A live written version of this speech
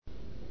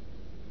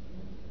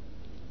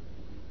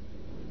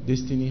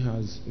Destiny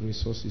has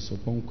resources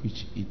upon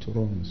which it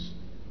runs.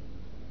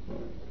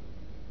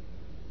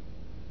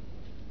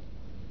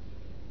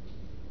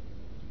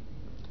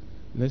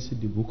 Let's see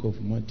the book of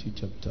Matthew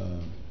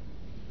chapter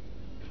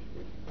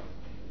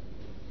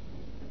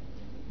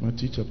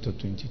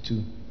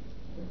 22,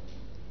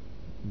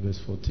 verse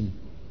 14.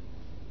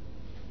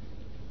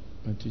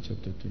 Matthew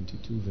chapter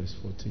 22, verse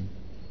 14.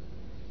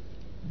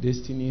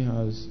 Destiny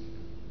has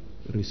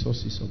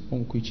resources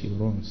upon which it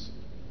runs,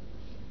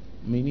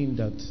 meaning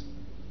that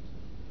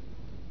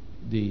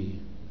the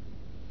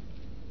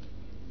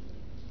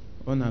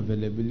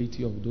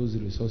unavailability of those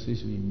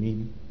resources will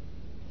mean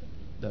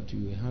that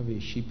you will have a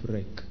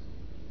shipwreck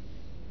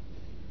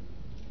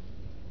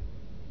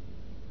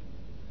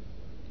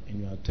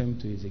in your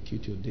attempt to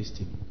execute your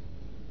destiny.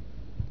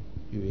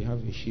 You will have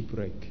a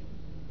shipwreck.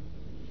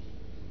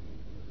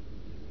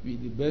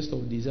 With the best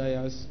of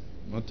desires,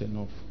 not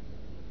enough.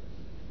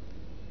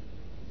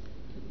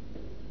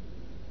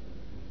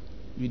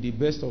 With the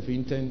best of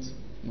intent,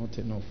 not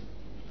enough.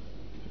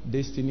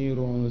 Destiny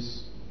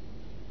runs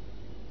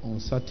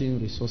on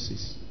certain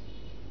resources.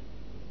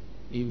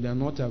 If they are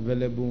not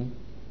available,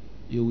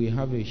 you will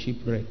have a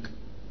shipwreck.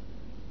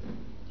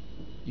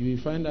 You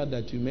will find out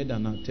that you made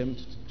an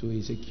attempt to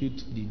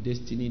execute the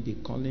destiny, the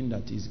calling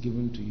that is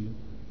given to you,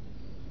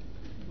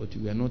 but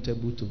you were not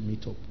able to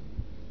meet up.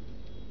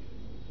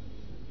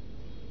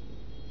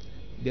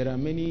 There are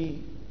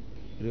many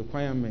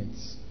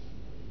requirements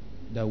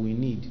that we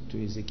need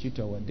to execute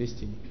our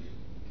destiny.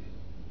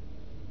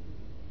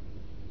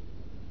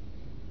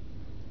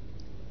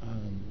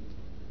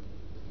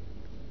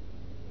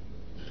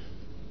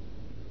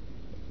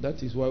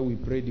 That is why we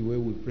pray the way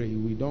we pray.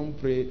 We don't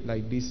pray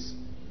like this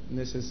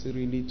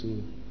necessarily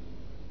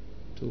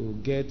to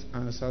get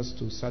answers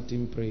to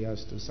certain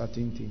prayers, to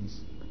certain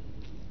things.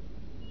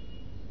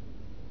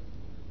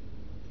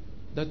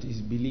 That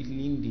is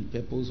belittling the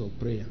purpose of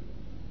prayer.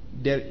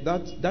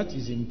 That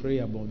is in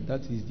prayer, but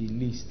that is the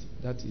least.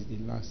 That is the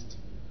last.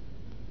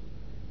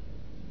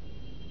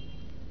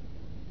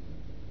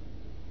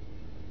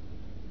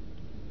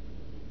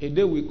 A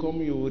day will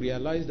come, you will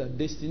realize that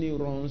destiny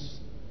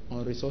runs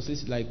on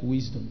resources like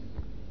wisdom.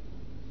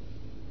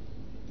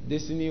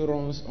 Destiny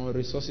runs on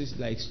resources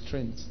like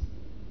strength.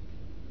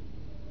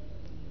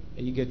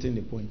 Are you getting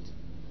the point?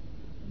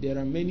 There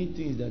are many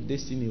things that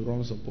destiny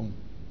runs upon.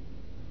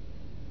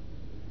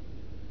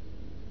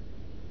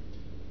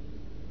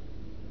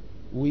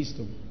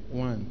 Wisdom,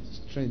 1.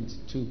 Strength,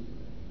 2.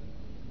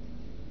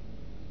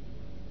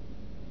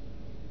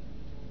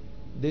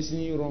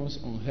 Destiny runs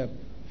on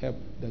help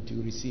that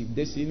you receive.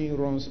 Destiny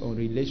runs on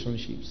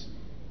relationships.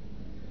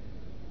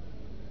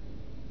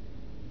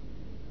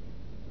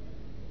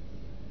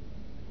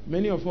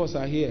 Many of us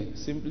are here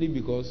simply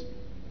because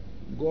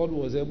God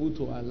was able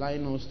to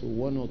align us to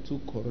 1 or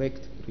 2 correct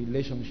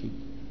relationships.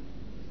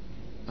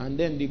 And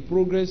then the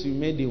progress you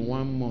made in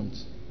 1 month,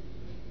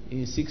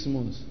 in 6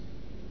 months,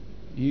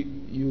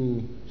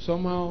 you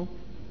somehow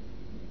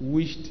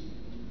wished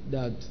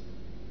that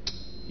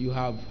you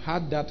have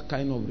had that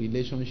kind of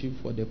relationship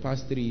for the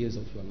past 3 years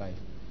of your life.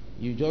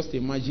 You just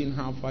imagine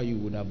how far you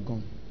would have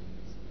gone.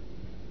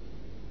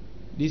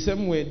 The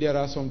same way, there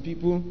are some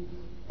people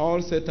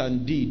all set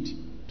and did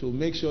to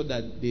make sure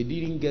that they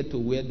didn't get to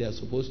where they are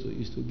supposed to,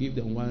 is to give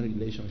them 1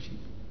 relationship.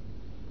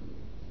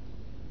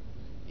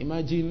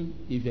 Imagine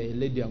if you're a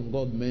lady and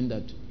God meant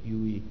that you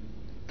will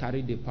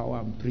carry the power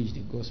and preach the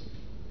gospel.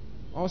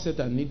 All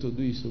Satan need to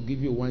do is to give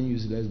you 1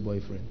 useless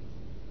boyfriend.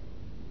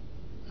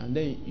 And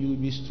then you will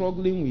be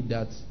struggling with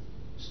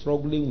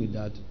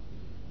that,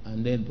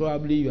 and then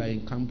probably you are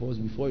in campus.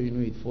 Before you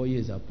know it, 4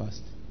 years have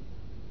passed.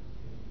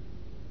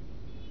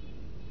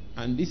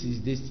 And this is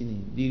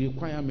destiny. The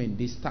requirement,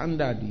 the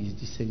standard is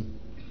the same.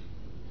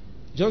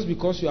 Just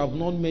because you have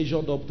not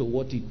measured up to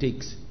what it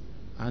takes,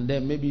 and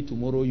then maybe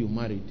tomorrow you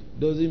married,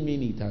 doesn't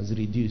mean it has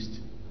reduced.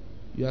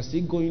 You are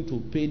still going to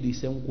pay the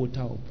same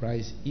quota of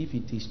price if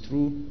it is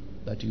true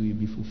that you will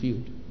be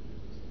fulfilled.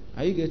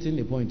 Are you getting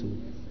the point?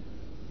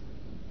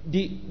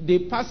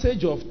 The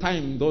passage of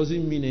time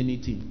doesn't mean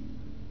anything.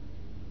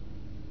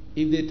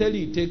 If they tell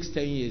you it takes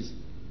 10 years,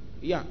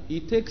 yeah,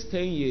 it takes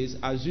 10 years,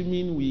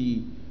 assuming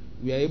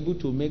we are able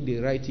to make the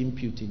right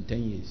input in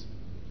 10 years.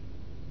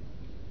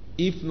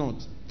 If not,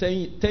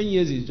 10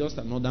 years is just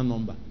another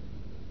number.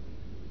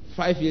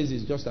 5 years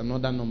is just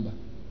another number.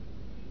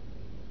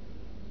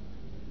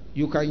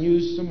 You can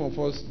use some of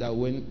us that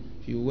when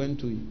you went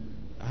to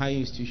high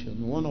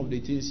institution, one of the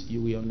things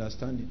you will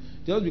understand it.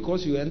 Just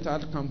because you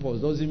entered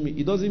campus doesn't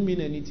mean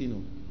anything.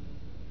 No.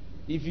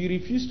 If you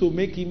refuse to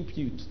make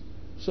input,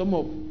 some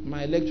of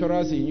my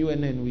lecturers in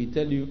UNN will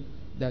tell you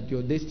that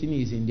your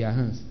destiny is in their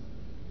hands.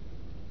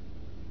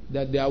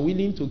 That they are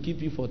willing to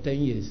keep you for 10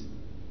 years.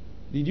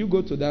 Did you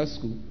go to that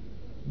school?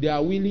 They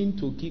are willing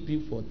to keep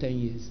you for 10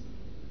 years.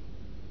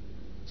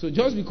 So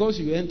just because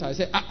you enter, I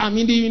say, I'm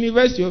in the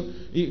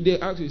university. They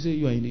ask you, say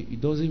you are in it. It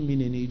doesn't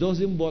mean anything.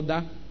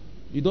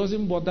 It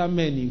doesn't bother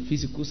men in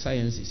physical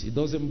sciences. It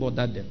doesn't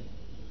bother them.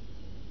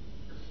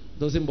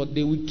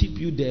 They will keep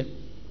you there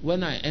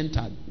when I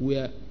entered, we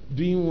were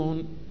doing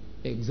one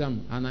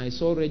exam and I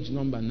saw reg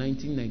number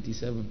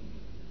 1997.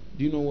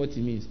 Do you know what it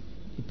means?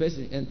 The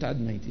person entered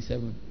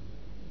 97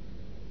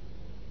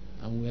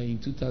 and we are in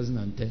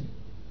 2010.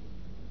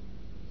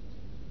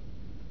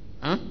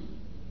 Huh?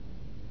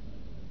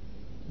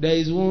 There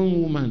is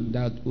one woman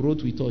that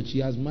wrote with us. She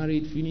has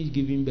married, finished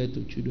giving birth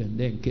to children,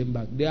 then came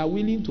back. They are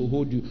willing to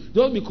hold you.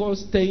 Just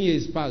because 10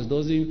 years passed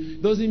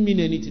doesn't mean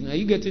anything. Are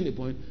you getting the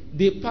point?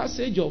 The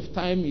passage of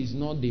time is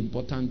not the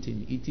important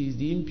thing. It is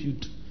the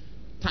input.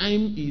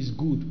 Time is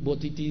good,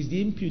 but it is the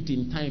input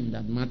in time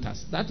that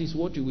matters. That is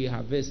what you will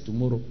harvest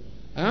tomorrow.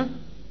 Huh?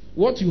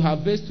 What you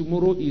harvest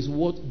tomorrow is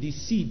what the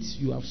seeds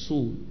you have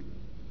sown.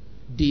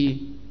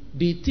 The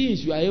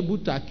things you are able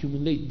to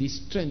accumulate, the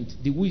strength,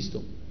 the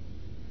wisdom.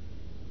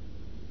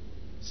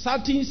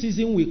 Certain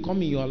season will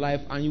come in your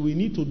life and you will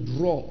need to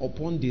draw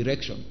upon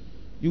direction.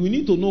 You will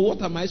need to know,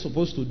 what am I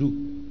supposed to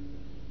do?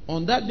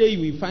 On that day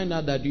you will find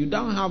out that you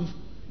don't have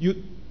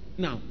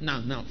now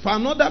for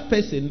another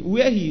person,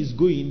 where he is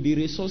going, the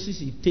resources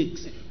it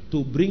takes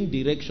to bring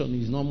direction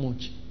is not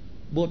much.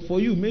 But for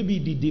you, maybe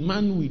the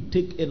demand will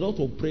take a lot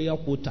of prayer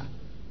quota.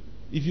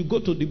 If you go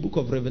to the book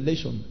of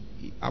Revelation,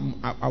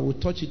 I will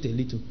touch it a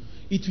little.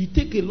 It will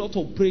take a lot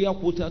of prayer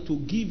quota to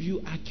give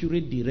you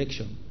accurate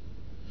direction.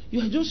 You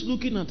are just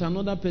looking at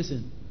another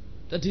person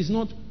that is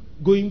not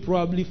going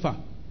probably far.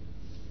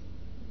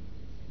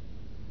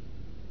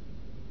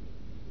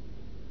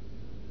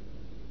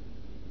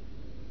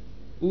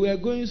 We were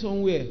going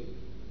somewhere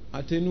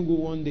at Enugu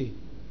one day.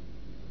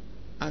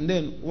 And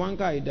then one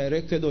guy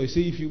directed us,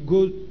 say, if you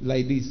go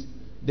like this,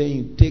 then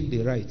you take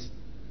the right.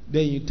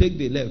 Then you take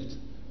the left.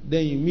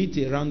 Then you meet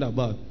a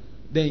roundabout.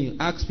 Then you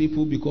ask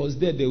people, because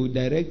there they will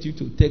direct you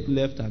to take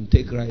left and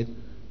take right.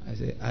 I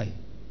said, aye.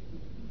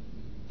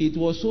 It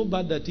was so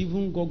bad that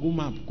even Google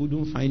Map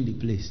couldn't find the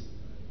place.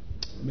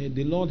 May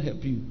the Lord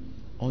help you.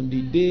 On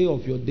the day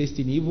of your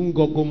destiny, even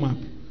Google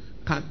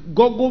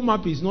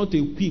Map is not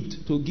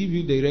equipped to give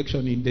you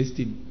direction in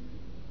destiny.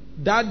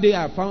 That day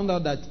I found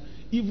out that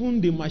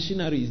even the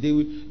machineries,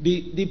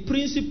 the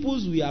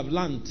principles we have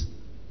learned,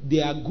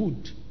 they are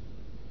good.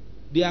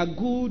 They are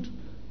good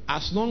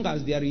as long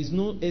as there is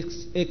no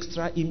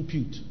extra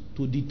input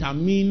to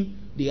determine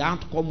the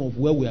outcome of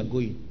where we are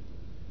going.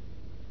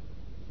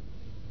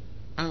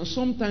 And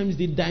sometimes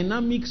the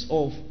dynamics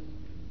of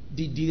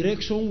the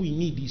direction we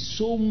need is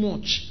so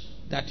much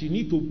that you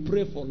need to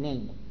pray for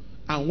long.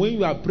 And when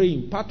you are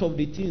praying, part of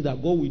the things that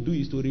God will do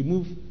is to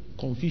remove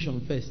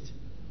confusion first.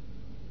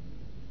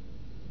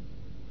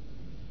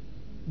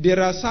 There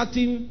are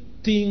certain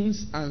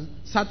things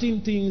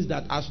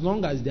that as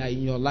long as they are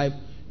in your life,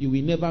 you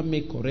will never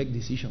make correct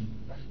decision.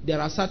 There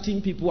are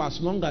certain people, as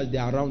long as they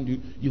are around you,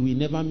 you will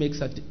never make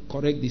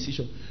correct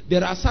decision.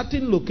 There are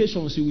certain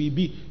locations you will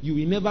be, you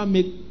will never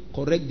make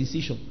correct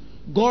decision.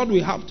 God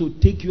will have to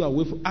take you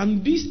away from,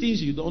 and these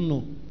things you don't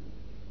know.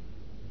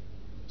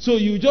 So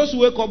you just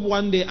wake up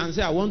one day and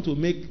say, I want to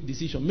make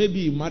decision.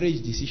 Maybe a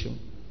marriage decision.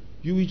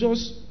 You will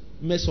just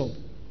mess up.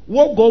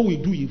 What God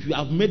will do if you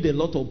have made a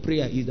lot of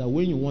prayer is that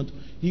when you want,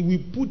 He will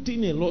put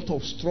in a lot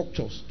of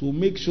structures to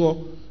make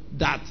sure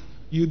that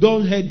you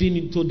don't head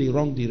into the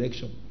wrong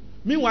direction.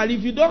 Meanwhile,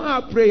 if you don't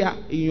have prayer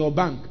in your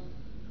bank,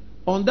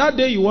 on that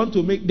day you want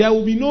to make, there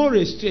will be no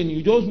restraint.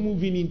 You're just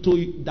moving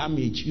into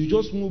damage.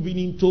 You're just moving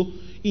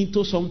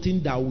into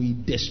something that will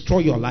destroy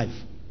your life.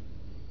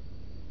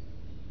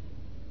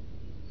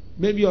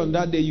 Maybe on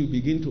that day you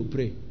begin to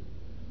pray.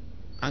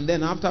 And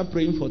then after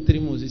praying for 3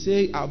 months, you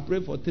say, I'll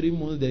pray for 3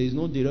 months, there is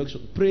no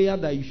direction. Prayer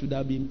that you should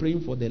have been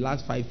praying for the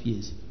last 5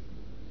 years.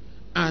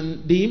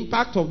 And the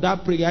impact of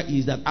that prayer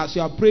is that as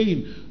you are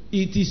praying,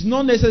 it is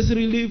not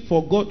necessarily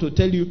for God to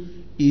tell you,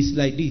 it's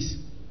like this.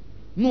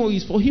 No,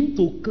 it's for Him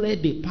to clear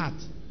the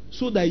path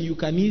so that you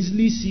can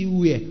easily see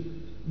where.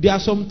 There are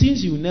some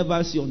things you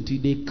never see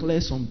until they clear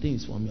some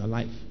things from your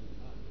life.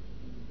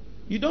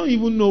 You don't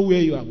even know where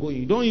you are going.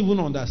 You don't even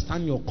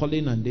understand your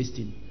calling and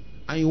destiny.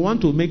 And you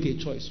want to make a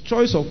choice.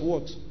 Choice of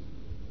what?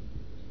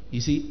 You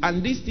see,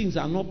 and these things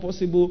are not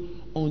possible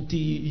until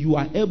you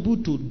are able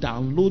to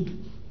download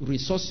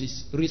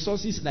resources.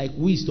 Resources like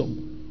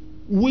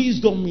wisdom.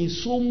 Wisdom in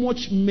so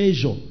much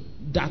measure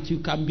that you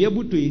can be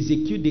able to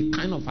execute the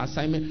kind of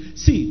assignment.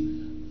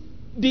 See,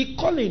 the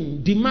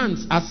calling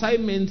demands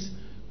assignments,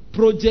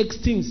 projects,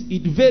 things.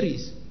 It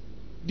varies.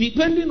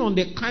 Depending on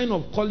the kind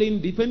of calling,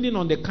 depending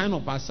on the kind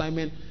of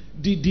assignment,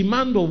 the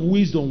demand of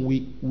wisdom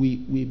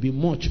will be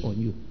much on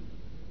you.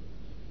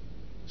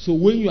 So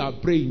when you are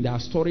praying, they are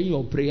storing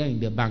your prayer in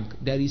the bank.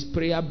 There is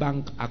prayer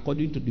bank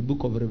according to the book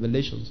of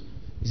Revelations.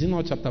 Is it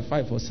not chapter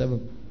 5 or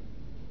 7?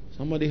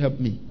 Somebody help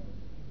me.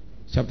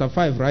 Chapter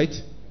 5, right?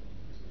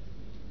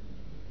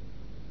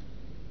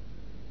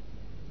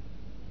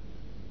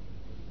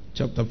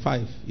 Chapter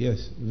 5,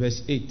 yes,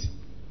 verse 8.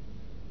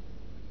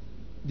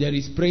 There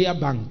is prayer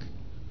bank.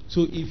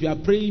 So if you are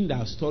praying, they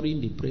are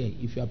storing the prayer.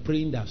 If you are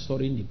praying, they are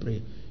storing the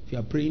prayer. If you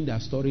are praying, they are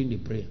storing the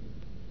prayer.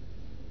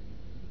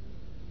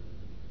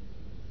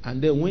 And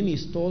then when it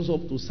stores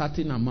up to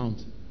certain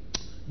amount,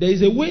 There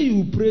is a way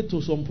you pray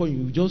to some point,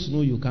 you just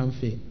know you can't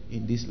fail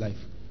in this life.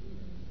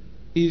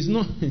 It's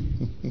not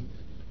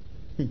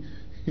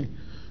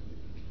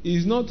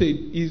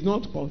it's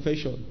not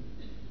confession.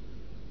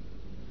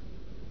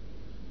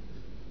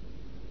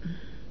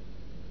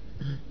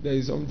 There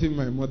is something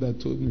my mother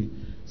told me.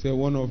 So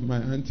one of my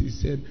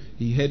aunties said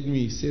he heard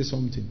me say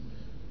something,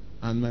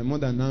 and my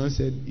mother now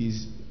said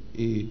these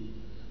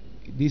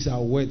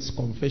are words,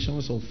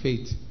 confessions of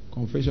faith.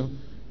 Confession.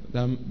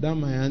 That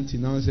my auntie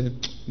now said,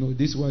 no,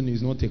 this one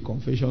is not a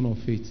confession of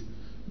faith.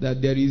 That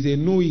there is a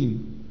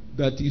knowing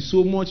that is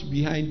so much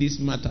behind this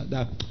matter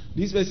that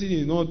this person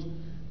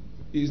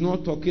is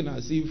not talking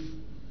as if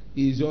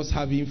he is just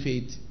having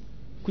faith,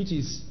 which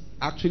is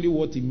actually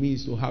what it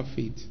means to have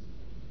faith.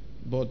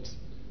 But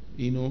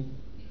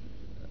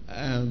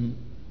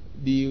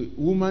the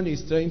woman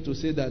is trying to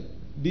say that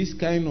this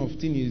kind of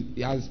thing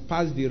has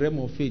passed the realm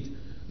of faith.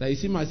 That it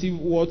seems as if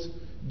what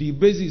the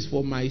basis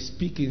for my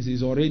speakings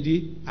is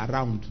already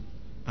around.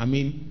 I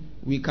mean,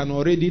 we can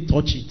already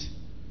touch it.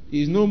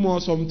 It's no more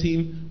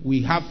something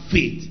we have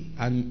faith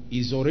and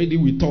is already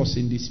with us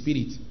in the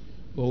spirit,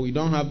 but we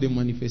don't have the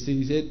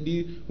manifestation. He said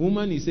the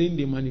woman is saying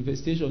the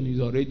manifestation is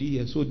already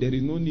here, so there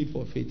is no need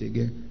for faith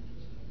again.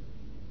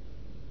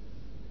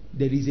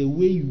 There is a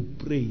way you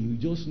pray. You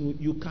just know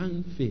you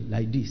can't fail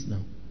like this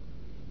now.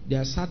 There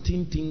are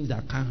certain things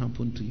that can't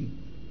happen to you.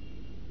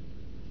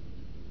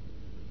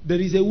 There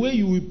is a way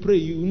you will pray.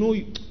 You know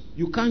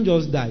you can't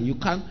just die. You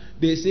can't.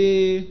 They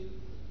say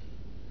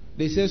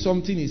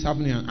something is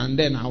happening and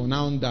then I will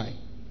now die.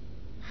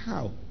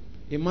 How?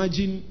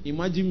 Imagine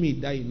me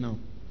dying now.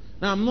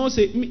 Now I'm not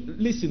saying.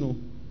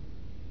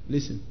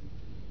 Listen.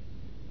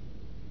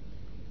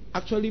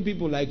 Actually,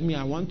 people like me,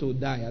 I want to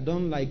die. I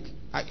don't like.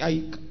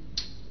 I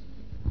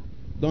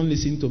don't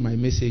listen to my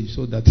message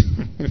so that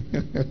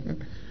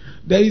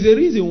there is a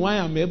reason why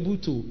I'm able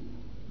to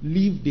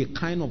live the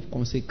kind of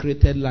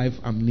consecrated life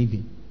I'm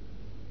living.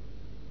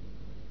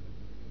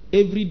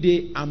 Every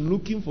day I'm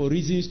looking for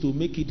reasons to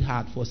make it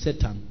hard for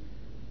Satan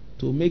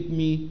to make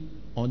me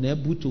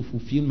unable to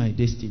fulfill my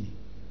destiny.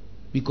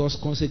 Because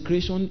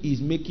consecration is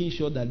making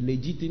sure that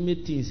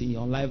legitimate things in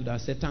your life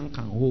that Satan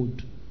can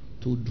hold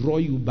to draw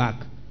you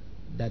back,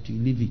 that you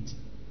leave it.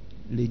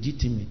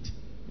 Legitimate.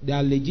 They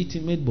are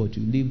legitimate, but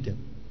you leave them.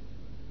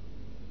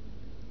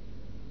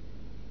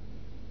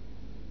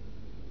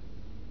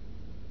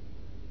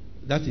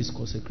 That is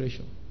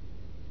consecration.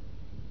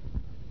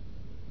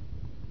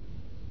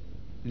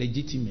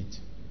 Legitimate,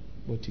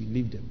 but you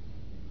leave them.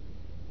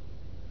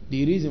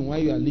 The reason why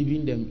you are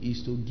leaving them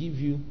is to give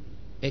you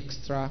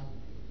extra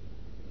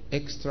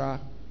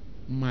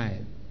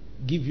mile,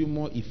 give you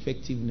more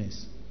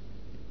effectiveness.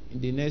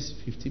 In the next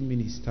 15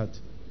 minutes start,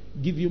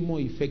 give you more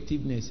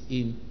effectiveness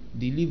in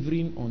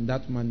delivering on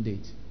that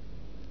mandate.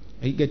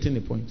 Are you getting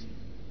the point?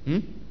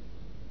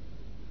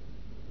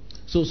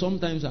 So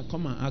sometimes I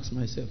come and ask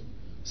myself,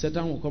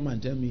 Satan will come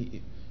and tell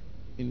me,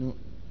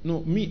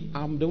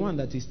 I'm the one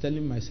that is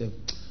telling myself.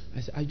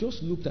 I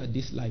just looked at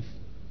this life,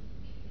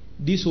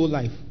 this whole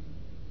life.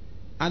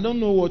 I don't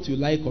know what you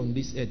like on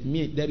this earth.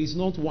 There is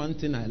not one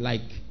thing I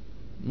like,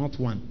 not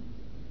one.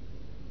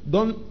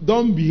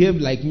 Don't behave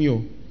like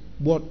me,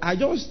 but I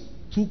just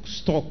took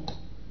stock,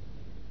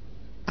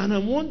 and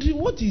I'm wondering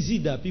what is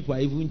it that people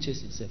are even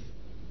chasing. Self.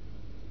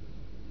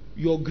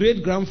 Your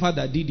great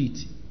grandfather did it.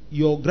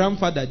 Your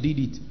grandfather did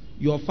it.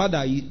 Your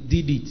father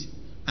did it.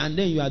 And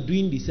then you are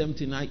doing the same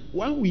thing.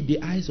 Why will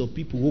the eyes of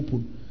people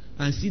open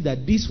and see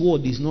that this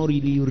world is not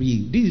really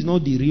real? This is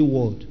not the real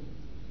world.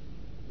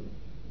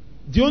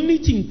 The only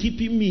thing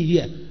keeping me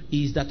here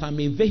is that I'm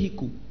a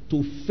vehicle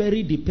to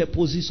ferry the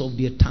purposes of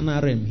the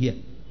eternal realm here.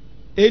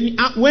 And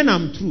when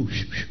I'm through,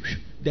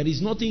 there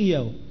is nothing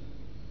here.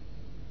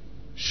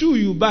 Shoe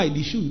you buy,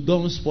 the shoe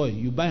don't spoil.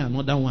 You buy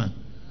another one.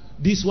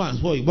 This one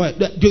spoil.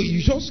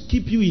 You just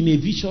keep you in a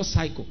vicious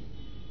cycle.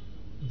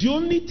 The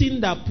only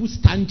thing that puts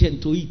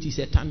tangent to it is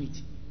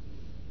eternity.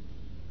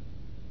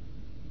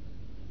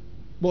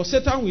 But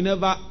Satan will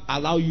never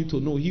allow you to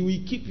know. He will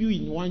keep you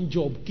in one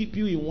job, keep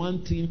you in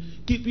one thing,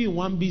 keep you in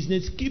one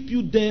business, keep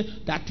you there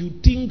that you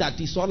think that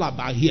it's all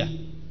about here.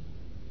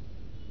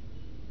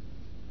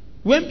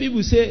 When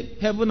people say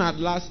heaven at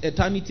last,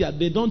 eternity,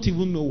 they don't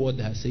even know what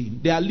they are saying.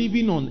 They are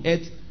living on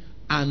earth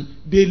and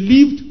they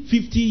lived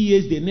 50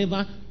 years. They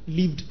never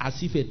lived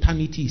as if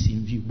eternity is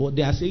in view. But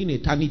they are saying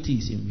eternity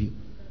is in view.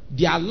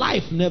 Their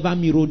life never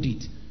mirrored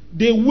it.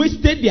 They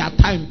wasted their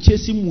time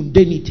chasing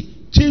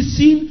mundanity,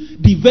 chasing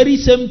the very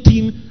same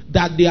thing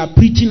that they are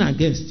preaching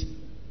against.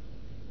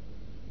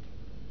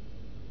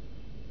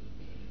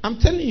 I'm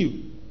telling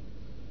you,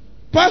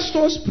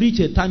 pastors preach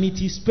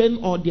eternity,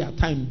 spend all their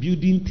time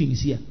building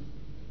things here.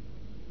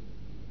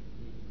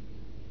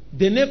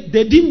 They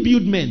didn't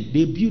build men,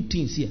 they built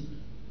things here.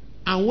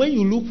 And when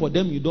you look for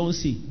them, you don't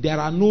see. There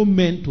are no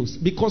men to,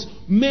 because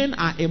men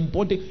are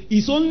embodied.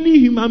 It's only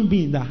human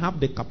beings that have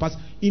the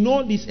capacity. In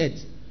all this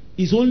earth,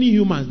 it's only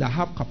humans that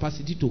have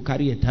capacity to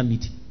carry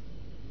eternity.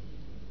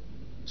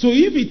 So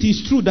if it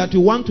is true that we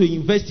want to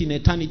invest in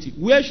eternity,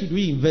 where should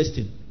we invest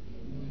in?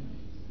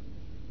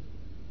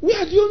 We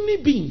are the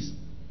only beings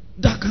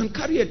that can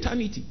carry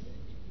eternity.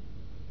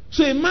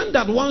 So a man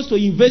that wants to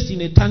invest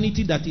in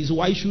eternity, that is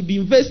why should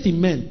invest in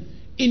men.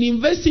 In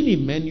investing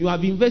in men, you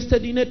have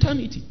invested in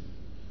eternity.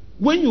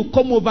 When you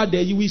come over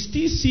there, you will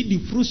still see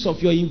the fruits of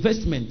your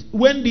investment.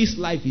 When this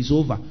life is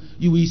over,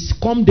 you will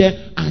come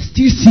there and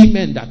still see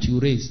men that you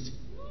raised.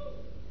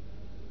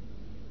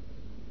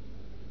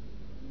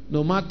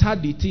 No matter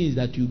the things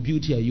that you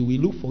build here, you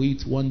will look for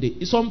it one day.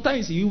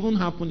 Sometimes it even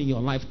happen in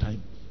your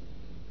lifetime.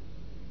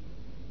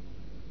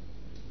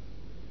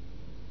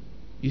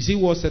 You see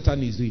what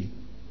Satan is doing?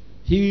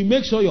 He will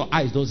make sure your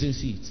eyes doesn't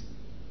see it.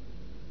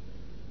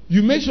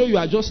 You make sure you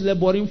are just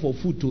laboring for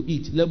food to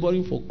eat,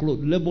 laboring for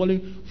clothes,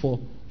 laboring for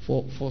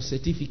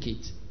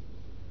certificate.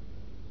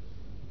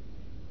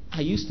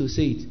 I used to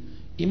say it.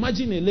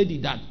 Imagine a lady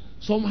that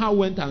somehow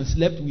went and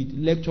slept with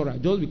lecturer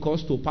just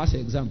because to pass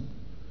exam.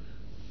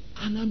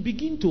 And I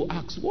begin to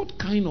ask,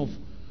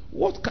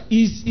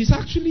 is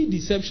actually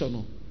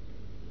deception?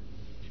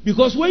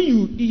 Because when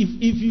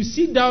if you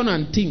sit down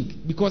and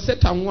think, because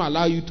Satan won't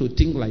allow you to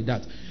think like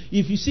that.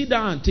 If you sit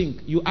down and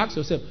think, you ask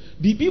yourself,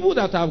 the people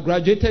that have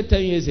graduated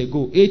 10 years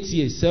ago, 8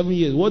 years, 7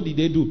 years, what did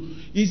they do?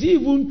 Is it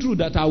even true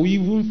that I will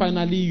even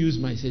finally use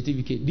my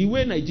certificate? The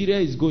way Nigeria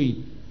is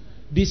going,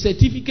 the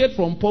certificate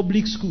from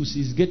public schools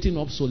is getting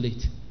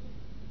obsolete.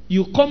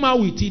 You come out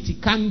with it,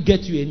 it can't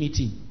get you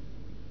anything.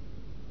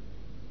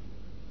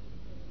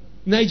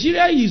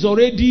 Nigeria is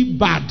already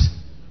bad,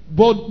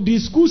 but the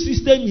school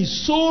system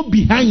is so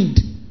behind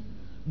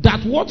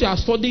that what you are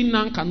studying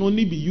now can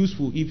only be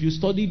useful if you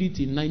studied it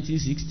in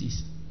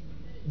 1960s.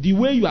 The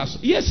way you are,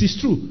 yes, it's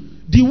true.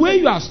 The way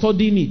you are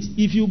studying it,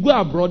 if you go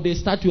abroad, they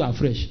start you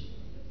afresh.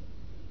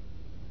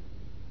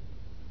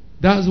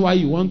 That's why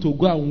you want to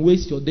go and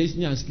waste your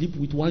destiny and sleep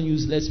with one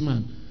useless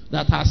man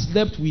that has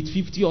slept with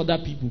 50 other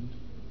people.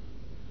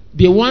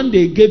 The one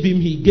they gave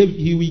him,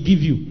 he will give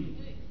you.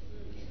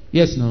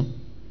 Yes, now.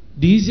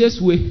 The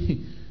easiest way,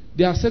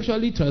 they are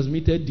sexually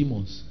transmitted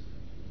demons.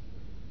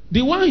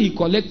 The one he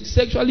collects,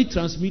 sexually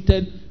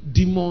transmitted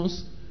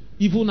demons,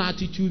 evil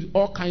attitude,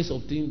 all kinds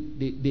of things,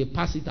 they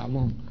pass it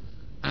along.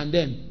 And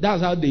then,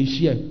 that's how they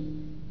share.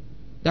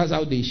 That's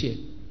how they share.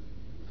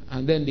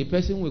 And then the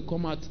person will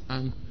come out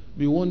and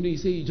be wondering,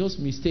 say, he just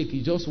mistake,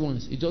 he just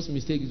once, he just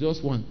mistake, he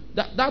just one.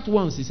 That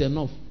once is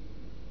enough.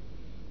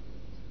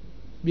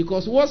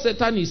 Because what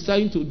Satan is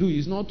trying to do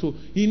is not to,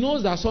 he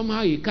knows that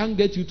somehow he can't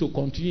get you to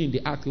continue in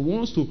the act. He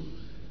wants to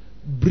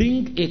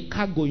bring a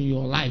cargo in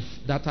your life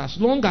that as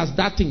long as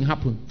that thing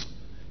happens,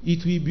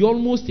 it will be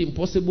almost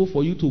impossible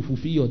for you to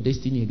fulfill your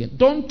destiny again.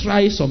 Don't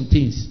try some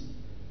things.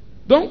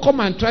 Don't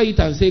come and try it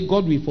and say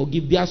God will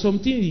forgive. There are some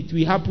things that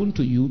will happen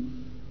to you.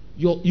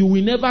 You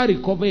will never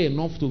recover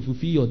enough to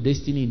fulfill your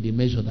destiny in the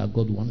measure that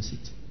God wants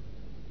it.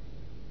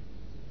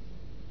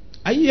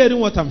 Are you hearing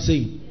what I'm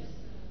saying?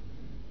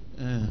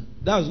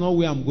 That's not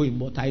where I'm going,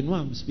 but I know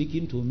I'm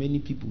speaking to many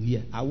people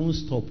here. I won't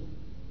stop.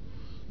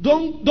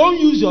 Don't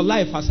use your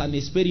life as an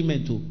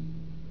experiment.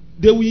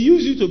 They will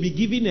use you to be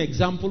giving an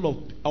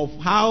example of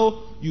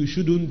how you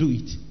shouldn't do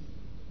it.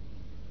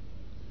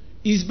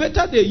 It's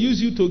better they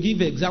use you to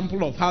give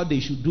example of how they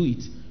should do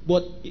it.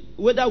 But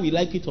whether we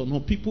like it or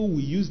not, people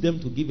will use them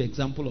to give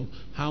example of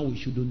how we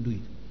shouldn't do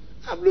it.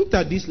 I've looked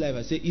at this life.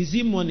 I say, is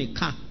it money?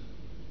 Car.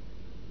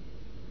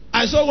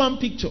 I saw one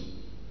picture.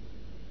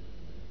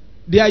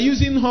 They are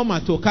using Hummer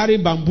to carry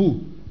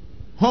bamboo.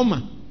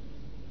 Hummer.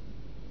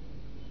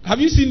 Have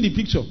you seen the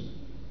picture?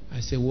 I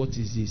said, what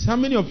is this? How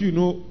many of you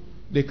know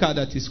the car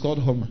that is called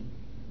Hummer?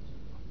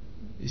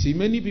 You see,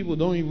 many people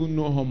don't even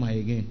know Hummer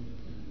again.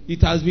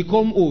 It has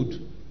become old.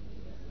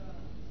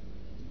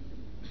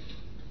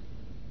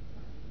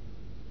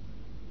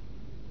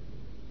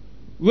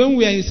 When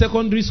we are in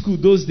secondary school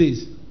those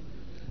days,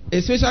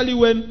 especially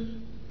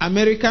when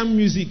American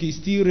music is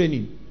still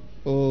reigning.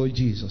 Oh,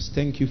 Jesus,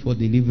 thank you for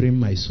delivering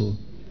my soul.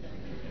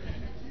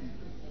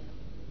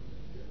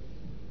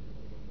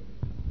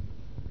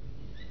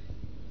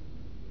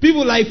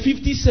 People like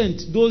 50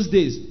 Cent those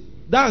days,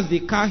 that's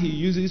the car he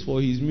uses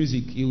for his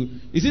music.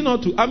 Is it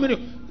not true? I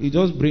mean, he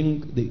just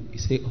bring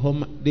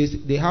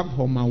they have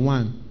Hummer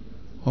 1,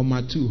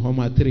 Hummer 2,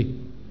 Hummer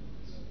 3.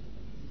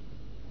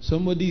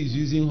 Somebody is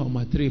using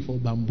Hummer 3 for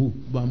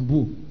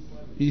bamboo.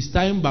 He's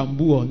tying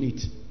bamboo on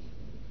it.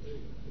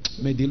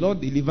 May the Lord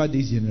deliver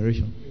this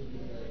generation.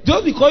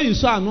 Just because you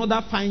saw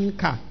another fine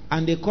car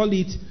and they call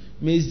it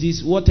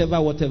Macy's, whatever,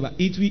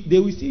 they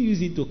will still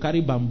use it to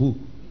carry bamboo.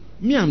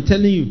 Me, I'm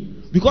telling you.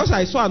 Because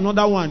I saw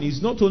another one,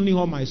 it's not only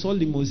home, I saw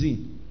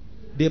limousine.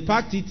 They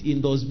parked it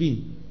in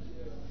dustbin.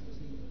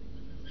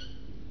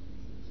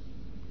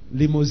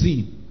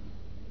 Limousine.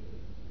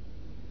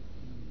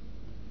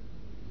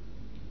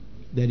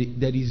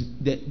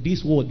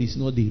 This world is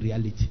not the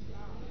reality.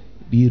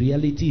 The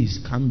reality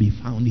can be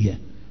found here.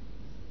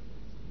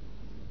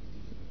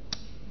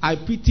 I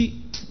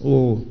pity.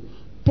 Paul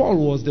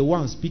was the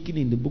one speaking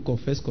in the book of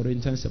 1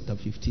 Corinthians chapter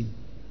 15.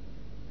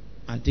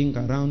 I think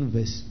around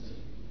verse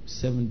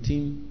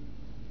 17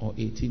 or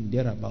 18,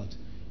 thereabout.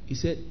 He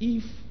said,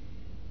 if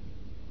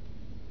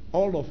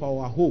all of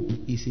our hope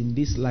is in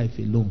this life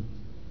alone.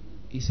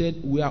 He said,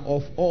 we are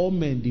of all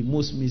men the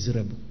most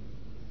miserable.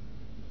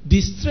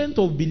 The strength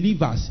of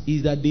believers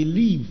is that they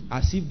live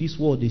as if this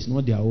world is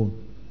not their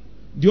own.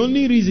 The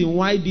only reason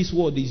why this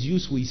world is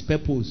useful is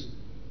purpose.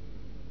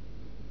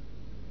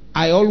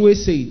 I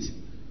always say it.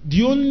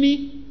 The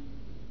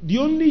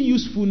only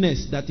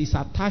usefulness that is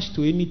attached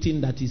to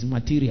anything that is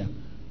material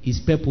is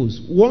purpose.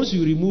 Once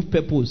you remove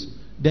purpose,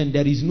 then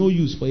there is no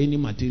use for any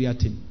material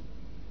thing.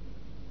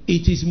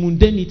 It is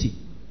mundanity.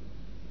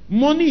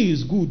 Money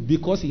is good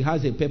because it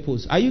has a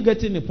purpose. Are you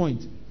getting the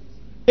point?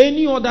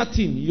 Any other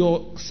thing,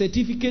 your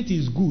certificate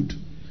is good.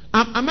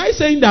 Am I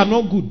saying they are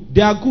not good?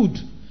 They are good.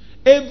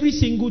 Every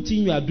single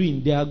thing you are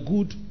doing, they are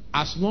good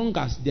as long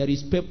as there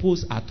is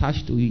purpose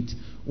attached to it.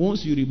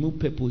 Once you remove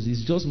purpose,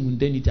 it's just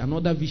mundanity,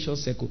 another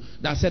vicious circle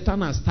that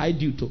Satan has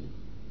tied you to.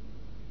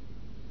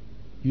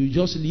 You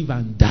just live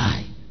and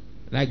die,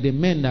 like the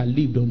men that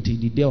lived until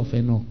the day of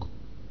Enoch.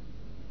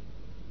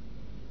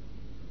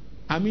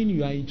 I mean,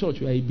 you are in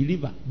church, you are a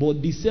believer,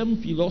 but the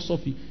same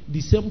philosophy,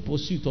 the same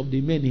pursuit of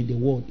the men in the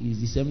world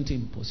is the same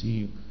thing pursuing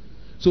you.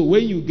 So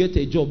when you get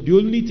a job, the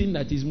only thing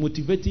that is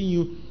motivating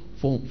you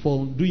for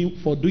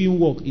doing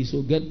work is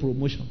to get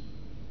promotion.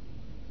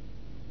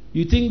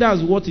 You think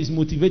that's what is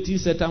motivating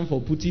Satan for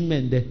putting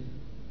men there?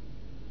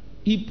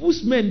 He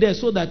puts men there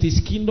so that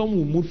his kingdom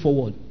will move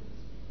forward.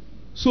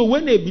 So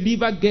when a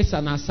believer gets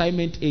an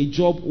assignment, a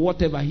job,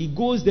 whatever, he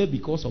goes there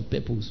because of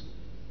purpose.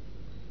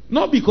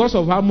 Not because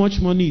of how much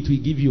money it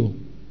will give you.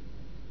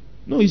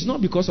 No, it's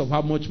not because of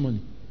how much money.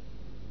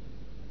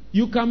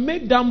 You can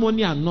make that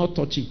money and not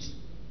touch it.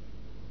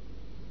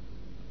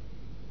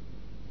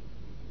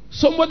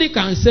 Somebody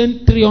can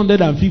send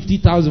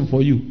 350,000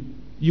 for you.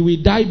 You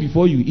will die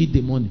before you eat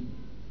the money.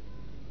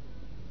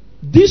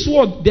 This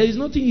world, there is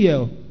nothing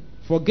here.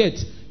 Forget.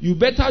 You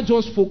better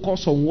just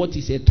focus on what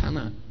is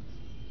eternal.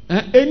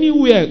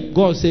 Anywhere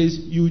God says,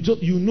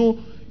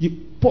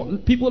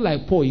 people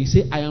like Paul, he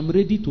say, I am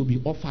ready to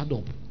be offered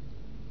up.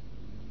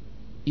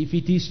 If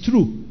it is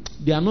true,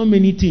 there are not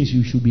many things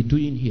you should be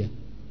doing here.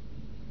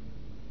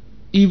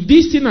 If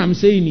this thing I'm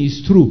saying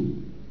is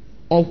true,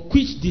 of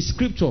which the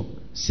scripture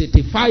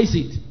certifies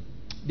it,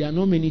 there are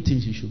not many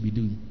things you should be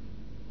doing.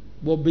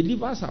 But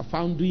believers are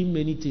found doing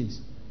many things.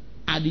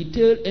 At the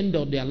tail end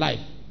of their life,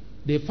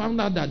 they found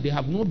out that they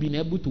have not been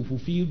able to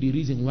fulfill the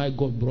reason why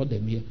God brought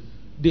them here.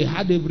 They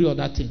had every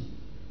other thing.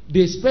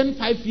 They spent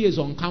 5 years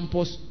on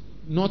campus,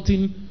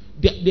 nothing.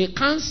 They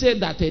can't say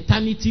that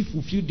eternity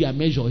fulfilled their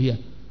measure here.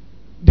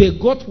 They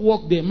got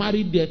work, they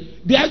married there.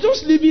 They are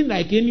just living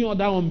like any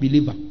other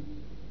unbeliever.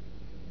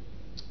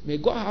 May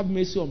God have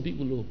mercy on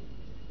people. Oh.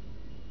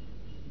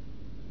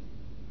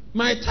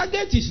 My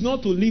target is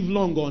not to live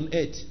long on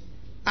earth.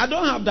 I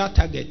don't have that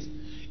target.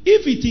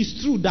 If it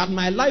is true that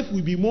my life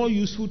will be more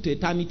useful to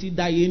eternity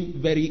dying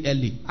very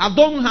early,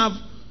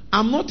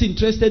 I'm not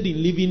interested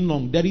in living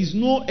long. There is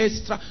no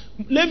extra.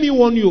 Let me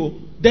warn you,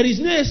 there is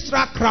no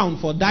extra crown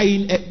for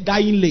dying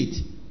late.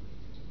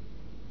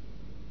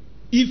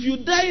 If you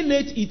die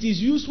late, it is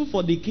useful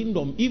for the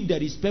kingdom if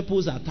there is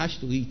purpose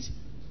attached to it.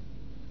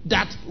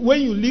 That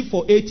when you live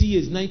for 80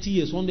 years, 90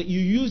 years, one day,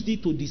 you used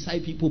it to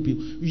disciple people.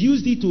 You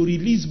used it to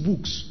release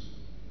books.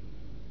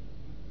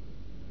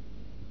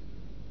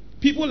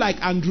 People like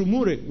Andrew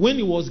Murray, when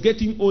he was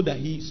getting older,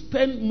 he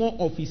spent more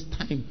of his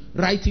time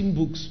writing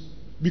books.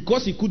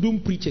 Because he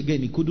couldn't preach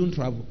again, he couldn't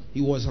travel.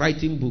 He was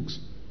writing books.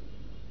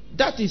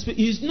 That is,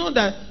 it's not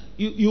that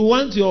you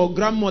want your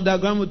grandma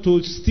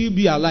to still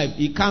be alive.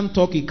 He can't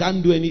talk, he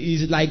can't do anything.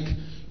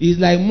 He's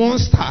like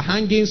monster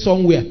hanging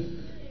somewhere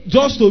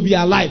just to be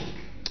alive.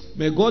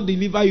 May God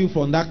deliver you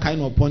from that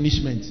kind of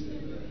punishment.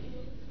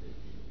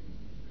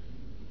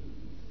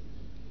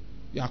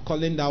 You are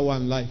calling that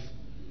one life.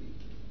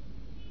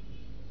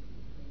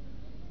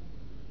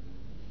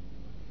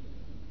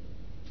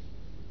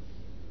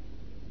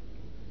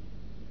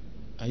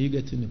 Are you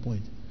getting the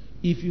point?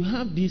 If you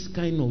have this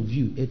kind of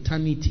view,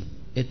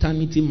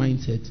 eternity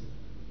mindset,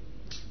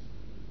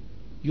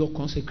 your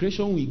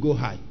consecration will go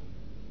high.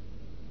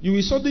 You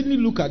will suddenly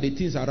look at the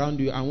things around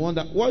you and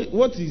wonder,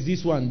 what is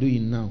this one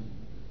doing now?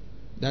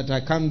 That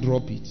I can't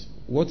drop it.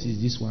 What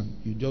is this one?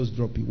 You just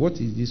drop it. What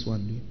is this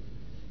one doing?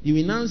 You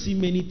will now see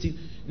many things.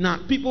 Now,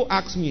 people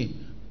ask me,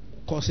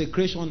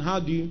 consecration, how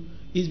do you?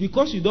 It's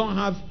because you don't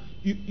have,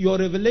 your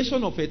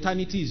revelation of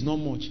eternity is not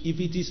much. If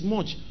it is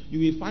much,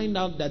 you will find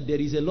out that there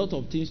is a lot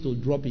of things to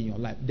drop in your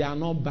life. They are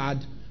not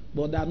bad,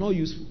 but they are not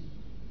useful.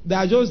 They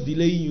are just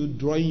delaying you,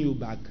 drawing you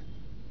back.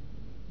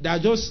 They are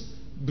just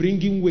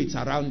bringing weights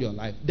around your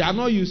life. They are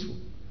not useful.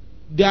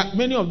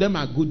 Many of them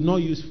are good, not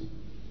useful.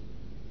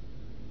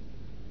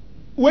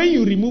 When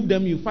you remove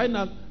them, you find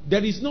out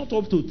there is not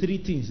up to 3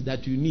 things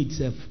that you need,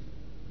 self.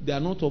 They are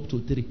not up to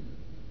 3.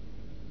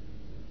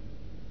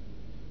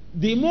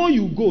 The more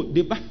you go,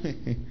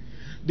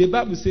 the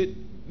Bible said,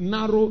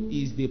 narrow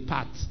is the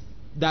path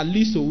that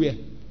leads to where?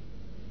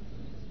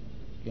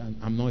 Yeah,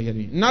 I'm not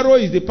hearing. Narrow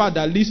is the path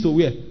that leads to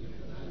where?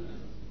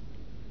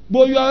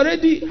 But you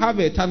already have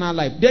eternal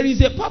life. There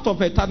is a part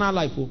of eternal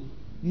life. Oh.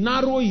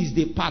 Narrow is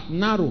the path.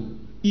 Narrow.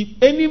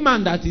 If any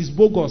man that is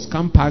bogus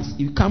can pass,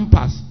 you can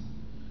pass.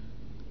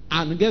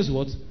 And guess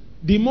what?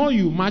 The more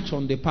you march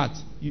on the path,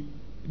 this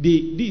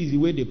is the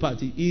way the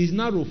path is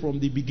narrow from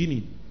the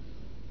beginning.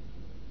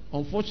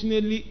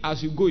 Unfortunately,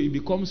 as you go, it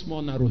becomes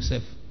more narrow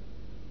self.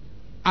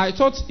 I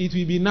thought it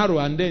will be narrow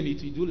and then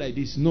it will do like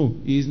this. No,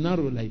 it is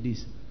narrow like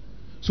this.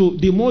 So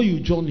the more you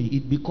journey,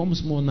 it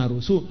becomes more narrow.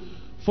 So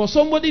for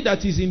somebody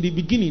that is in the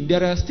beginning,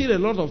 there are still a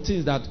lot of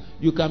things that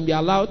you can be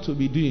allowed to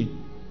be doing.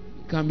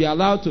 You can be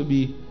allowed to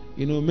be,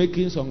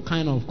 making some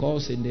kind of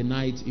calls in the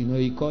night.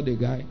 You call the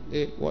guy,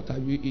 hey, what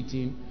have you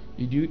eaten?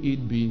 Did you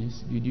eat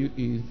beans? Did you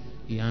eat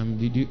yam?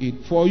 Did you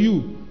eat? For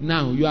you,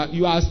 now,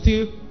 you are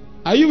still,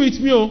 are you with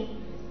me? Oh?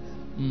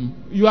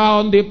 You are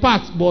on the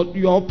path, but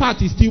your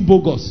path is still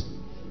bogus.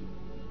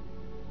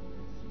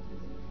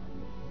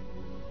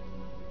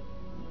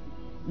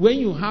 When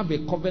you have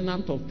a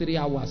covenant of 3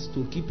 hours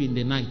to keep in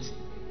the night,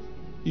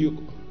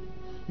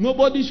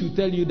 nobody should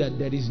tell you that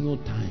there is no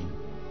time.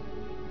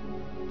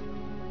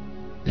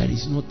 There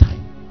is no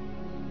time.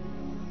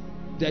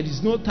 There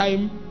is no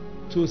time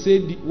to say,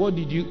 what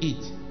did you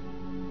eat?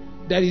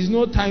 There is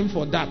no time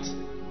for that.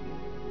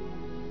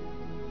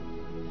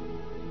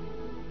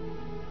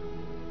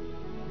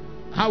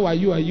 How are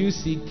you? Are you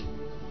sick?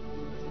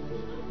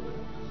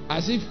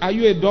 As if, are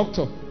you a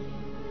doctor?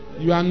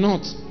 You are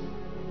not.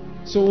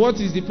 So what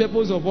is the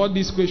purpose of all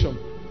this question?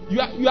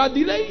 You are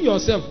delaying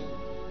yourself.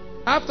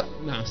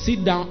 Now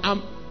sit down.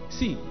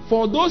 See,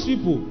 for those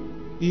people,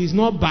 it is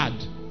not bad.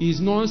 It is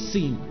not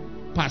sin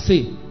per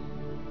se,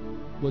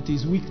 but it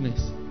is weakness.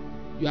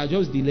 You are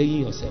just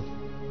delaying yourself.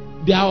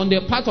 They are on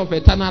the path of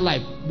eternal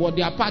life, but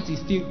their path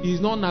is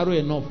not narrow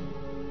enough.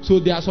 So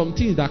there are some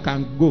things that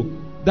can go.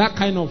 That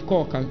kind of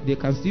call they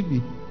can still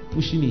be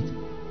pushing it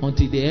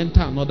until they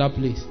enter another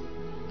place,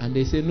 and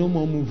they say no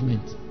more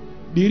movement.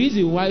 The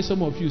reason why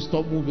some of you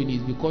stop moving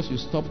is because you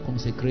stop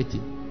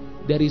consecrating.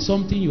 There is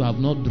something you have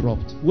not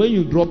dropped. When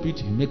you drop it,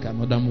 you make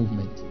another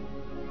movement.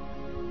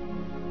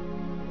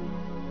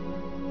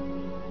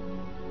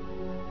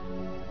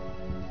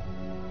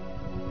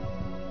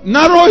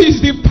 Narrow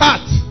is the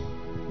path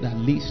that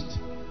leads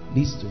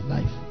to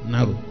life.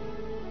 Narrow.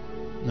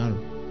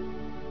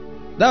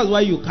 That's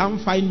why you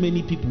can't find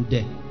many people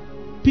there.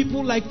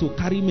 People like to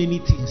carry many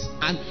things,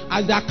 and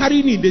as they are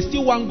carrying it, they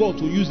still want God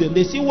to use them.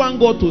 They still want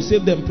God to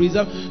save them,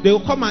 preserve. They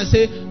will come and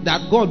say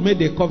that God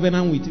made a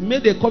covenant with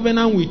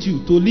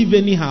you to live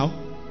anyhow,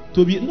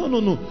 to be no.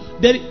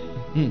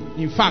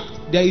 In fact,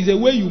 there is a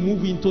way you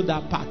move into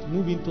that path.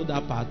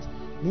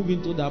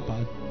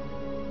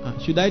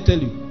 Should I tell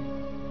you?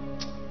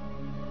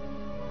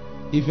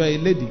 If you are a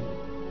lady,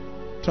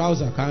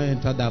 trouser can't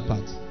enter that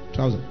path.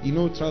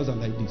 Trouser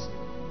like this,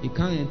 it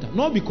can't enter.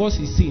 Not because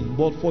it's sin,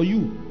 but for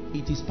you,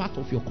 it is part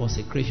of your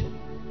consecration.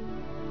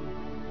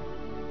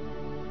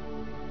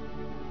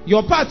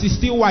 Your path is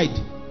still wide.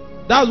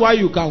 That's why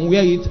you can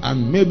wear it,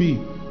 and maybe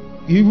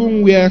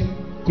even wear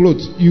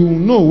clothes. You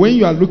know when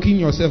you are looking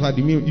yourself at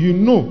the mirror, you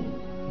know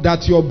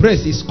that your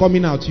breast is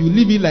coming out. You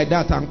leave it like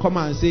that and come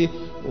and say,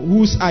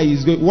 whose eye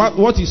is going?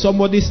 What is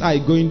somebody's eye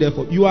going there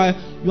for? You are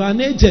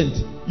an agent.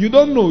 You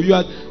don't know.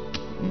 Your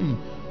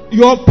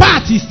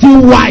path is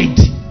still wide.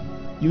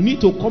 You need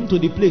to come to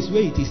the place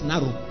where it is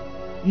narrow.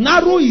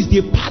 Narrow is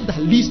the path that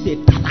leads to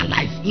eternal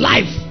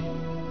life.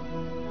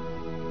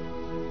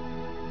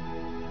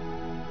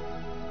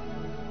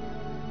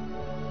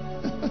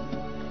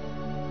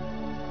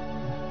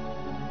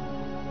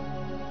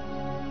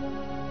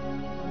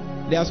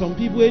 There are some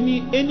people,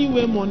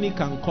 anywhere money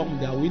can come,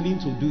 they are willing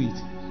to do it.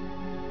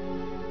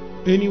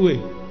 Anyway,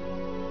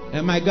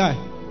 and my guy,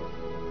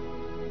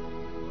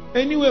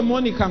 anywhere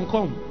money can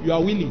come, you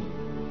are willing.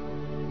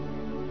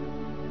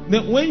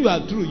 Then when you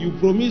are through, you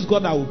promise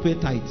God, I will pay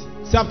tithe.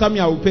 Say after me,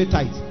 I will pay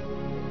tithe.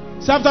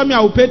 Say after me,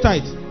 I will pay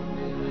tithe.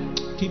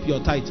 Keep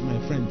your tithe, my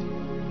friend.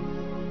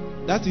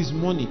 That is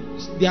money.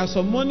 There are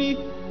some money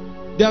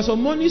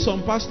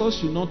some pastors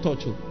should not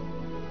touch.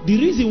 The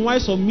reason why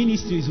some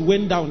ministries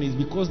went down is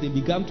because they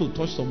began to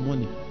touch some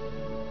money.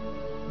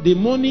 The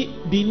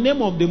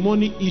name of the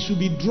money, it should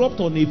be dropped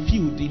on a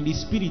field in the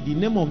spirit. The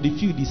name of the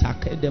field is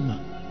Akedema.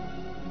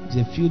 It's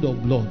a field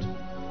of blood.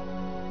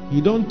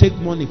 You don't take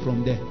money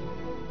from there.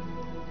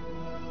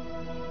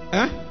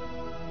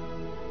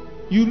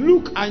 You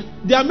look, and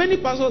there are many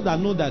pastors that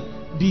know that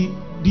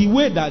the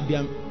way that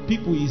their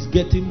people is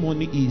getting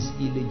money is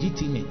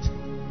illegitimate.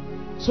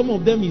 Some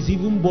of them is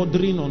even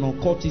bordering on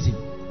occultism,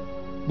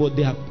 but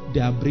they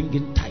are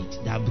bringing tithe,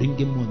 they are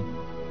bringing money.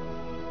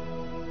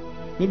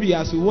 Maybe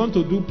as we want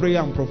to do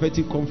prayer and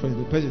prophetic conference,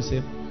 the person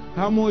say,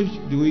 how much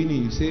do we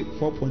need? You say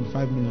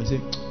 4.5 million. Say,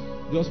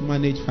 just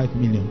manage 5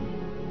 million.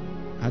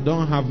 I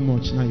don't have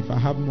much now. If I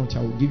have much,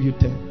 I will give you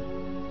 10.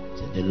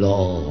 Say, the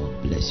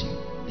Lord bless you.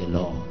 The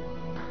Lord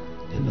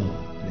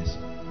bless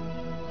you.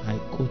 I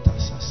quote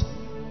Asasa.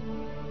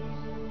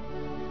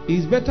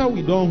 It's better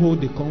we don't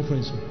hold the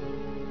conference.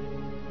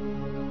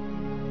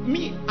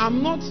 Me,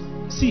 I'm not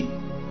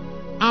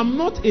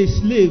a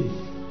slave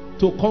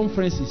to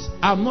conferences.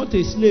 I'm not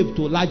a slave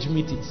to large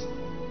meetings.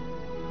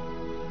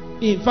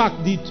 In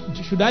fact,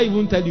 should I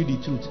even tell you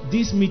the truth?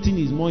 This meeting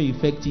is more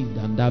effective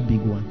than that big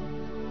one.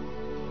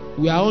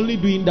 We are only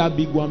doing that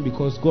big one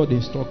because God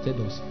instructed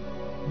us.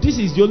 This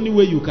is the only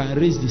way you can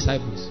raise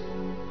disciples.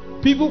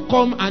 People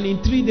come and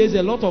in 3 days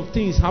a lot of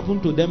things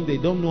happen to them. They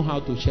don't know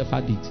how to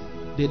shepherd it.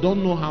 They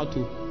don't know how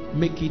to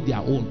make it their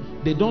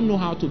own. They don't know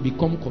how to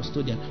become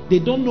custodian. They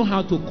don't know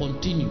how to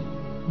continue.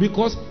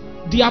 Because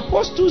the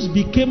apostles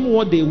became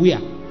what they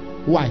were.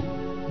 Why?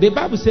 The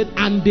Bible said,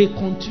 and they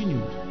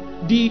continued.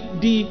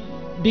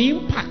 The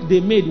impact they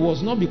made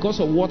was not because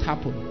of what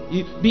happened.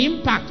 The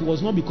impact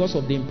was not because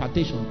of the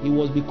impartation. It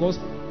was because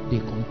they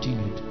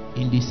continued.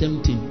 In the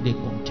same thing, they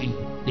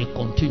continued. They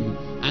continued.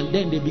 And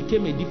then they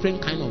became a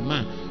different kind of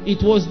man.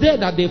 It was there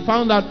that they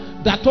found out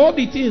that all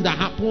the things that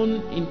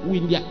happened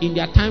in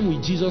their time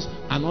with Jesus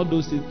and all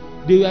those things,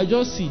 they were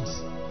just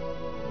seeds.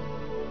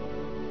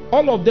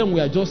 All of them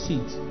were just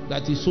seeds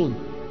that he sown.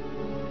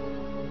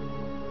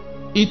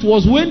 It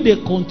was when they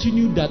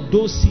continued that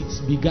those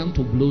seeds began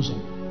to blossom.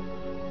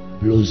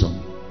 Blossom.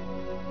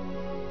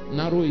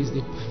 Narrow is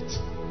the path.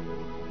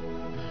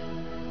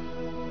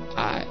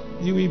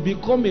 You will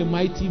become a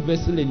mighty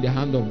vessel in the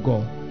hand of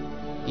God.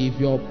 If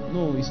you're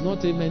no, it's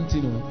not amen.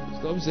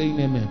 Stop saying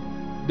amen.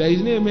 There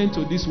is no amen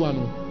to this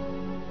one.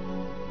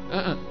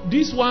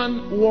 This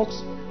one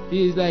works.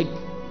 Is like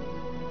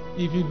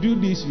if you do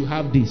this, you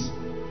have this.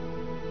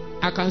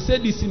 I can say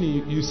this in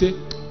you say,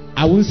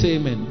 I won't say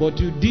amen, but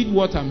you did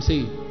what I'm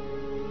saying.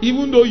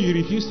 Even though you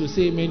refuse to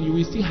say amen, you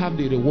will still have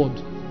the reward.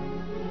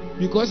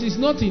 Because it's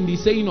not in the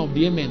saying of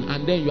the amen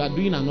and then you are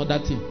doing another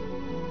thing.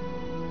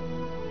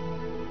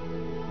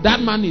 That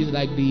man is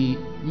like the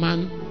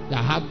man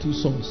that had 2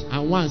 sons,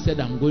 and one said,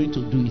 I'm going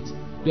to do it.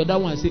 The other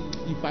one said,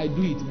 if I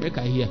do it, make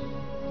I hear.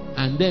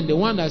 And then the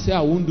one that said,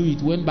 I won't do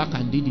it, went back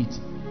and did it.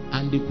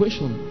 And the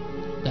question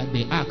that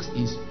they asked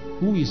is,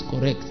 who is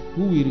correct?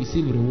 Who will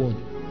receive reward?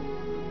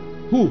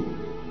 Who?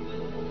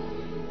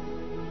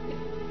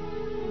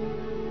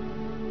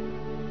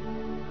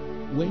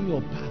 When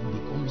your path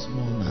becomes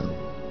more narrow,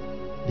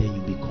 then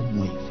you become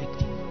more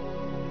effective.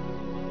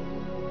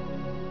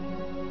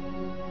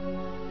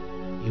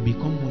 You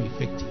become more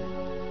effective.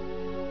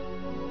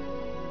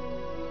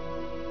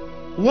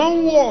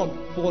 One word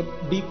for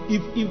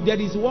if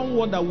there is one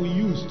word that we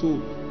use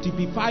to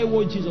typify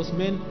what Jesus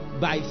meant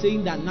by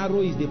saying that narrow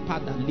is the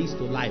path that leads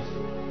to life,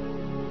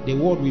 the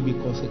word will be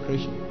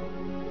consecration.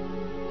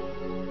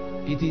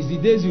 It is the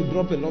days you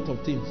drop a lot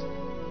of things.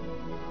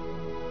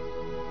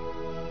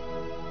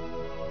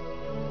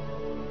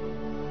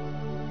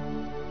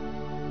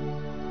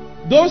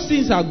 Those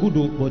things are good,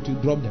 but you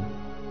drop them.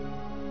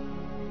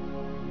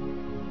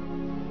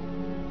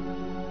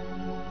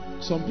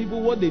 Some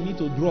people, what they need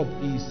to drop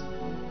is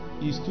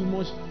too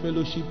much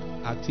fellowship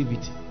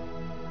activity.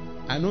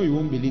 I know you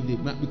won't believe it,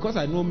 because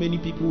I know many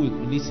people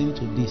will listen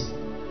to this.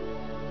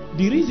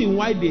 The reason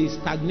why they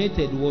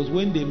stagnated was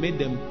when they made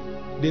them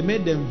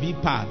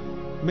VPAR,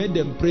 made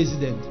them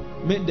president,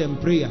 made them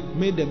prayer,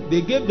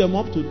 they gave them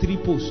up to 3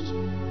 posts.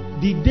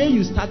 The day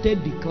you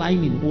started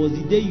declining was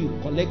the day you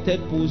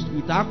collected posts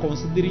without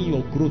considering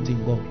your growth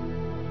in God.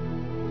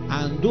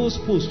 And those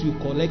posts you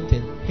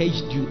collected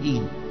hedged you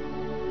in.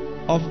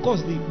 Of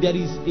course, there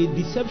is a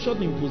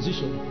deception in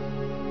position.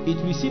 It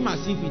will seem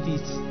as if it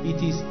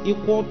is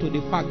equal to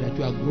the fact that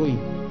you are growing.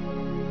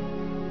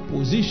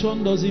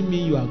 Position doesn't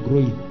mean you are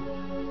growing.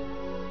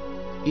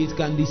 It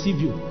can deceive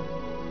you.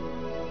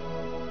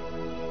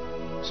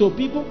 So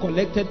people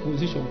collected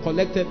position,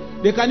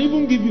 they can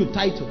even give you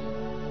title.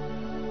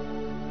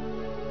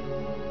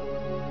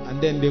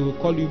 And then they will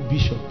call you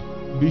bishop,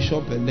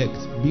 bishop-elect,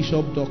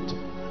 bishop-doctor,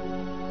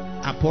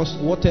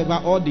 apostle, whatever,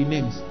 all the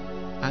names.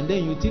 And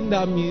then you think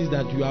that means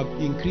that you have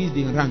increased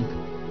in rank.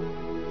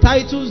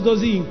 Titles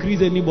doesn't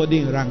increase anybody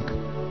in rank.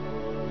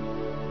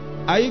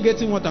 Are you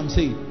getting what I'm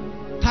saying?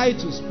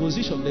 Titles,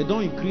 position, they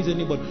don't increase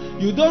anybody.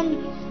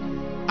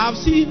 I've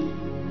seen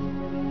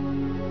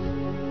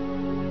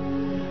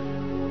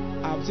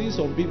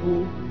some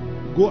people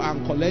go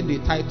and collect the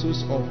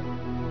titles of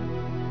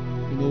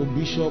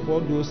bishop,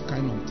 all those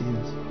kind of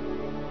things,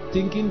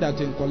 thinking that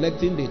in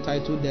collecting the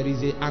title there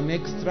is an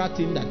extra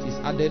thing that is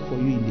added for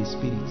you in the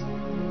spirit.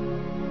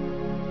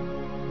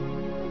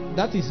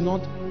 That is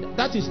not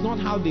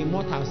how the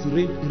mortals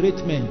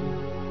rate men.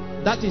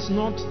 That is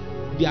not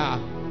their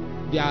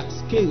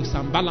scales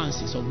and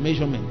balances of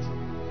measurement.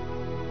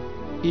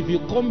 If you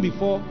come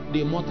before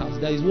the mortals,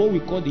 there is what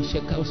we call the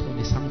shekels for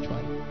the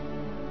sanctuary.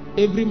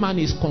 Every man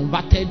is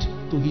converted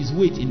to his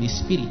weight in the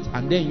spirit,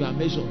 and then you are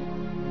measured.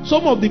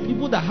 Some of the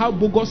people that have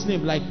bogus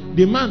name, like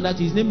the man that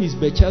his name is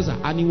Belshazzar,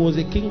 and he was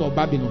a king of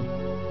Babylon,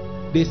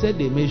 they said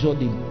they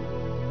measured him,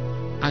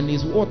 and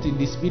his word in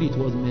the spirit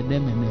was mene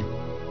mene,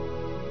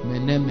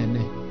 mene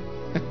mene,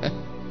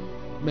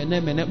 mene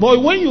mene. But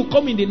when you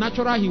come in the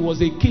natural, he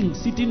was a king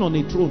sitting on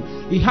a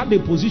throne. He had a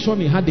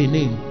position, he had a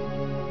name.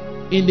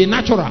 In the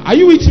natural, are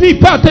you with me?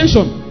 Pay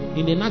attention.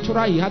 In the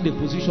natural, he had a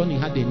position, he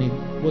had a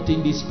name. But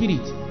in the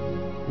spirit,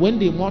 when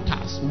the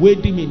mortals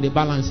weighed him in the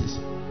balances,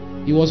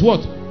 he was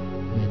what?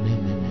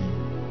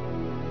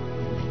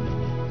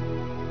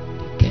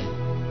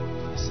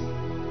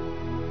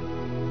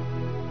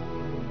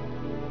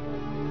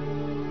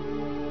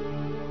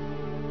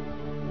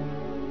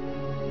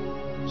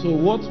 So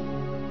what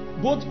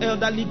both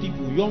elderly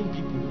people, young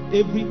people,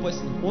 every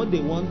person, what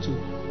they want to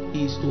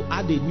is to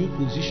add a new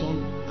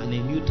position and a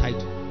new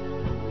title,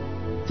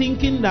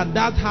 thinking that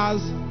that has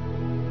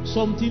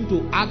something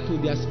to add to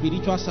their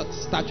spiritual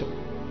stature.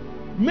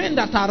 Men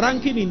that are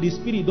ranking in the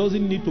spirit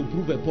doesn't need to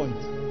prove a point.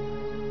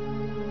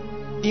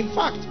 In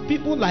fact,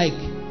 people like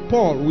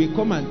Paul will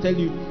come and tell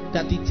you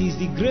that it is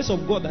the grace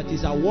of God that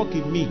is at work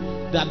in me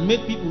that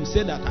made people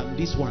say that I'm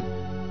this one.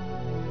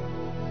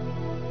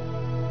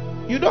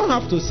 You don't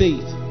have to say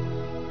it.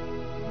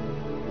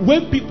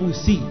 When people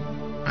see,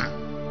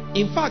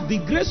 in fact, the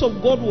grace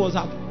of God was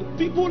at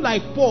people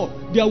like Paul.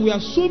 There were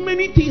so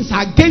many things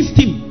against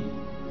him.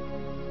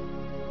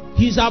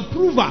 His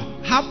approval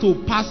had to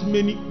pass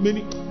many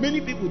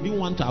people didn't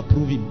want to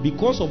approve him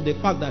because of the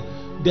fact that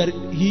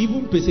he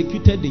even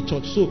persecuted the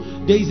church. So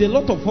there is a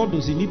lot of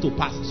hurdles he need to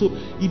pass. So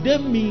it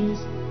then means,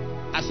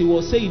 as he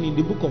was saying in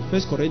the book of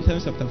 1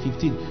 Corinthians chapter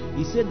 15,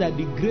 he said that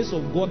the grace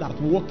of God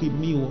at work in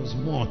me was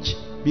much.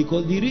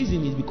 Because the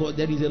reason is because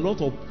there is a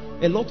lot of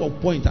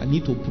points I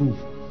need to prove.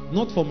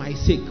 Not for my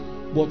sake,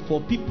 but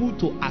for people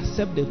to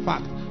accept the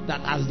fact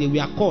that as they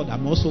were called,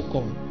 I'm also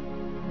called.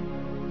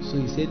 So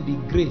he said the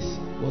grace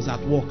was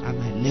at work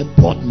and I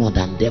labored more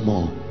than them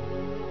all.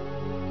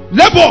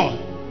 Labor!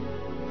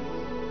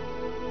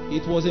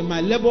 It was in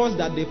my labors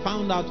that they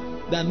found out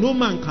that no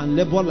man can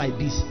labor like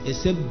this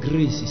except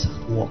grace is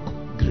at work.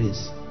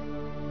 Grace.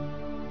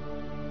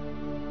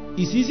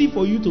 It's easy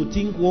for you to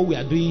think what we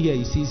are doing here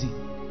is easy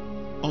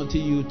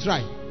until you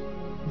try.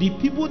 The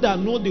people that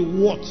know the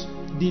what,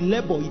 the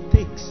labor it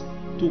takes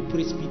to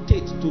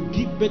precipitate, to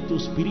give birth to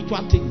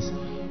spiritual things,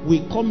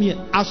 will come here.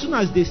 As soon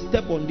as they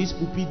step on this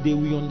pulpit, they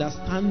will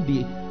understand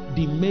the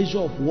measure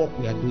of work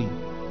we are doing.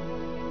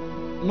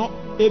 Not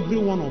every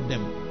one of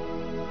them.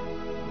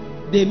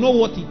 They know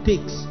what it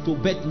takes to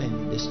birth men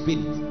in the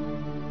spirit.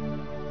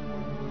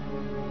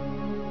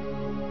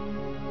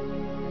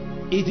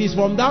 It is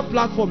from that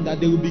platform that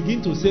they will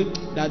begin to say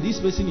that this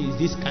person is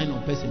this kind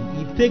of person.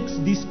 It takes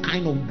this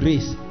kind of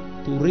grace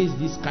to raise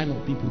this kind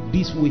of people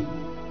this way.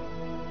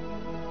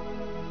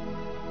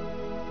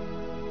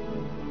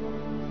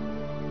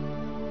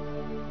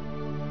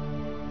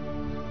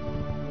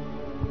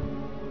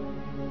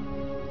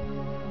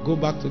 Go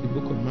back to the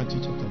book of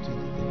Matthew chapter 23.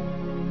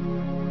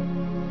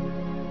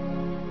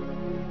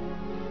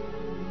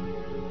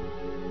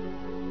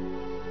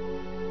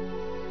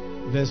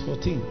 Verse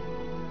 14.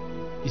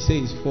 He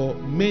says, for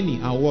many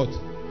are what?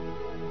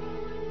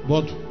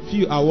 But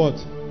few are what?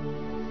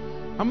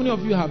 How many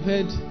of you have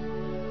heard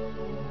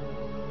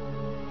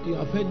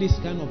this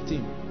kind of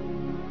thing?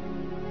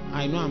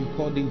 I know I'm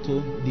called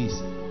into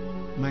this.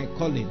 My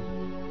calling,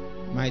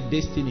 my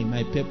destiny,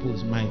 my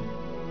purpose,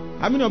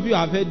 how many of you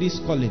have heard this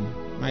calling?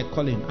 My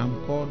calling.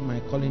 I'm called, my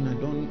calling. I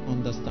don't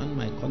understand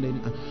my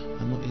calling. I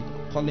know it.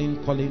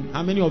 Calling.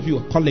 How many of you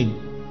are calling?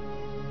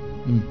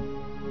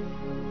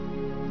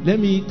 Let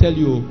me tell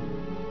you,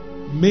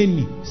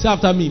 many. Say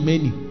after me,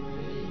 many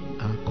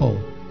are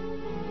called.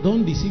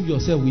 Don't deceive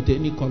yourself with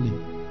any calling.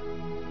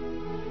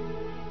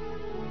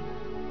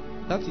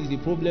 That is the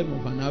problem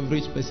of an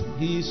average person.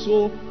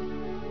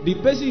 The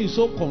person is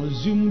so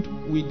consumed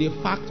with the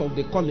fact of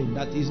the calling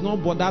that he's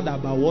not bothered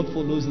about what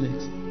follows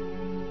next.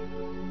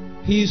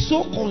 He is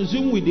so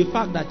consumed with the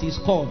fact that he's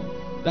called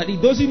that he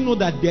doesn't know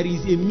that there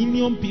is a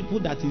million people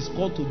that is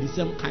called to the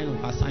same kind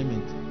of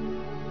assignment.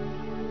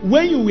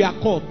 When you were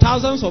called,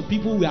 thousands of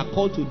people were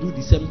called to do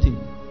the same thing.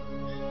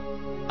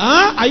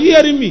 Are you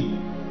hearing me?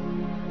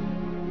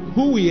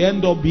 Who will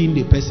end up being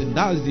the person?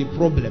 That is the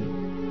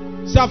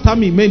problem. Say after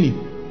me, many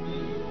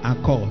are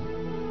called.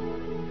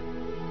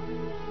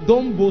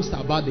 Don't boast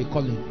about the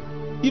calling.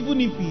 Even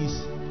if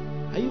he's,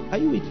 are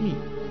you with me?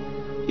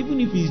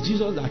 Even if it's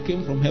Jesus that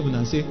came from heaven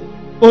and say,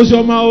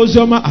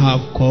 Ozoma, I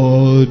have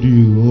called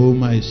you, oh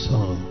my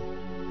son.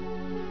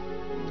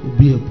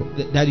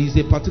 There is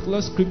a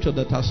particular scripture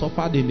that has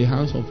suffered in the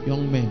hands of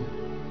young men,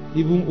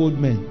 even old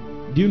men.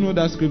 Do you know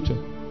that scripture?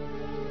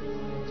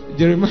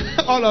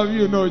 Jeremiah, all of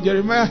you know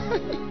Jeremiah.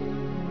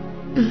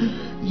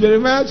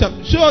 Jeremiah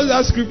chapter. Show us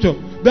that scripture.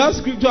 That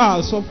scripture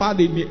has suffered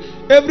in me.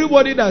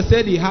 Everybody that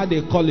said he had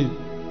a calling,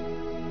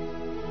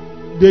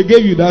 they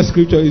gave you that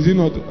scripture, is it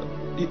not?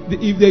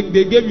 If they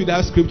gave you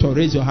that scripture,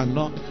 raise your hand.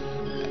 No,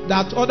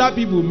 that other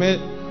people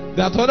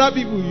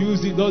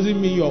use it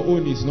doesn't mean your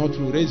own is not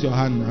true. Raise your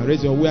hand now.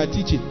 We are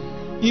teaching.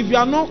 If you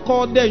are not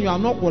called, then you are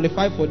not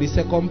qualified for the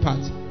second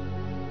part.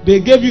 They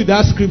gave you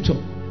that scripture.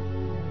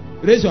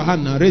 Raise your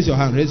hand now. Raise your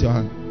hand.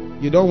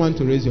 You don't want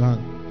to raise your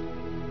hand.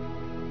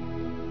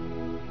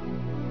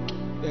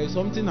 There is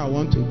something I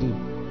want to do.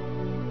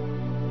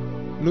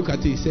 Look at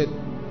it. He said,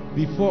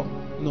 before.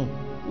 No.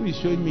 Who is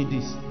showing me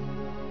this?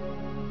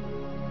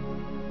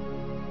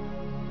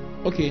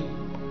 Okay.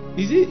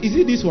 Is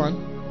it this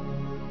one?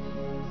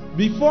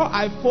 Before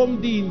I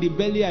formed thee in the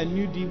belly, I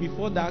knew thee.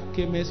 Before thou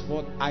camest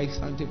forth, I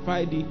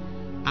sanctified thee.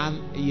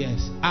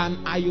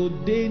 And I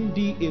ordained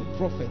thee a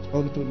prophet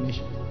unto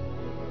nations.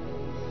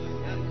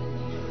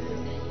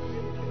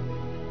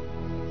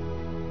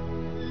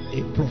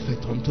 A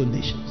prophet unto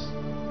nations.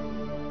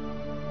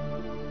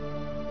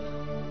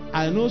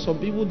 I know some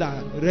people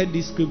that read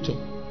this scripture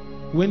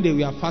when they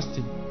were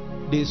fasting.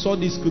 They saw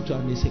this scripture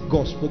and they said,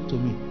 God spoke to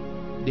me.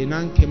 They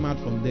now came out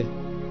from there,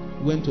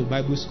 went to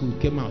Bible school,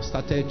 came out,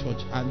 started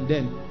church, and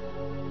then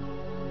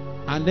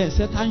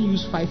Satan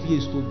used 5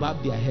 years to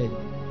barb their head.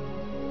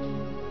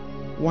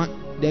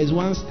 There's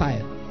one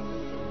style.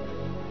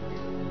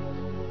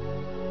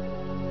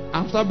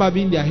 After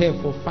barbing their hair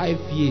for 5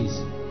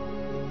 years,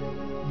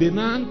 the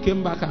man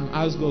came back and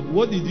asked God,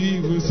 what did you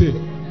even say?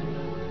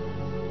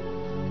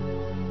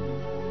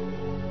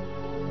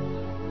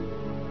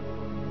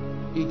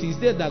 It is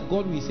there that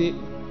God will say,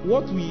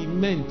 what we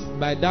meant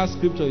by that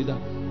scripture is that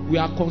we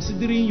are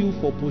considering you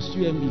for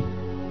post-UME.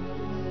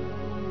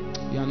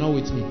 You are not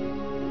with me.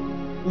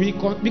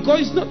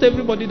 Because it's not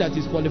everybody that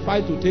is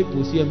qualified to take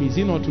post-UME. Is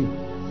it not true?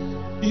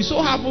 It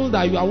so happens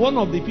that you are one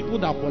of the people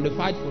that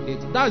qualified for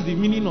it. That's the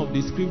meaning of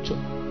the scripture.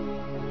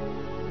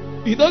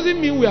 It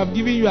doesn't mean we have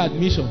given you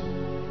admission.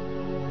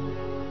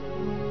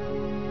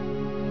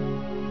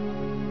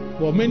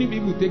 But many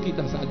people take it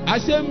as I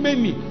say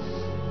many.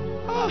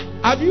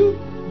 Have you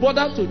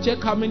bothered to check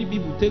how many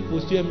people take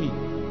post-UME?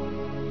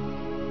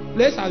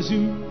 Let's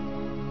assume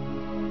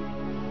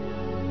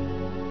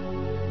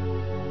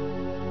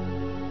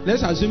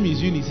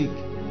it's Unisic.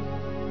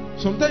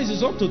 Sometimes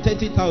it's up to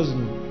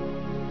 30,000.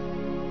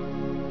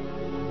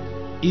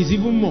 It's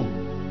even more.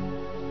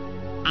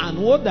 And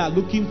what they are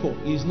looking for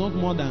is not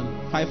more than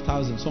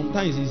 5,000.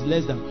 Sometimes it's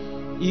less than.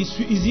 It's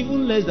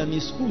even less than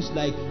in schools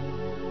like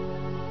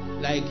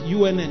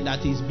UNN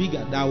that is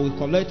bigger, that will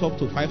collect up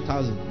to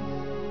 5,000.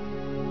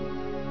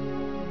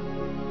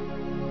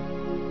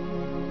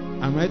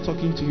 Am I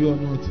talking to you or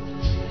not?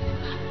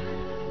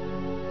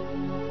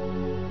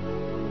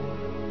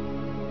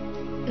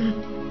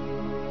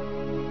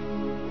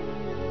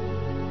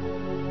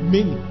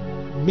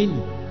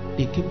 Many.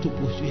 They came to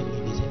pursue and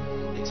they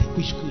said,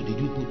 which school did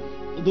you put?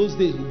 Those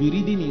days we'll be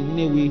reading in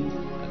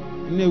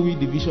Newe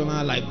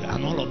Divisional Library,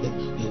 and all of them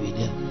they were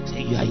there.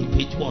 Say, you are in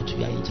page what?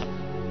 You are in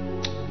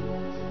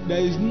chapter.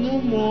 There is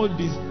no more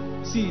this.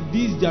 See,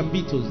 these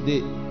jambitos,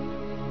 they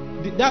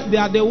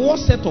are the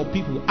worst set of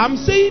people. I'm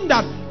saying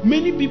that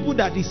many people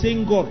that is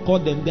saying God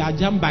called them, they are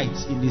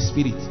jambites in the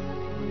spirit.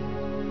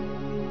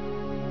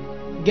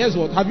 Guess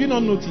what? Have you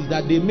not noticed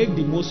that they make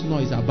the most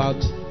noise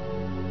about?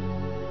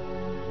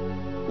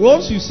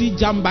 Once you see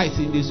jambites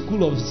in the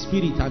school of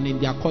spirit and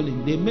in their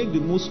calling, they make the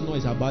most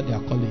noise about their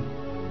calling.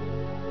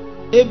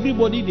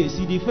 Everybody they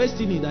see, the first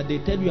thing is that they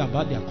tell you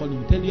about their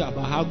calling, tell you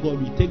about how God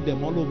will take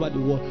them all over the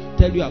world,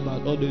 tell you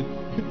about all the.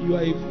 You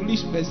are a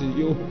foolish person.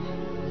 You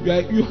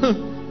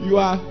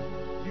are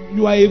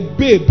a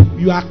babe.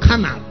 You are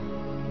carnal.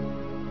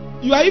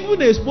 You are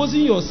even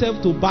exposing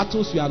yourself to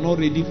battles you are not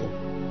ready for.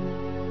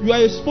 You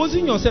are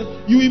exposing yourself.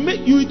 You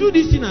will do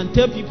this thing and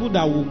tell people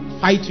that will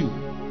fight you.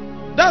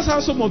 That's how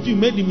some of you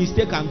made the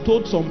mistake and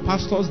told some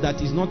pastors that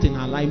is not in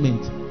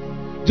alignment.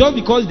 Just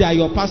because they are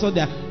your pastor,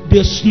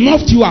 they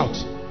snuffed you out.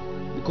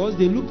 Because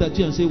they looked at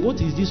you and said, what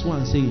is this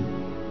one saying?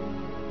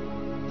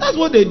 That's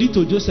what they did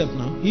to Joseph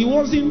now. He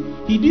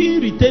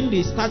didn't retain the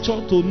stature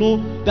to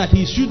know that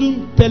he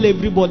shouldn't tell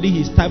everybody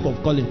his type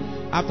of calling.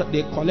 After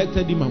they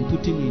collected him and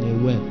put him in a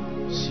well.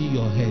 See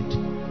your head.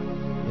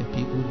 The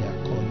people they are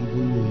called,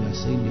 even though you are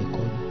saying they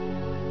call you.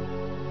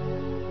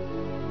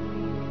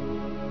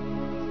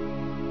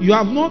 You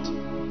have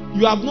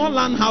not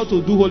learned how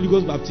to do Holy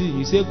Ghost baptism.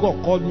 You say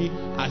God called me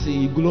as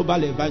a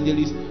global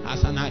evangelist,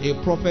 as a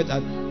prophet,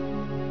 and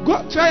go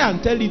try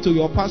and tell it to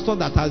your pastor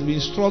that has been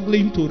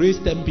struggling to raise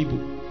 10 people,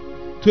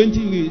 20.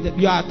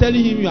 You are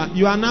telling him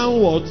you are now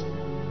what?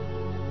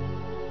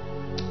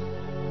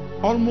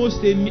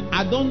 Almost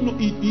I don't know.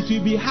 It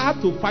will be hard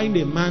to find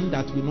a man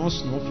that will not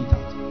snuff it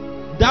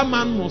out. That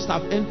man must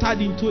have entered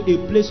into a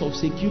place of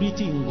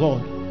security in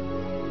God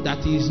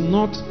that is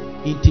not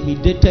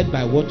intimidated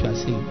by what you are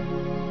saying.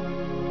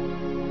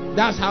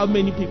 That's how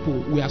many people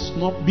were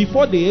snubbed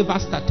before they ever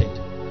started.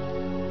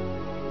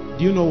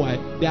 Do you know why?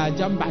 They are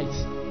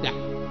jambites.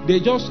 They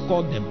just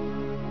called them.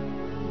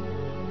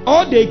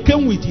 All they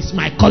came with is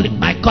my calling,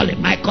 my calling,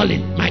 my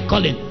calling, my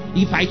calling.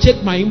 If I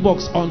check my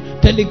inbox on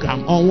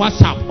Telegram, on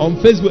WhatsApp, on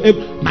Facebook,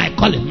 my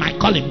calling, my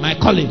calling, my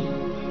calling.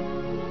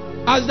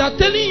 As they're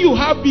telling you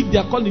how big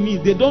their calling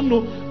is, they don't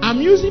know.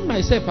 I'm using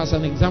myself as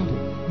an example.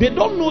 They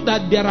don't know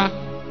that there are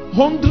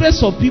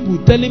hundreds of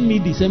people telling me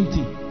the same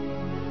thing.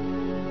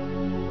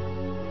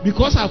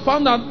 Because I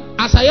found out,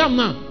 as I am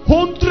now,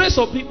 hundreds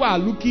of people are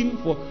looking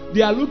for.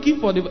 They are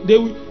looking for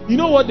you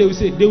know what they will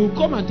say? They will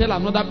come and tell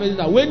another person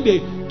that when they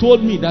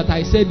told me that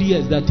I said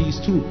yes, that is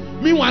true.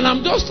 Meanwhile,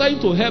 I'm just trying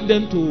to help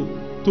them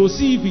to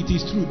see if it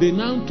is true. They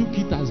now took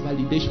it as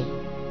validation.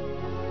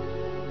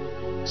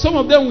 Some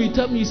of them will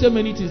tell me so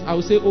many things. I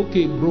will say,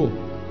 okay, bro.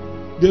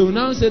 They will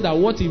now say that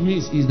what it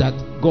means is that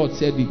God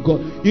said it. God,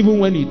 even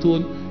when He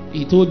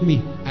told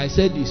me, I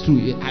said it's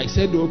true. I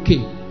said okay.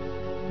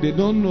 They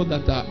don't know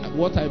that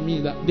what I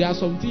mean. That there are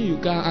some things you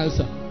can't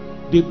answer.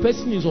 The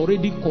person is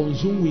already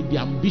consumed with the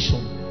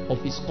ambition of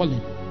his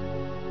calling.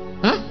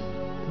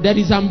 There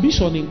is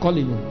ambition in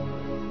calling.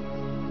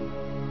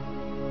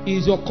 It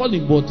is your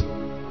calling, but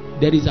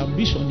there is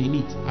ambition in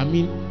it. I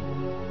mean,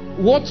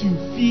 what you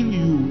feel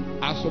you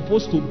are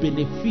supposed to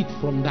benefit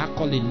from that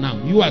calling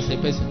now, you as a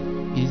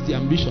person, is the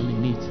ambition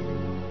in it.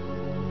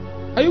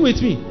 Are you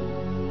with me?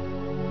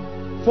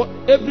 For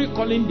every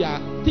calling, there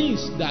are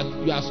things that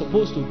you are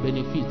supposed to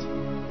benefit.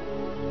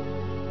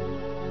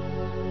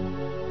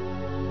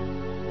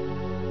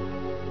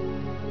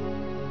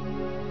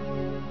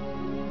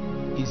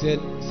 He said,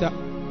 sir,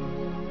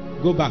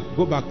 go back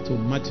to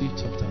Matthew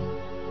chapter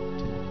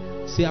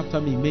 2. Say after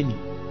me, many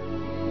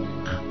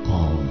are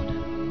called.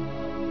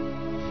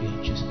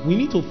 We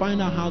need to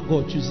find out how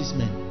God chooses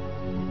men.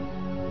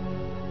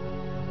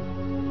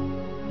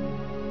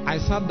 I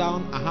sat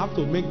down, I have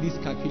to make this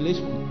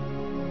calculation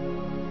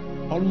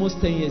almost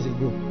 10 years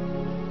ago.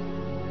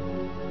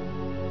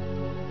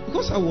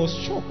 Because I was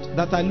shocked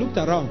that I looked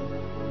around.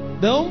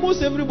 Then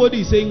almost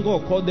everybody is saying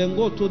God called them,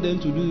 God told them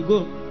to do it.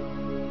 Go.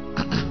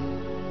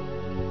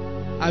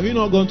 Have you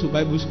not gone to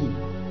Bible school?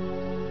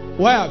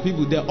 Why are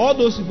people there? All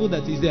those people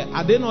that is there,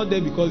 are they not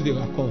there because they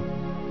were called?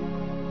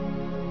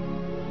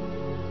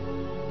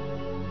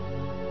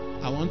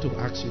 I want to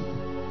ask you.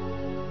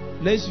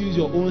 Let's use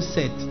your own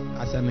set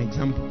as an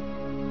example.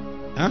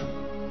 Huh?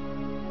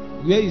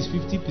 Where is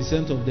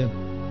 50% of them?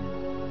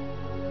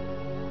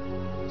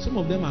 Some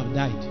of them have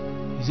died.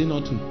 Is it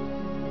not true?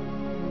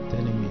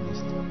 Telling me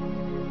this.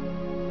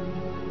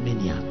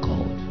 Many are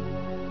called,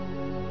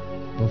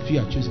 but few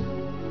are chosen.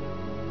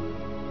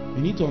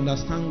 You need to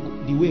understand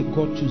the way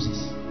God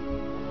chooses.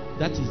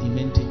 That is the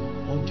main thing.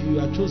 Until you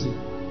are chosen,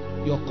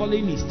 your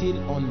calling is still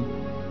on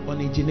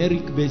a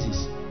generic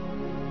basis.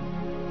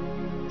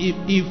 If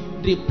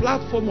the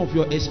platform of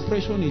your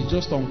expression is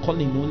just on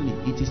calling only,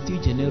 it is still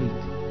generic.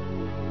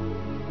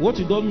 What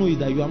you don't know is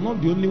that you are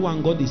not the only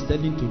one God is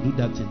telling to do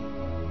that thing.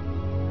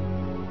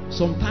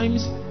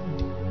 Sometimes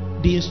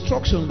the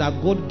instruction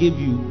that God gave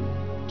you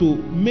to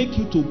make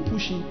you to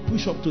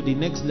push up to the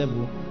next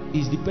level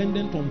is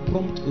dependent on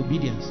prompt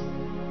obedience.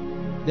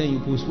 Then you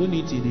postpone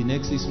it in the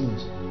next 6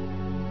 months.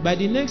 By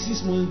the next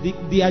 6 months,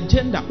 the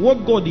agenda,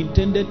 what God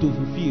intended to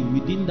fulfill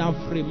within that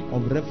frame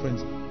of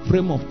reference,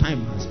 frame of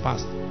time has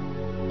passed.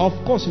 Of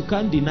course, you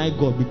can't deny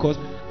God, because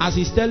as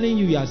He's telling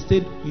you, He has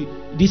stayed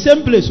the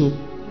same place. So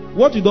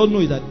what you don't know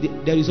is that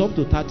there is up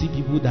to 30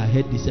 people that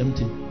heard the same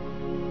thing.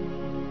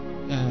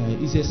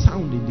 It's a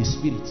sound in the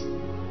spirit.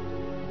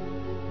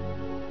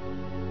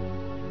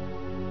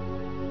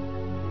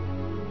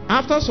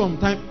 After some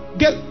time,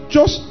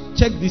 just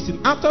check this thing.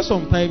 After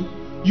some time,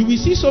 you will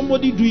see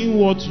somebody doing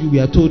what you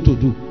were told to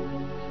do.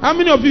 How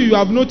many of you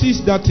have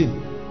noticed that thing?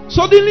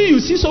 Suddenly you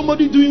see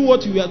somebody doing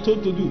what you were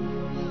told to do.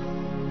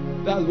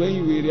 That's when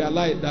you will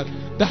realize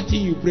that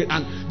thing you prayed,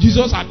 and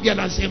Jesus appeared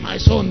and said, my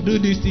son, do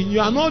this thing. You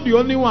are not the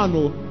only one.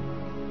 No.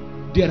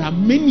 There are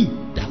many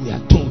that we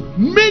are told.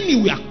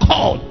 Many we are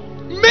called.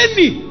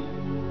 Many.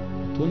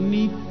 But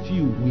only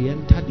few we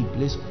enter the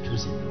place of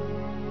choosing.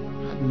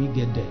 How do we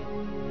get there?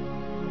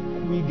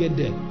 We get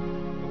there.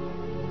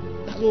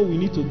 That's what we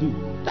need to do.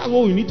 That's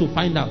what we need to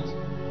find out.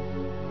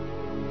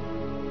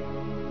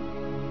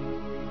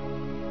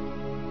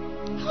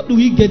 How do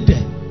we get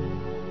there?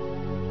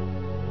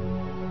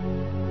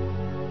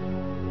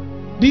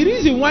 The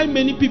reason why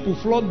many people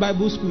flood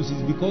Bible schools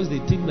is because they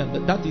think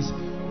that is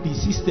the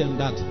system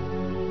that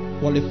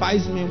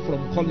qualifies men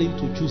from calling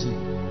to choosing.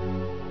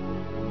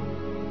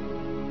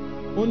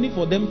 Only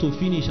for them to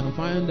finish and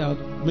find out,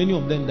 many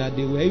of them, that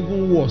they were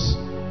even worse.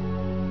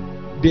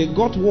 They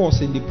got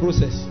worse in the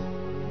process,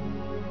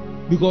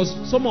 because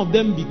some of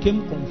them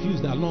became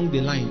confused along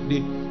the line.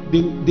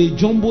 They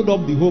jumbled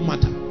up the whole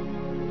matter.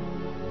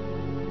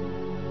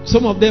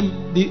 Some of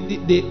them,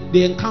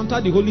 they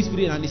encountered the Holy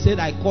Spirit and He said,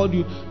 I called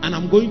you and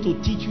I'm going to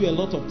teach you a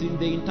lot of things.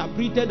 They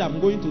interpreted,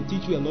 I'm going to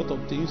teach you a lot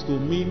of things, to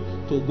mean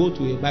to go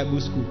to a Bible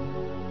school.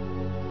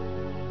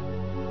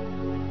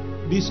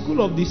 The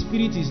school of the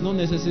Spirit is not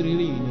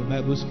necessarily in a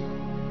Bible school.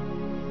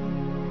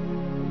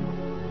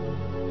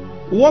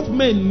 What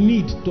men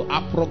need to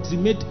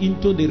approximate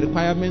into the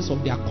requirements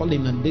of their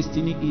calling and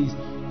destiny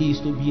is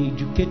to be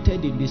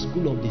educated in the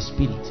school of the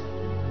Spirit.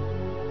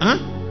 Huh?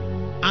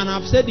 And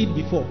I've said it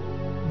before.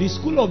 The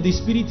school of the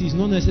Spirit is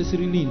not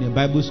necessarily in a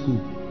Bible school.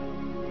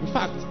 In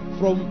fact,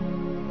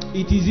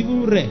 it is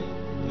even rare.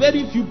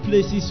 Very few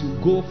places you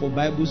go for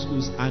Bible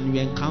schools and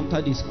you encounter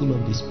the school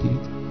of the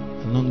Spirit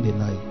along the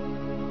line.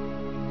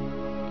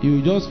 You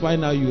will just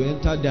find out you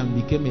entered there and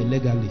became a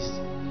legalist,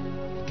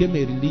 became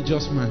a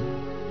religious man.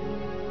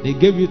 They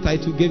gave you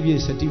title, gave you a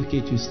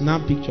certificate, you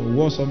snap picture,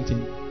 wore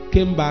something,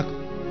 came back.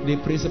 The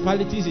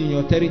principalities in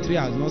your territory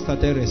has not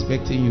started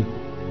respecting you.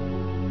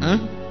 Huh?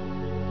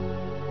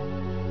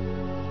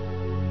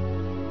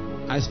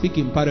 I speak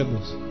in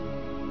parables.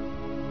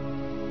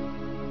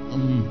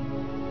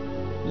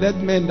 Let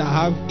men that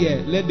have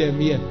ear, let them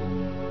hear.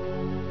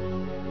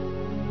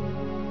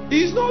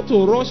 It's not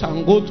to rush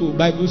and go to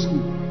Bible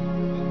school.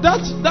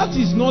 That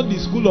is not the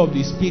school of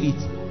the Spirit.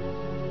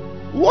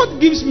 What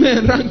gives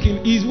men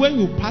ranking is when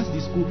you pass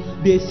the school,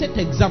 they set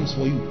exams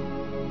for you.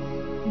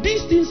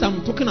 These things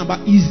I'm talking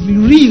about is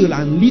real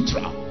and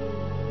literal.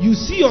 You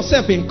see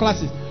yourself in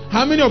classes.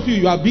 How many of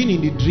you have been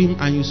in the dream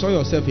and you saw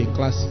yourself in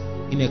class,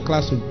 in a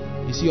classroom?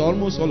 You see,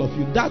 almost all of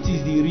you. That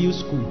is the real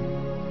school.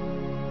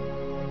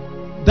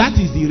 That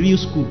is the real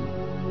school.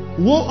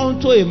 Woe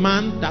unto a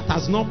man that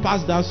has not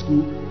passed that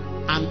school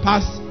and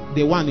passed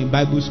the one in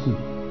Bible school.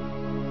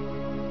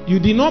 You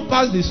did not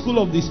pass the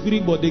school of the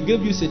Spirit, but they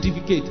gave you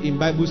certificate in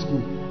Bible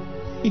school.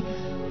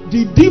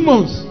 The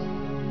demons.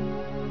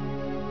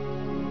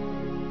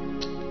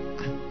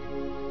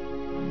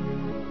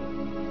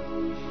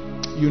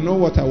 You know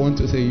what I want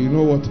to say. You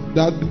know what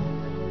that.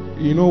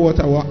 You know what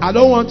I want. I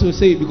don't want to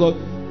say it because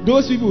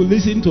those people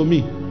listen to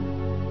me.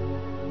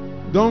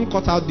 Don't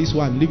cut out this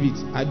one. Leave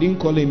it. I didn't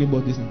call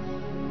anybody's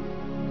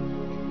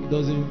name. It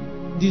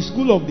doesn't. The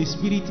school of the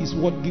Spirit is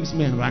what gives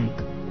men rank.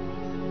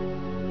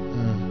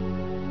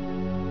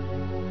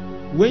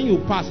 When you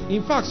pass,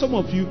 in fact, some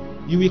of you,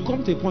 you will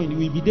come to a point, you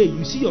will be there,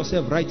 you see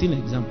yourself writing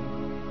exam.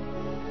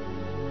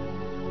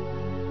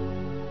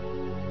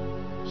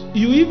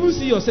 You even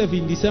see yourself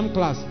in the same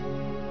class.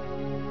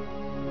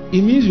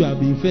 It means you have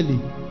been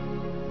failing.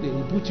 They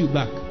will put you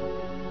back.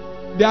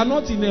 They are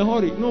not in a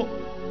hurry. No.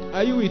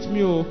 Are you with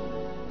me? Oh,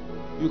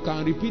 you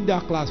can repeat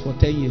that class for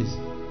 10 years.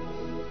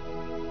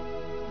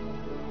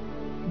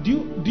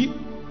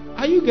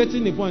 Are you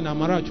getting the point,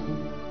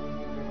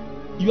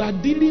 Amarachku? You are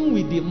dealing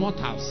with the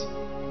mortals.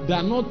 They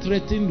are not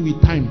threatened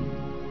with time.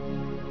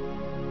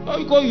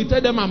 Because you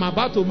tell them, I'm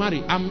about to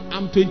marry.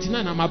 I'm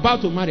 29. I'm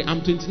about to marry.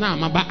 I'm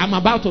 29. I'm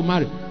about to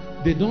marry.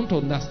 They don't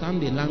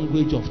understand the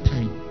language of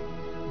time.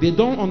 They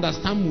don't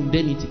understand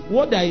mundanity.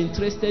 What they are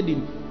interested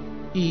in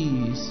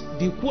is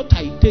the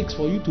quota it takes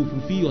for you to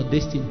fulfill your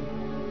destiny.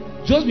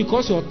 Just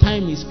because your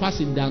time is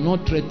passing, they are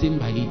not threatened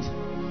by it.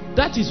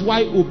 That is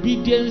why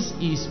obedience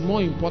is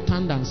more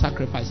important than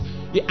sacrifice.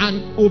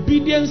 And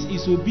obedience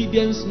is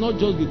obedience not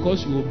just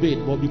because you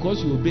obeyed, but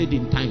because you obeyed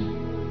in time.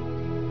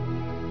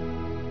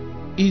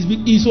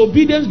 It's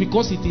obedience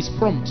because it is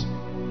prompt.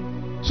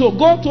 So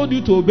God told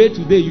you to obey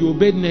today, you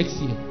obeyed next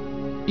year.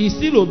 It's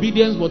still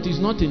obedience, but it's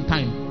not in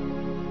time.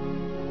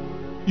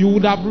 You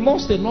would have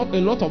lost a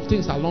lot of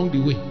things along the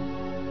way.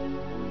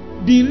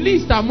 The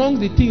least among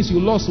the things you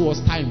lost was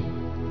time.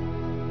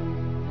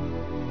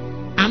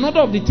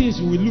 Another of the things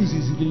you will lose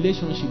is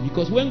relationship,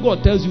 because when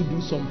God tells you do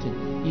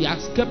something, He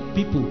has kept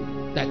people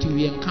that you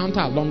will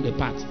encounter along the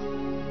path.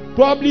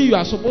 Probably you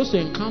are supposed to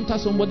encounter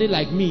somebody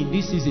like me in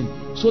this season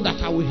so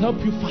that I will help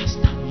you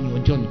faster in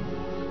your journey.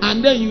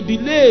 And then you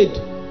delayed.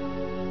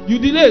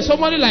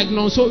 Somebody like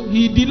Nonso,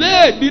 he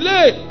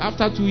delayed.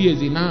 After 2 years,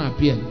 he now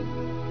appeared.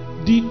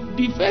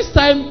 The first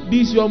time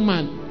this young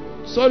man,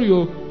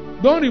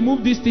 don't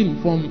remove this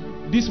thing from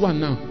this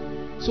one now,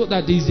 so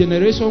that this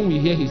generation will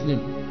hear his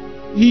name.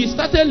 He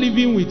started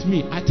living with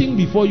me, I think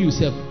before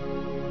yourself.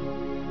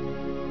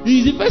 He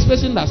is the first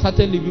person that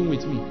started living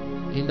with me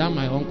in that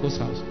my uncle's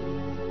house.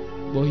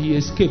 But he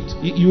escaped.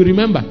 You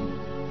remember?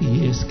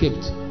 He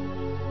escaped.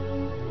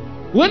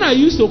 When I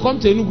used to come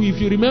to Enugu,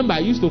 if you remember, I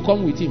used to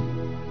come with him.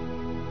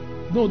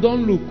 No,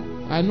 don't look.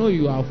 I know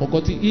you have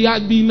forgotten. He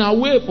had been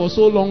away for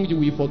so long, you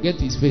will forget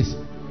his face.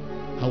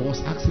 I was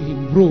asking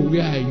him, bro,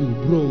 where are you?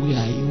 Bro, where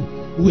are you?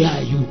 Where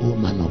are you, oh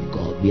man of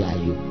God? Where are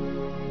you?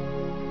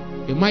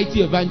 A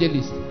mighty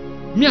evangelist.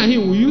 Me and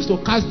him, we used to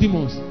cast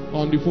demons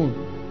on the phone.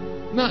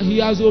 Now he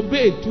has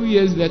obeyed 2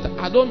 years later.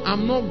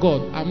 I'm not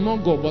God,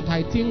 but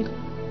I think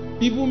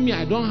even me,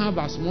 I don't have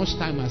as much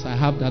time as I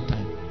have that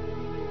time.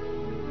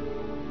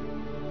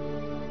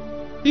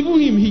 Even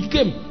him, he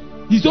came.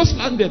 He just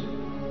landed.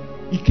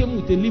 He came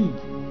with a limp.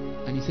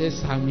 And he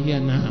says, I'm here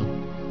now.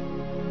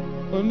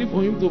 Only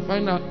for him to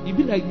find out, he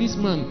be like, this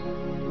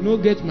man, no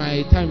get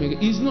my time again.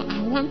 It's not,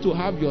 I want to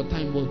have your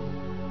time, but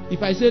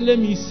if I say, let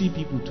me see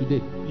people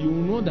today, you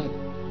will know that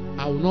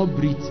I will not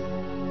breathe.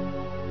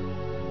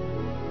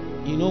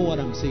 You know what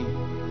I'm saying?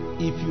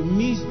 If you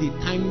miss the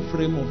time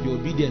frame of your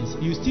obedience,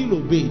 you still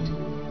obeyed,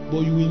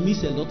 but you will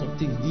miss a lot of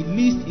things. The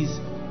least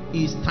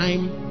is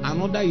time.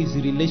 Another is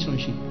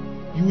relationship.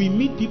 You will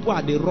meet people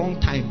at the wrong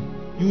time.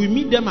 You will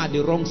meet them at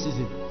the wrong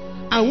season.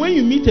 And when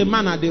you meet a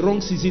man at the wrong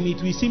season,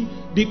 it will seem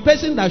the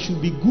person that should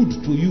be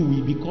good to you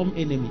will become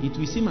enemy. It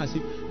will seem as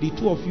if the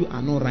two of you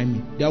are not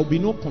rhyming. There will be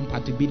no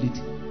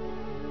compatibility.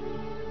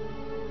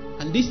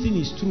 And this thing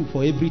is true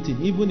for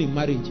everything, even in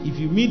marriage. If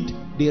you meet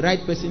the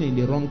right person in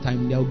the wrong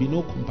time, there will be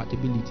no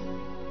compatibility.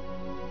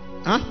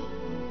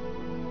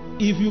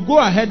 If you go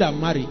ahead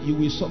and marry, you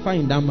will suffer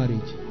in that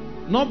marriage.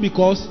 Not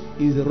because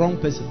he's the wrong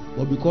person,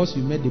 but because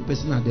you met the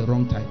person at the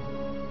wrong time.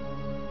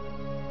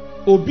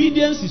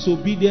 Obedience is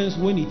obedience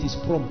when it is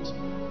prompt.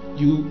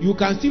 You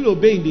can still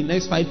obey in the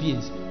next 5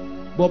 years.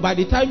 But by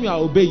the time you are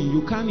obeying,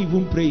 you can't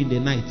even pray in the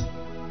night.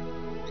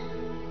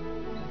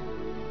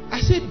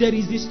 I said there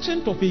is the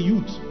strength of a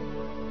youth.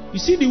 You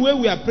see the way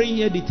we are praying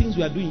here, the things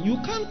we are doing. You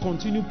can't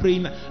continue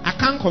praying. I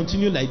can't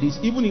continue like this,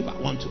 even if I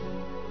want to.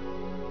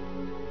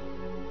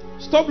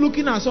 Stop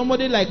looking at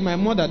somebody like my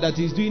mother that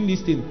is doing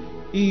this thing.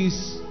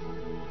 Is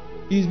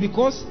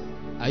because,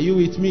 are you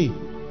with me?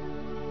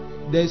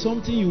 There's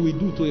something you will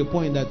do to a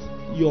point that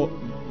your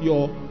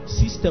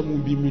system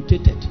will be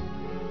mutated.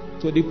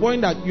 To the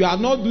point that you are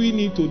not doing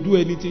it to do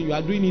anything, you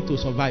are doing it to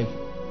survive.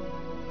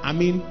 I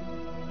mean,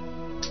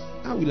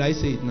 how will I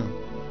say it now?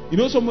 You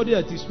know somebody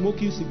that is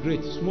smoking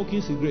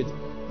cigarettes.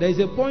 There is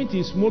a point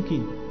in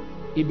smoking,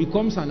 it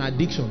becomes an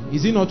addiction.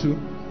 Is it not true?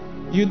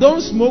 You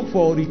don't smoke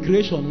for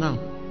recreation now.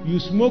 You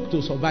smoke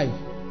to survive.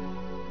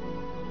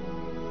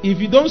 If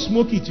you don't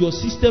smoke it, your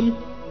system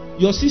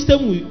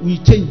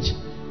will change.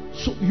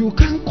 So you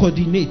can't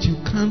coordinate. You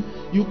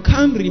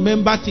can't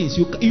remember things.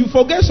 You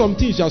forget some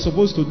things you are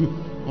supposed to do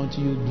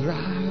until you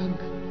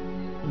drag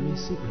on a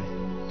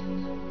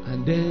cigarette.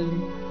 And then,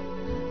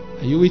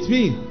 are you with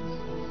me?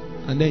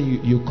 And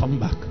then you come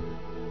back.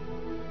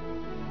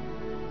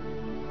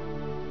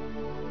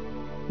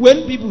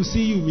 When people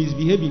see you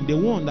misbehaving, they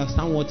won't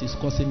understand what is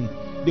causing it.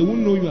 They won't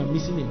know you are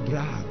missing a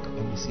drag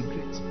on a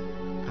cigarette.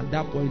 At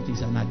that point,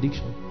 it's an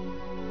addiction.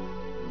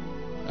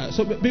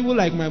 So people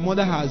like my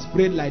mother has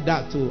prayed like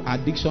that to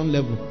addiction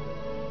level.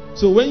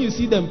 So when you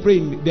see them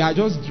praying, they are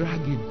just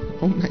dragging.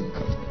 Oh my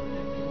God.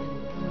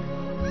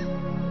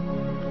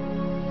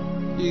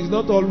 It's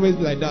not always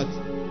like that.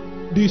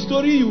 The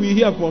story you will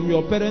hear from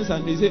your parents,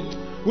 and they say,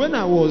 when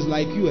I was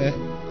like you,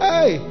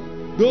 hey,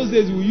 those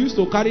days we used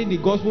to carry the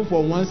gospel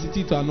from one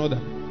city to another.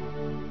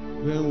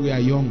 When we are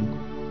young,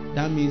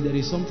 that means there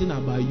is something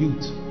about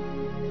youth.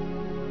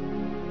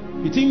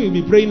 You think we'll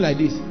be praying like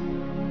this?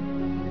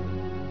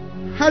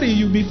 Harry,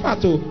 you be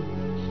fat, oh.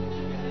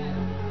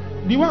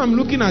 The way I'm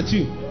looking at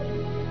you,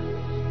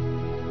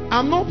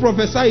 I'm not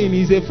prophesying,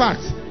 it's a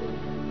fact.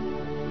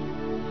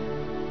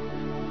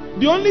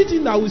 The only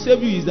thing that will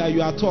save you is that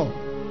you are tall,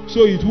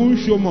 so it won't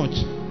show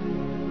much.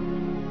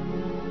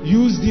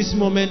 Use this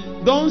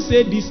moment. Don't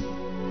say this.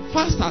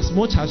 Fast as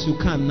much as you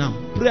can now.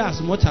 Pray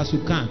as much as you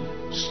can.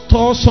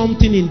 Store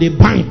something in the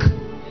bank.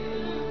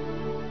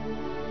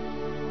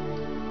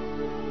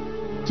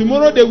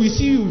 Tomorrow they will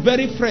see you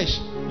very fresh,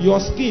 your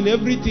skin,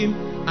 everything,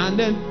 and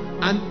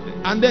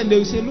then they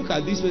will say, look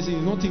at this person,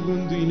 he's not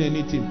even doing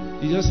anything.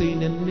 You just say,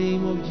 in the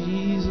name of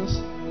Jesus,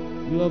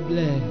 you are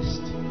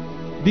blessed.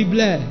 Be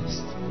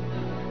blessed.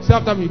 Say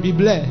after me, be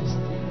blessed.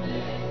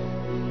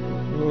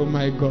 Oh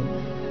my God.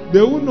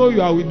 They won't know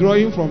you are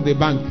withdrawing from the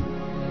bank.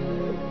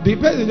 The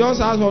person just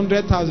has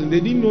 100,000. They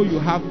didn't know you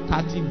have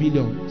 30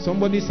 billion.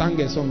 Somebody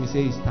sang a song, he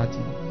said it's 30.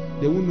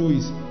 They won't know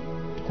it's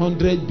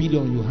 100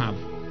 billion you have.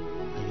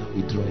 And you are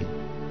withdrawing.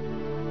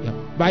 Yeah.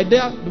 By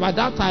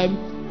that time,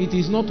 it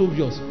is not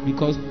obvious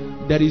because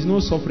there is no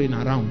suffering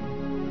around.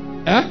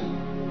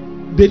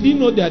 They didn't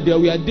know that there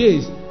were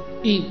days.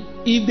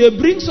 If they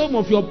bring some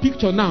of your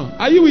picture now,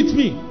 are you with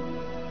me?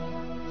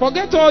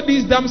 Forget all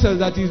these damsels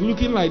that is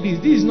looking like this.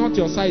 This is not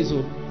your size.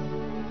 Oh.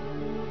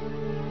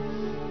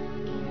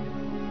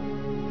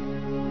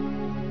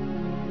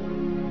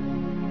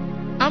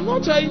 I'm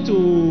not trying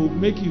to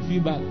make you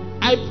feel bad.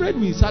 I prayed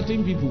with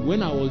certain people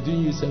when I was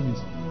doing youth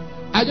service.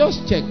 I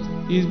just checked.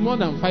 It's more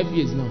than 5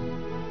 years now.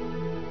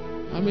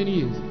 How many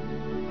years?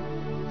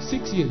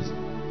 6 years.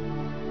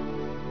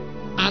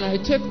 And I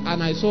checked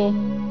and I saw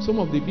some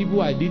of the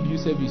people I did youth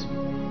service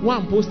with.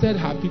 One posted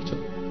her picture.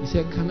 He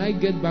said, can I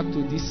get back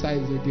to this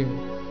size again?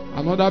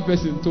 Another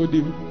person told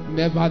him,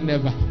 never,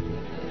 never.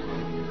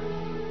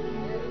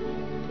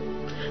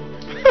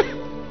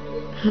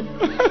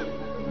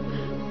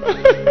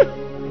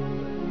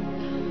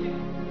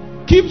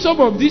 Keep some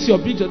of this your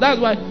picture. That's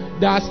why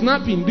they are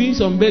snapping, doing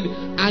some bed,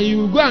 and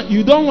you go and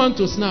you don't want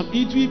to snap.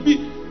 It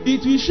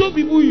will show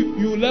people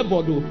you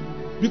labor though.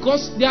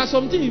 Because there are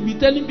some things you'll be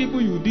telling people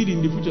you did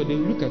in the future. They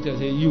will look at you and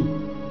say, you,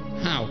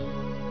 how?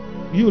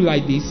 You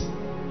like this?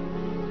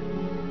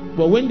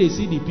 But when they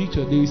see the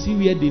picture, they will see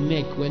where the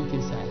neck went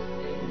inside.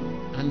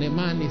 And the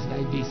man is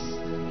like this.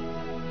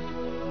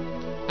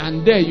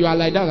 And there you are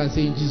like that and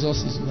saying,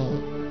 Jesus is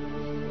Lord.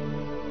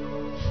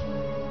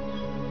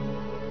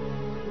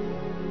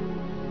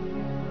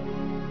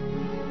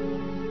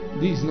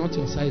 This is not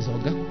your size,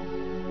 Oga.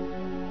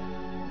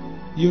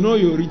 You know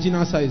your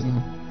original size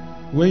now.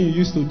 When you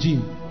used to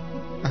gym.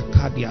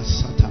 Akadia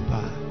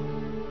Satapa.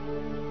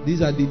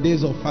 These are the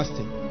days of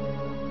fasting.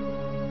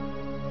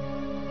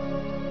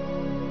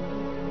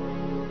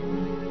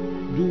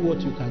 Do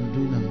what you can do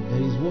now.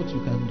 There is what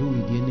you can do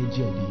with the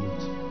energy of the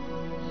youth.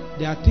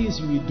 There are things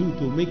you will do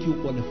to make you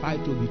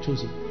qualified to be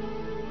chosen.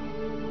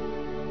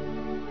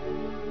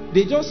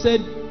 They just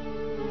said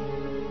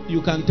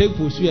you can take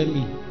Pursue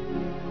Me.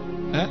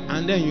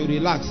 And then you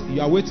relax.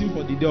 You are waiting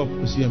for the day of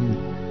Pursue Me.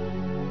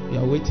 You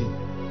are waiting.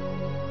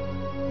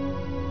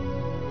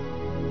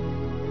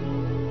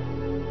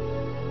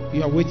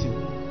 You are waiting.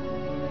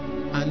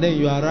 And then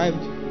you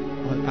arrived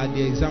at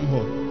the exam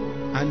hall.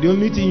 And the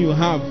only thing you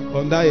have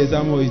on that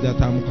exam hall is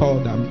that I'm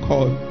called.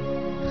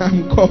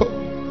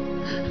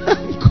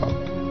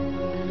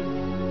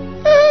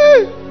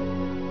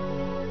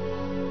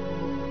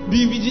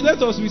 The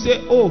vigilators will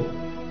say, oh,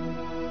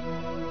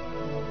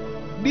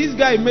 this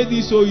guy made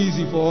it so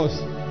easy for us.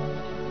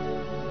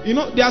 You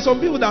know, there are some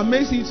people that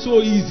makes it so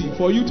easy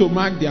for you to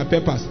mark their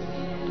papers.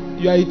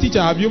 You are a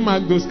teacher, have you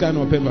marked those kind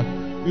of papers?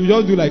 You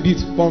just do like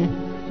this, form.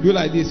 do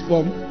like this,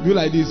 form, do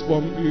like this,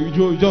 form.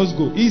 You just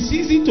go. It's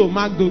easy to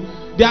mark those.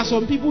 There are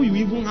some people you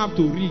even have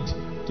to read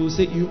to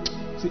say you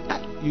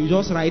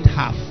just write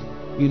half.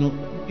 You know,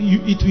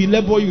 it will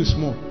label you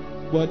small.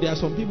 But there are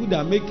some people that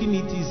are making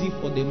it easy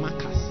for the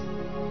markers,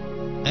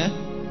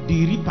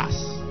 the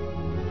reapers.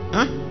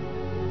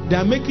 They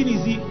are making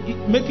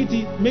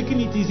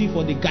it easy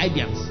for the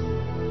guardians,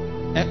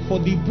 for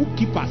the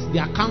bookkeepers,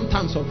 the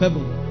accountants of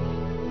heaven.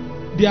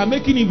 They are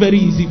making it very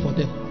easy for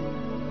them.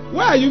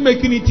 Why are you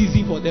making it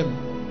easy for them?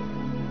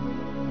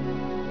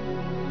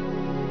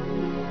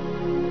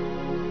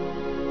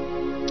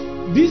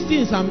 These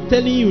things I'm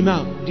telling you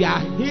now, they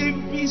are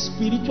heavy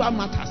spiritual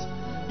matters.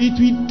 It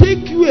will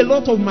take you a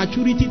lot of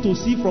maturity to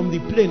see from the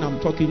plane I'm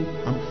talking.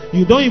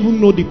 You don't even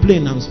know the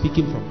plane I'm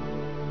speaking from.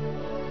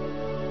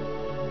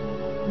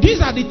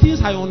 These are the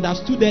things I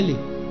understood early,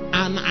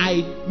 and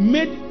I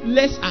made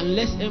less and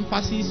less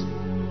emphasis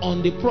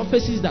on the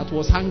prophecies that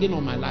was hanging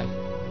on my life.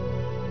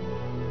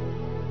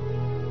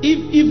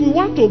 If we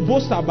want to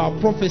boast about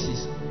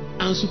prophecies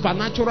and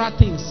supernatural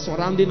things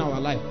surrounding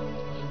our life,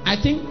 I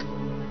think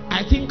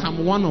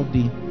I'm one of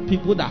the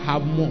people that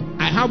have more.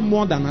 I have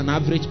more than an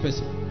average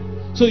person.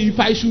 So if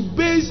I should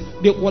base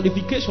the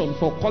qualification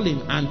for calling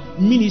and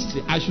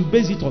ministry, I should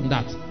base it on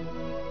that.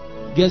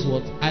 Guess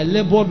what? I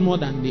labored more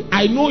than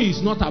I know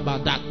it's not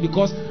about that,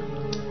 because,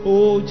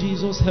 oh,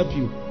 Jesus help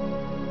you.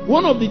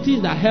 One of the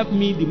things that helped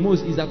me the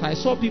most is that I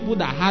saw people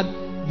that had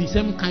the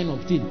same kind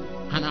of thing,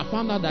 and I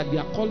found out that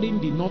their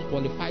calling did not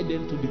qualify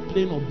them to the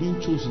plane of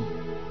being chosen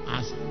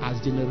as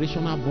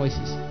generational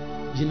voices,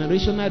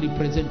 generational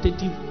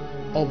representative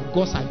of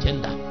God's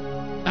agenda.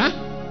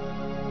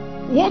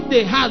 What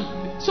they had,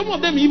 some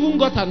of them even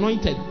got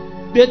anointed.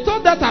 They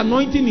thought that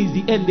anointing is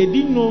the end. They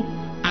didn't know,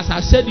 as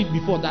I said it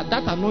before, that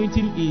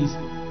anointing is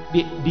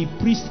the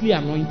priestly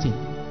anointing.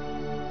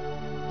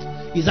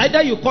 It's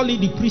either you call it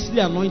the priestly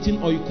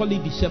anointing or you call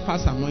it the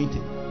shepherd's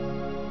anointing.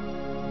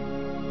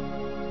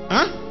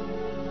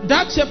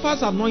 That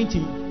shepherd's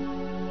anointing,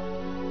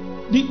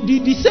 the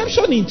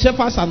deception in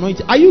shepherd's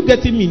anointing, are you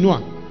getting me,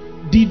 Noah?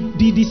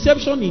 The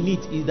deception in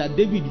it is that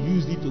David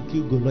used it to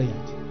kill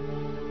Goliath.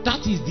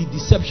 That is the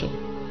deception.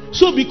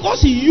 So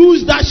because he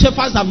used that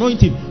shepherd's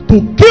anointing to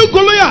kill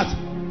Goliath,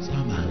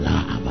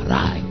 I've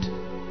arrived.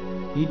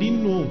 He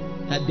didn't know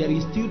that there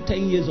is still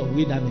 10 years of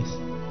wilderness.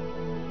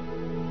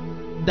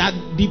 That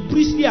the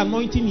priestly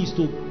anointing is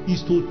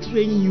to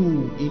train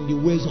you in the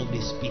ways of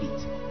the Spirit.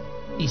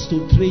 Is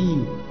to train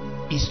you.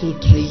 Is to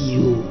train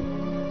you.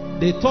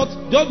 They thought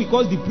just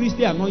because the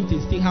priestly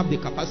anointing still have the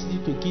capacity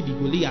to kill the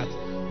Goliath,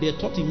 they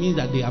thought it means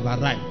that they have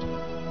arrived.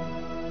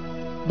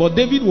 But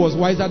David was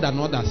wiser than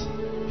others.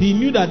 He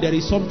knew that there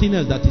is something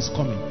else that is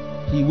coming.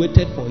 He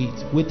waited for it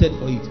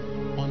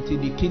until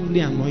the kingly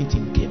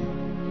anointing came.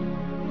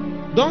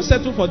 Don't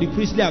settle for the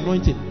priestly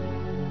anointing.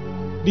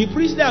 The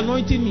priestly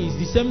anointing is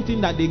the same thing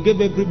that they gave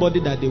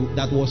everybody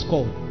that was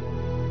called.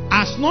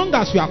 As long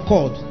as you are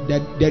called,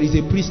 there is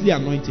a priestly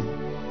anointing.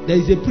 There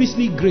is a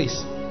priestly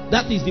grace.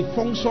 That is the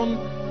function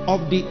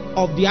of the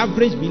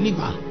average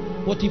believer.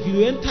 But if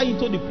you enter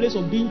into the place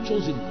of being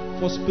chosen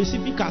for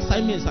specific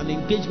assignments and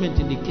engagement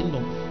in the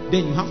kingdom,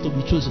 then you have to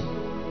be chosen.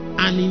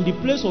 And in the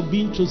place of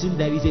being chosen,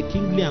 there is a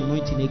kingly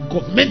anointing, a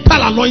governmental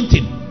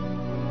anointing.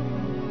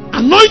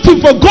 Anointing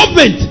for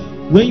government.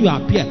 When you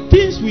appear,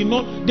 things will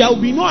not, there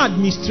will be no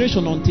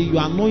administration until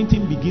your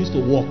anointing begins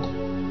to work.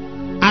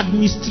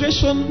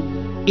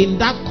 Administration in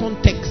that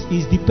context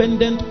is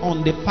dependent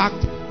on the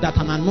fact that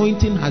an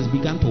anointing has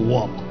begun to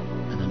work.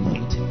 An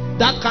anointing.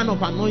 That kind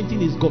of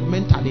anointing is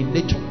governmental in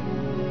nature.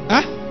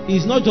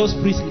 It's not just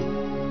priestly.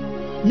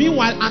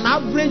 Meanwhile, an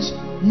average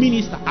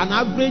minister, an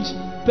average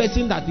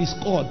person that is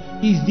called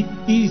is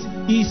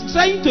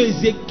trying to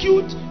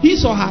execute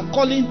his or her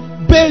calling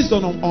based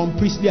on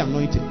priestly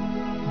anointing.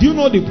 Do you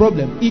know the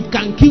problem? It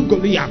can kill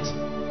Goliath.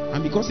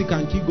 And because it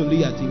can kill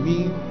Goliath,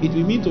 it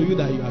will mean to you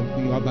that you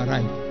have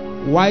arrived.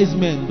 Wise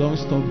men don't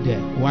stop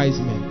there.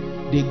 Wise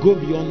men, they go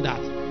beyond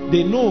that.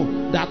 They know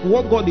that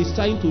what God is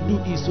trying to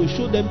do is to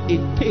show them a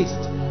taste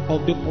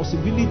of the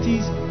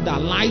possibilities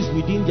that lies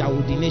within their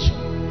ordination.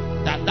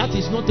 That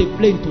is not a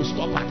plane to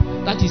stop at.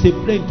 That is a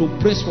plane to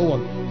press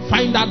forward.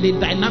 Find out the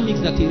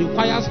dynamics that it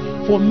requires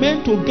for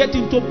men to get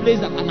into a place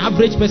that an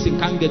average person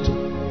can't get to.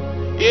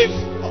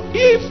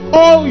 If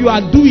all you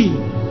are doing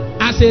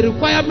as a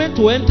requirement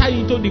to enter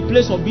into the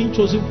place of being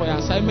chosen for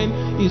your assignment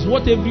is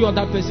what every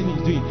other person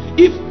is doing,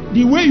 if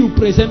the way you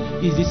present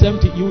is the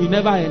same thing, you will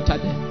never enter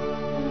there.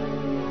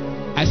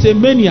 I say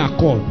many are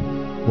called,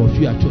 but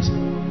few are chosen.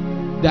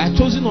 They are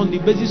chosen on the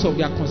basis of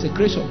their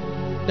consecration.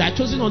 They are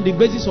chosen on the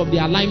basis of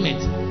their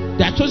alignment.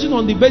 They are chosen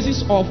on the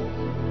basis of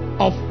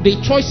the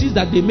choices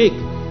that they make.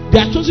 They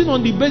are chosen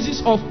on the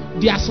basis of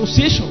the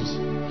associations.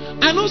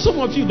 I know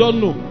some of you don't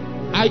know.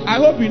 I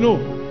hope you know.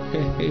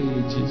 Hey,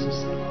 Jesus.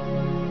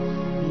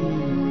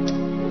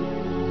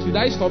 Should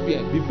I stop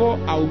here before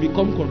I will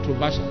become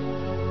controversial?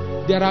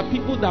 There are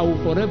people that will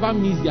forever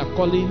miss their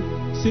calling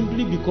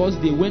simply because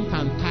they went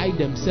and tied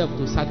themselves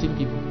to certain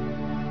people.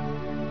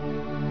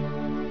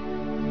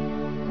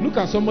 Look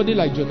at somebody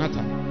like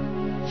Jonathan.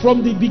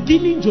 From the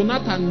beginning,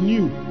 Jonathan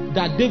knew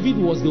that David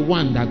was the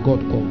one that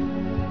God called.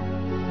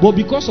 But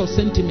because of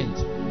sentiment,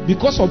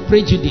 because of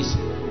prejudice,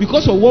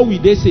 because of what we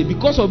they say,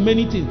 because of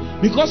many things,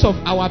 because of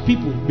our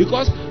people,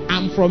 because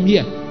I'm from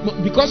here,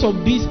 because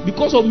of this,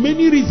 because of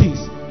many reasons,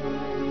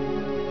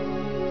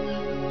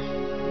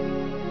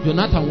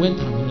 Jonathan went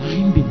and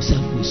aligned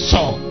himself with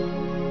Saul.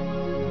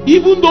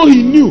 Even though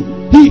he knew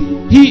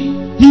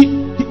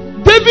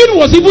David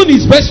was even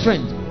his best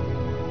friend.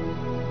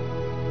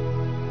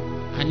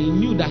 And he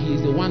knew that he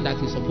is the one that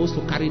is supposed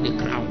to carry the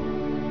crown.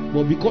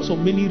 But because of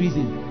many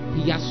reasons,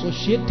 he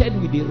associated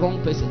with the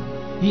wrong person.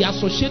 He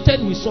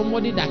associated with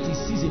somebody that he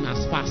sees in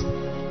as past.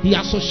 He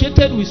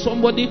associated with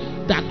somebody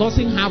that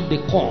doesn't have the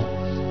core.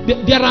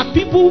 There are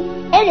people,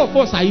 all of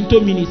us are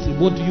into ministry,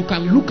 but you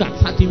can look at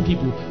certain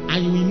people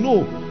and you will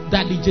know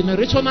that the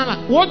generational,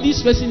 what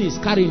this person is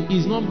carrying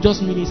is not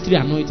just ministry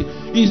anointing.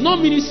 It's not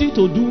ministry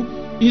to do,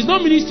 it's not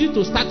ministry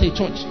to start a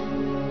church.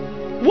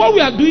 What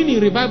we are doing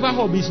in Revival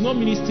Hub is not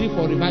ministry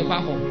for Revival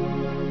Hub.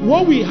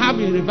 What we have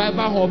in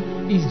Revival Hub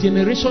is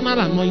generational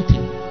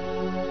anointing.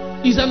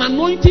 It's an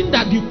anointing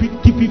that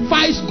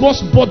typifies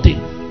God's burden,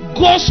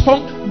 God's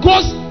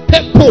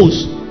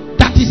purpose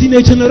that is in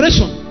a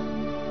generation.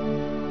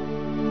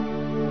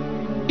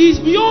 It's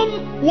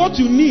beyond what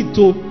you need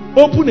to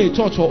open a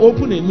church or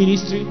open a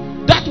ministry.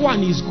 That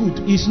one is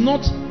good. It's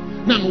not.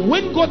 Now,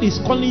 when God is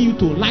calling you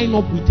to line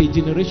up with a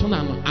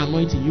generational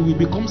anointing, you will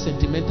become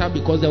sentimental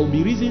because there will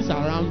be reasons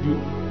around you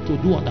to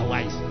do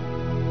otherwise.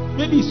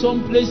 Maybe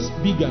someplace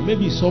bigger,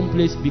 maybe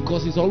someplace,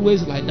 because it's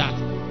always like that.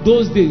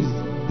 Those days,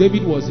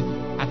 David was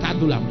at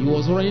Adullam. He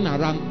was running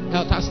around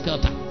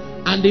helter-skelter.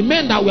 And the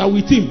men that were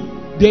with him,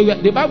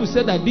 the Bible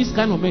said that this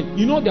kind of men,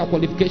 you know their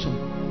qualification.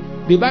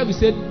 The Bible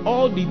said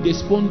all the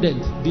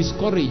despondent,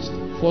 discouraged,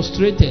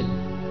 frustrated,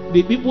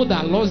 the people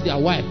that lost their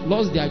wife,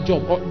 lost their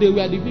job, they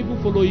were the people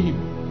following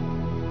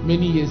him.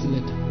 Many years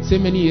later. Say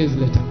many years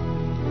later.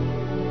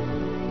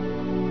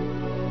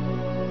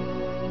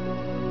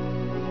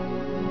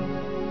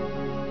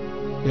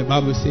 The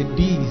Bible said,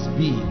 these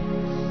be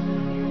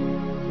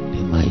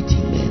the mighty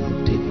men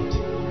of David.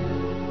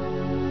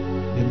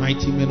 The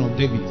mighty men of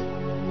David.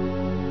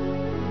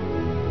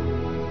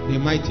 The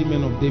mighty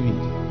men of David.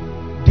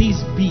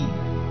 These be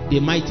the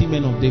mighty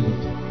men of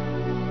David.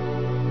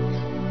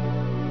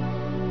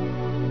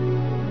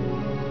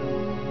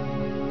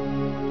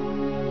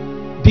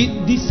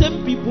 The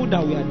same people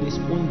that we are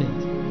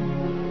despondent,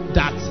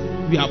 that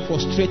we are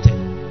frustrated.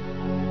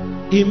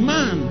 A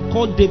man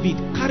called David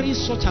carries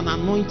such an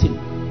anointing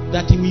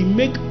that he will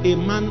make a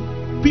man,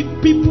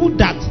 people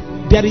that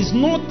there is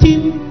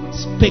nothing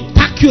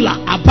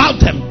spectacular about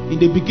them in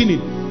the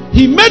beginning.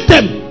 He made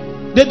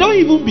them, they don't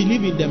even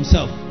believe in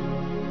themselves.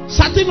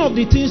 Certain of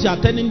the things you are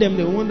telling them,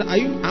 they wonder,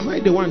 am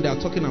I the one they are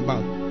talking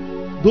about?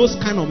 Those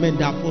kind of men,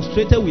 they are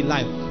frustrated with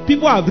life.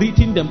 People have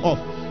written them off.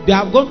 They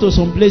have gone to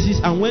some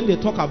places, and when they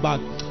talk about,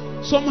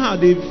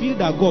 somehow they feel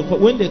that God,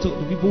 when they talk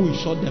to people, will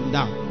shut them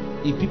down.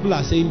 If people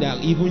are saying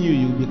that even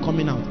you'll be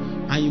coming out,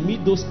 and you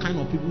meet those kind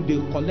of people, they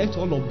collect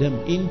all of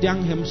them. Indian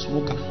hemp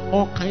smoker,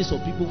 all kinds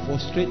of people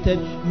frustrated,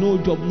 no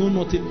job, no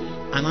nothing.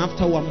 And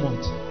after 1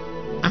 month,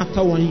 after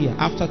 1 year,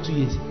 after 2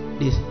 years,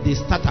 they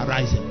start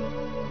arising.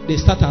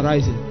 They start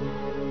arising.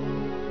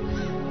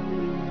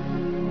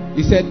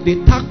 He said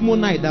the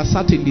Tachmonite that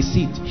sat in the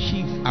seat,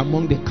 chief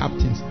among the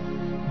captains,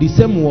 the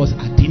same was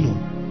Adino.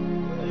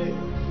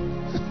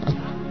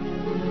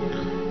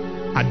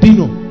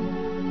 Adino.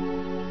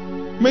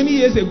 Many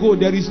years ago,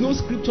 there is no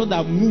scripture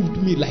that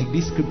moved me like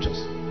these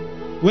scriptures.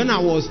 When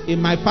I was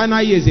in my final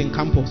years in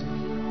campus,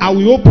 I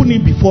will open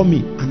it before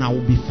me and I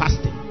will be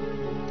fasting.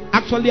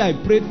 Actually, I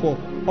prayed for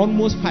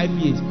almost 5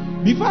 years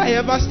before I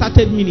ever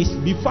started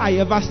ministry.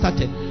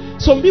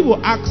 Some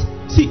people ask,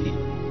 see,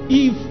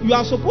 if you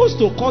are supposed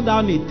to cut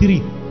down a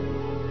tree,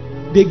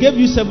 they gave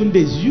you 7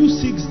 days, use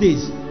 6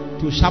 days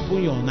to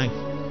sharpen your knife,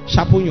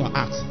 sharpen your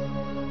axe.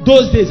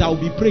 Those days I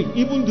will be praying.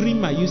 Even during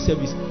my youth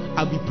service,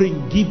 I'll be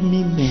praying, give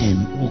me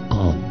men, oh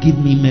God, give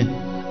me men.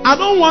 I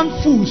don't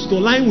want fools to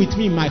line with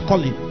me in my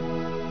calling.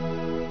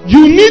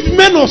 You need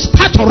men of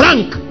stature,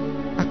 rank,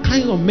 a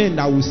kind of men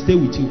that will stay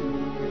with you.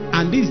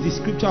 And this is the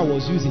scripture I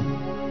was using.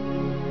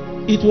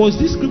 It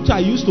was this scripture I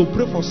used to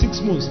pray for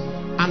 6 months,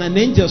 and an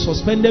angel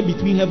suspended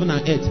between heaven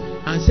and earth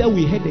and said,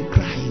 we heard a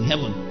cry in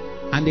heaven,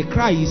 and the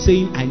cry is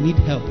saying, I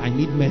need help, I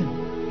need men.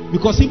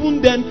 Because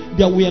even then,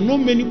 there were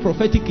not many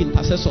prophetic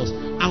intercessors,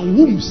 and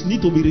wombs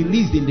need to be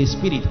released in the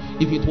spirit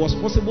if it was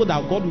possible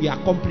that God will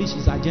accomplish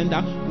his agenda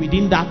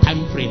within that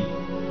time frame.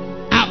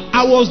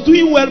 I was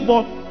doing well,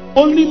 but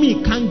only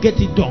me can't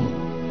get it done.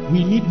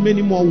 We need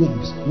many more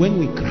wombs.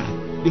 When we cried,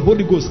 the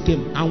Holy Ghost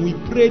came and we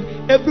prayed.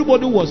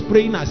 Everybody was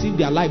praying as if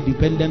their life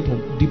depended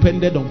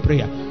on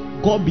prayer.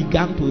 God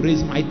began to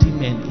raise mighty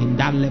men in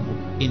that level,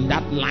 in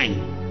that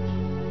line.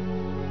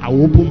 I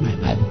will open my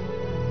Bible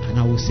and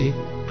I will say,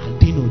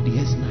 Adino the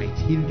S-Night,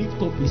 he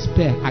lifted up his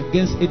spear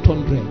against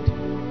 800,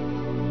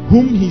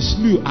 whom he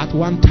slew at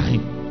one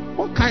time.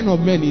 What kind of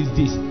man is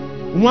this?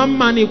 One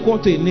man equal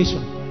to a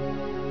nation.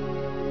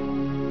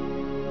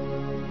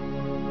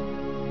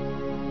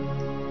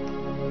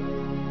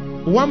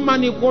 One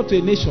man equal to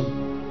a nation.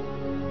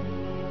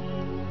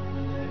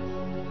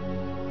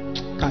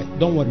 Kai,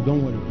 don't worry.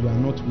 You are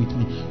not with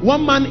me.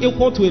 One man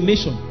equal to a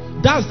nation.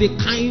 That's the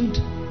kind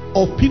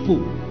of people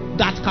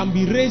that can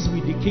be raised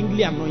with the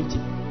kingly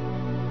anointing.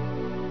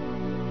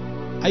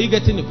 Are you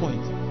getting the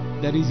point?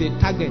 There is a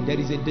target, there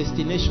is a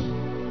destination.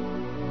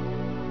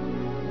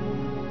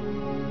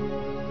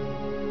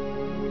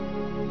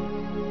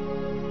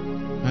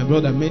 My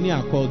brother, many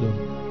are called on.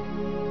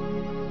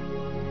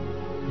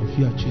 If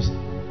you are choosing,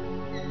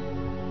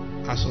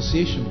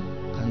 association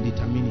can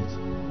determine it.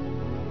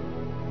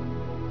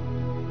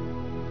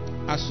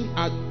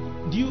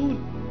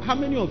 How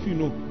many of you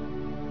know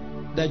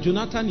that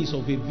Jonathan is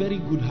of a very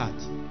good heart?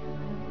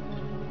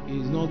 He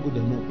is not good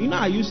enough. You know,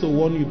 I used to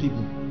warn you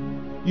people.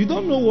 You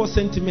don't know what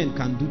sentiment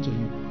can do to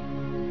you.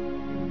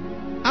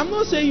 I'm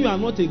not saying you are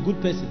not a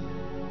good person.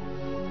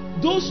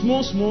 Those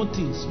small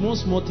things,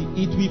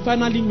 it will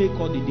finally make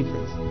all the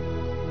difference.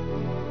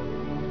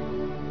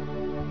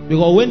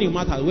 Because when it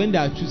matters, when they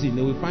are choosing,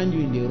 they will find you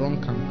in the wrong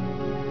camp.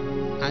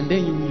 And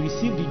then you will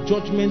receive the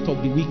judgment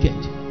of the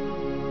wicked.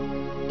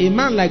 A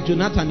man like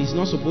Jonathan is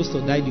not supposed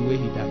to die the way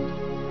he died.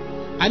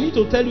 I need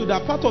to tell you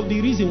that part of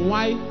the reason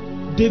why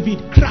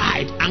David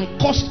cried and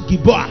cursed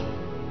Gibeah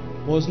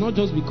was not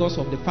just because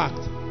of the fact.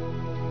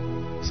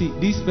 See,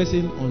 this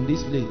person on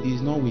this place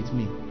is not with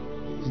me.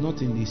 He's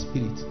not in the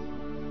spirit.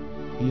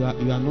 You are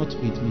not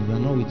with me. You are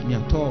not with me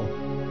at all.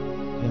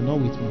 You are not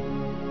with me.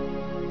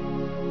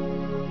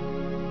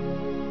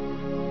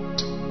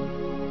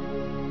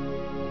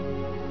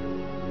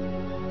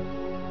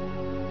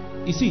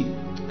 You see,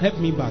 help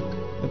me back.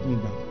 Help me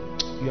back.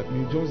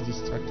 You just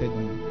distracted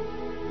me.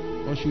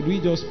 Or should we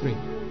just pray?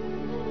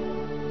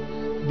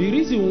 The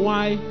reason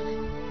why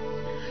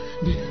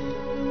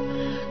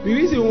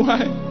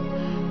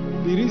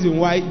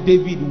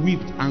David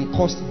wept and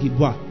cursed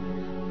Gibeah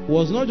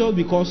was not just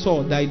because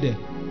Saul died there.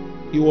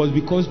 It was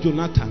because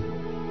Jonathan,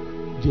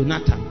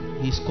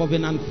 his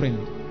covenant friend,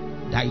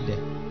 died there.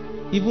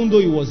 Even though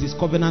he was his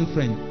covenant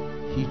friend,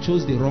 he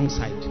chose the wrong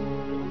side.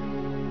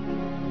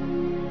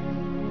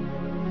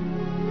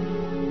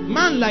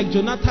 Man like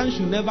Jonathan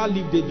should never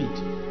leave David.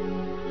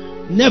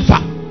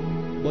 Never.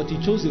 But he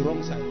chose the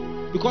wrong side.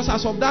 Because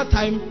as of that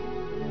time,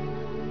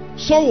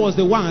 Saul was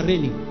the one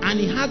reigning. And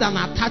he had an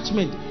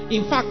attachment.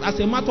 In fact, as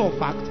a matter of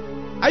fact,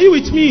 are you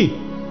with me?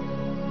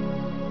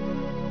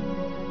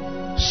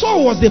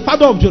 Saul was the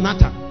father of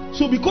Jonathan.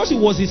 So because he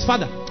was his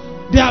father,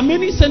 there are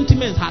many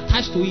sentiments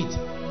attached to it.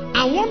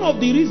 And one of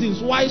the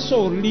reasons why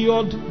Saul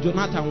reared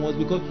Jonathan was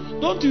because,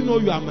 don't you know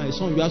you are my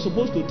son? You are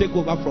supposed to take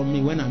over from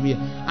me when I'm here.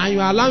 And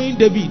you are allowing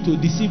David to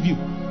deceive you.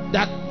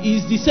 That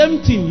is the same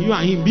thing, you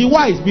and him. Be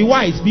wise, be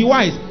wise, be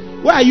wise.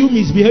 Why are you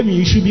misbehaving?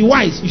 You should be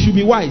wise. You should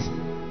be wise.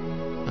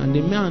 And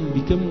the man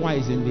became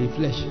wise in the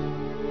flesh.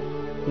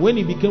 When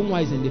he became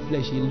wise in the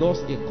flesh, he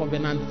lost a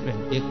covenant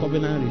friend, a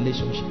covenant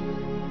relationship,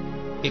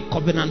 a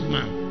covenant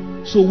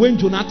man. So when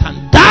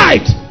Jonathan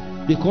died,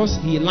 because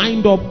he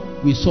lined up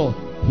with Saul,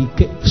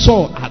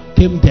 Saul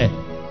came there.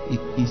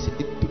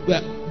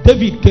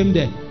 David came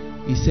there.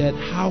 He said,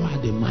 how are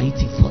the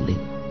mighty fallen?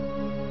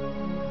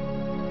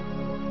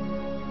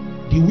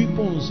 The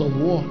weapons of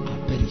war are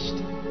perished.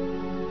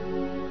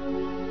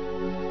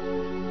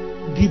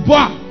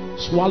 Gibeah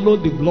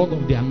swallowed the blood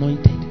of the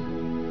anointed.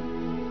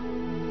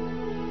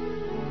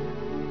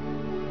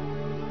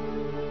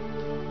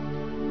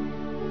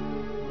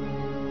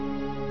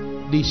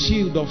 The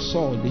shield of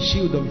Saul, the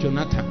shield of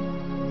Jonathan,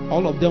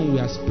 all of them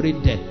were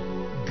sprayed there.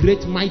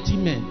 Great mighty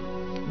men.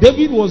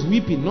 David was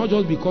weeping not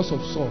just because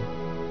of Saul,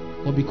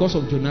 but because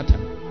of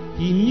Jonathan.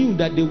 He knew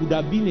that there would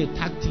have been a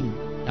tag team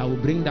that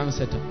would bring down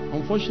Satan.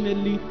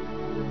 Unfortunately,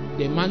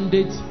 the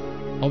mandate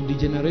of the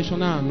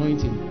generational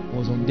anointing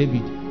was on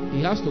David.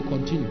 He has to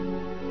continue.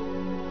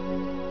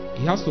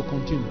 He has to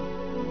continue.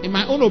 In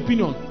my own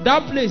opinion,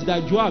 that place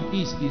that Joab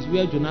is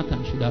where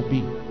Jonathan should have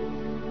been.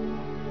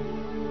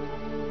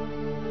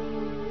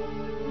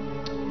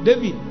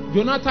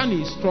 Jonathan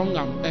is strong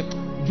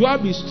and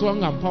Joab is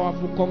strong and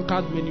powerful,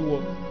 conquered many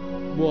wars,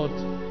 but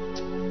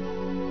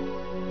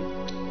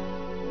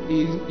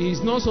he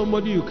is not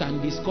somebody you can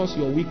discuss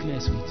your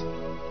weakness with.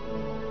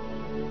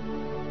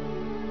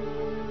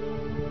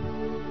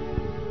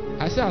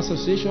 I say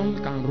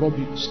association can rob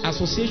you.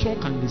 Association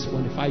can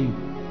disqualify you.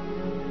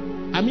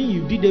 I mean,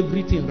 you did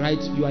everything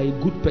right. You are a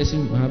good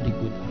person. You have the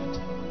good heart.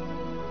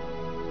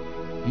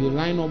 You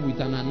line up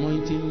with an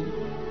anointing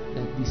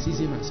that the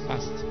season has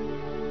passed.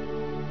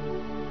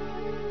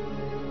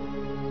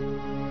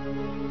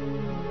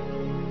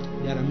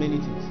 There are many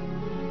things.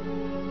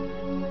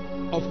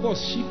 Of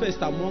course,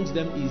 chiefest amongst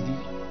them is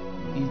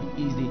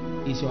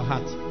your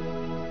heart.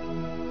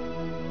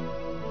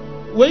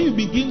 When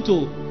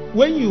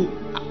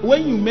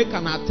you make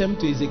an attempt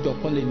to execute your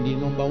calling, the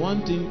number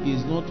one thing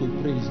is not to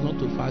pray, is not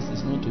to fast,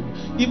 is not to.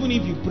 Even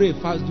if you pray,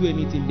 fast, do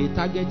anything, the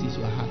target is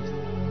your heart.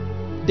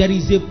 There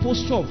is a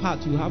posture of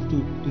heart you have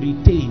to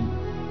retain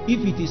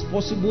if it is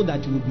possible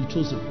that you will be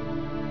chosen.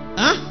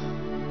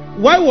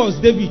 Why was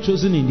David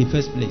chosen in the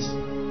first place?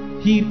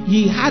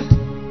 He had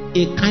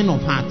a kind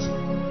of heart.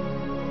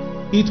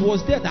 It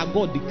was there that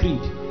God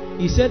decreed.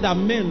 He said that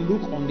men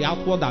look on the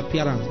outward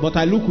appearance, but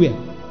I look where?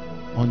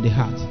 On the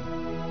heart.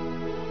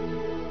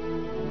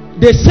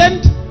 They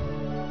sent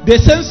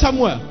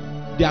Samuel,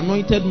 the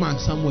anointed man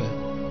Samuel.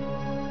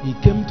 He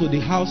came to the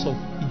house of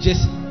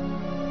Jesse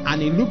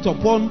and he looked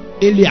upon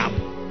Eliab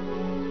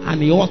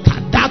and he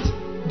uttered that.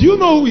 Do you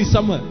know who is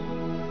Samuel?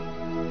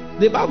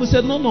 The Bible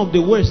said none of the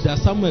words that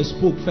Samuel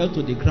spoke fell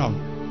to the ground.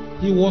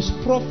 He was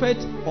prophet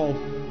of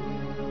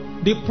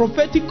the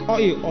prophetic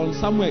oil on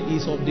Samuel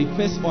is of the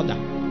first order.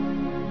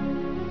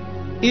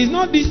 It's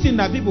not this thing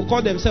that people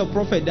call themselves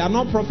prophet. They are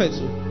not prophets.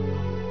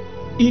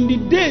 In the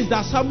days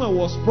that Samuel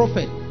was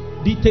prophet,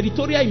 the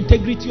territorial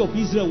integrity of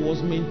Israel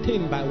was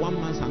maintained by one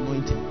man's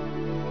anointing.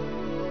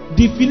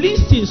 The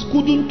Philistines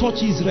couldn't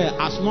touch Israel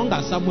as long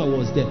as Samuel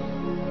was there.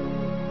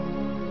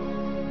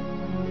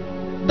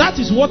 That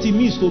is what it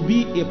means to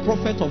be a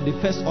prophet of the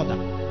first order.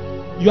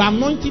 Your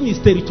anointing is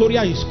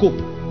territorial in scope.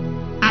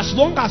 As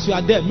long as you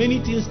are there, many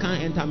things can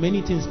enter,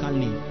 many things can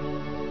leave.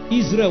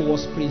 Israel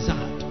was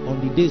preserved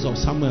on the days of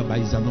Samuel by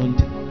his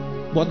anointing.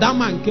 But that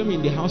man came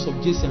in the house of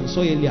Jesse and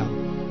saw Eliab,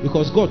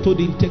 because God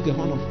told him, take a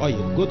horn of oil,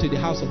 go to the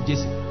house of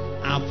Jesse.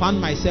 I found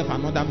myself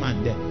another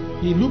man there.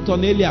 He looked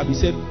on Eliab, he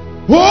said,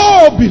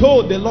 oh,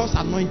 behold, the Lord's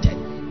anointed.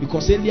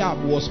 Because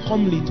Eliab was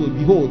comely to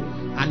behold,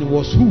 and he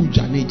was huge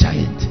and a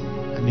giant.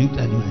 And he looked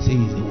at him and said,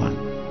 he's the one.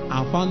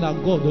 I found that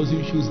God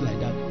doesn't choose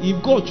like that.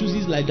 If God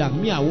chooses like that,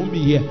 me, I won't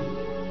be here.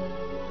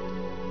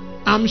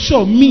 I'm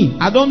sure me,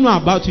 I don't know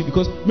about you,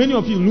 because many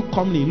of you look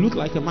comely, look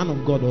like a man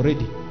of God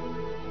already.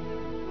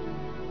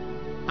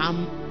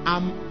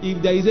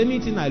 If there is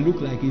anything I look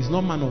like, it's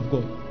not man of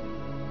God.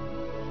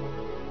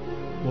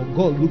 But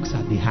God looks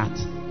at the heart.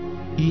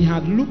 He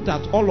had looked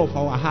at all of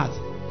our hearts.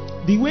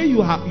 The way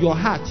your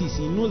heart is,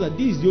 He knows that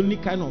this is the only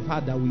kind of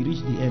heart that will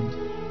reach the end.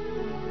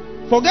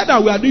 Forget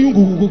that we are doing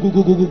go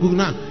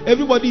now.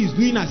 Everybody is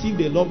doing as if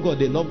they love God,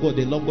 they love God,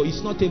 they love God. It's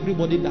not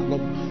everybody that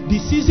love God. The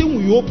season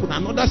we open,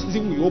 another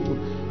season we open,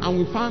 and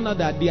we found out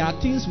that there are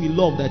things we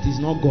love that is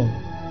not God.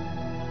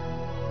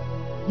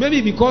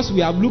 Maybe because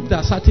we have looked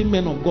at certain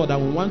men of God and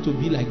we want to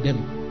be like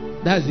them.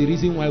 That's the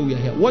reason why we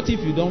are here. What if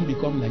you don't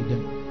become like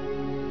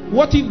them?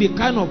 What if the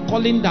kind of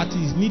calling that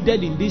is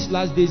needed in these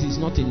last days is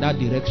not in that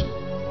direction?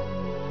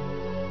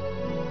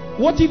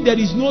 What if there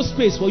is no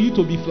space for you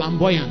to be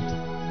flamboyant?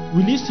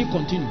 Will it still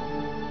continue?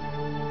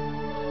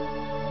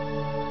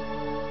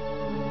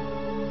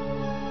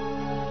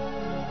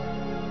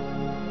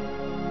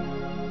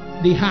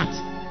 The heart.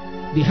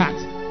 The heart.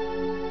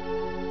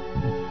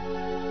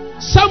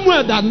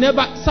 Samuel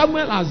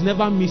has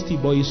never missed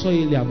it, but he saw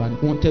Eliab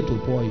and wanted to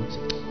pour it.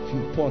 If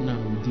you pour now,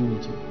 we'll deal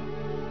with you.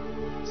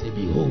 Say,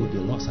 behold,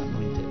 the Lord's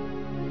anointed.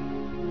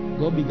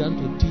 God began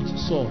to teach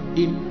Saul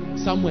in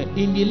Samuel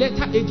in the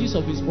later ages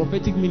of his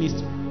prophetic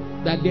ministry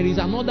that there is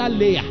another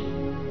layer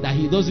that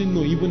he doesn't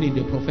know, even in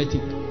the prophetic,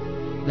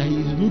 that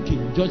he is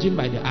looking, judging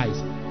by the eyes.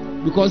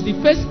 Because the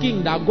first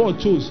king that God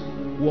chose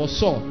was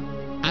Saul,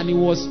 and he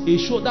was a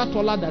shoulder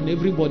taller than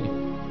everybody.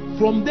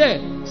 From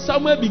there,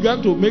 Samuel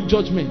began to make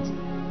judgment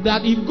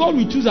that if God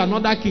will choose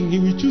another king,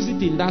 he will choose it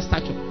in that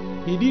stature.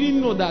 He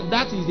didn't know that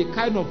that is the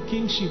kind of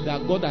kingship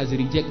that God has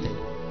rejected.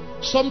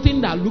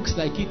 Something that looks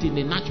like it in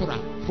the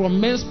natural.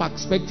 From men's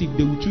perspective,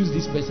 they will choose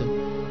this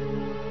person.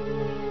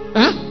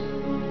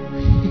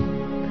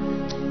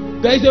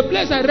 There is a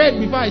place I read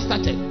before I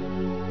started.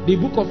 The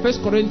book of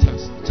 1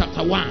 Corinthians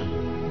chapter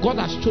 1. God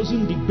has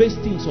chosen the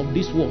best things of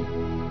this world.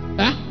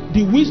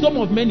 The wisdom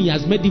of men He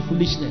has made the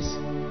foolishness.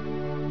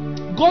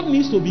 God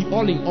needs to be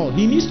all in all.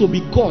 He needs to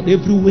be God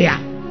everywhere.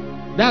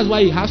 That's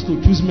why He has to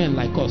choose men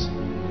like us.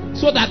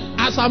 So that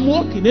as I'm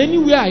walking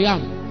anywhere I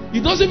am,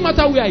 it doesn't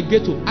matter where I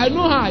get to. I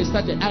know how I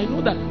started. I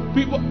know that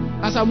people,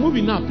 as I'm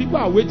moving now, people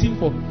are waiting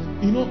for,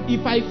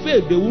 if I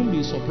fail, they won't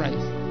be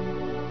surprised.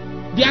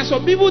 There are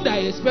some people that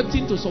are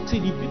expecting to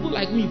succeed. If people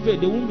like me fail,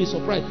 they won't be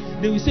surprised.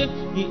 They will say,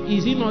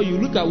 is it not you?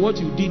 Look at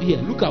what you did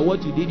here. Look at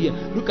what you did here.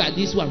 Look at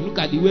this one.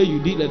 Look at the way you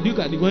did it. Look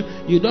at the way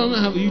you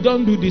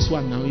don't do this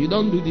one now. You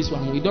don't do this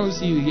one. We don't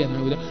see you here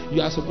now.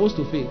 You are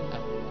supposed to fail.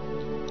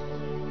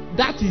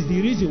 That is the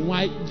reason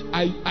why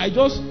I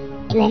just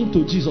clung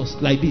to Jesus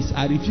like this.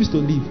 I refuse to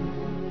leave.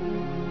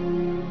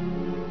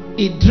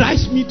 It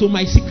drives me to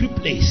my secret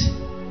place,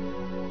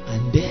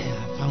 and there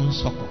I found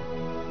succor.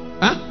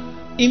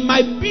 In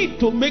my bid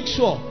to make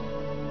sure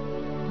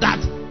that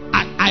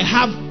I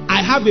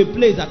have a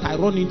place that I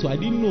run into, I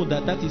didn't know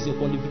that is a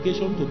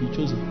qualification to be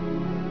chosen.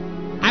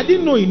 I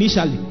didn't know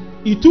initially.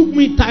 It took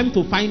me time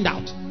to find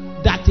out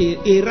that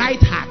a right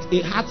heart,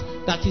 a heart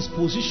that is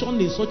positioned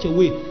in such a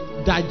way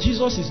that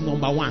Jesus is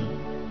number one.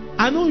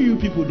 I know you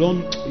people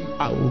don't,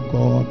 oh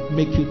God,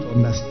 make you to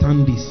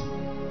understand this.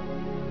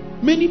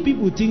 Many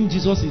people think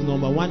Jesus is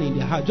number one in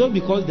their heart just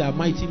because they are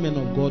mighty men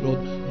of God or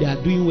they are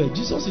doing well.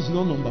 Jesus is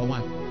not number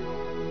one.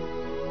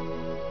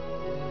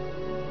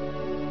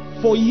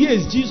 For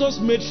years, Jesus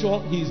made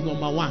sure He is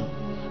number one.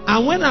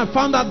 And when I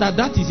found out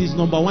that is His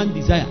number one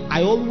desire,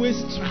 I always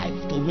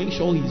strive to make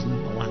sure He is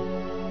number one.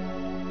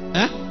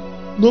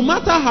 No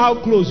matter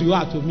how close you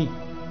are to me,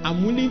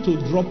 I'm willing to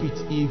drop it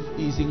if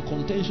it's in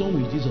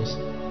contention with Jesus.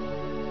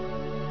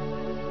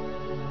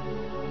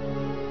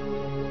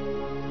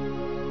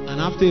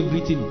 And after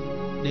everything,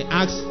 they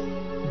asked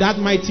that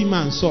mighty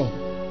man Saul,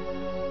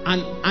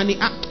 and he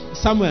asked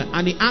Samuel,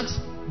 and he asked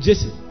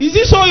Jesse, "Is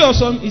this all your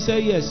son?" He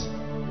said, "Yes."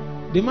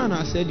 The man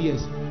has said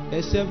yes,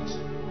 except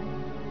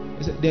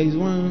there is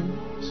one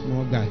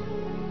small guy.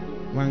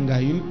 One guy,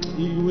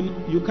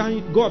 you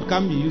can't. God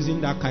can't be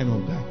using that kind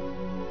of guy.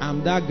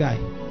 I'm that guy.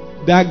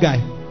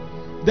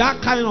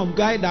 That kind of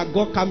guy that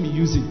God can be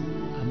using.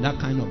 I'm that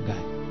kind of guy.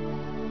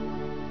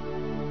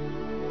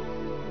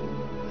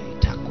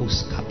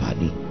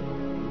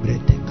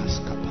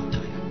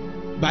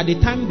 By the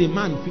time the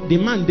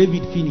man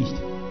David finished,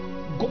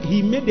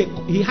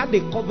 he had a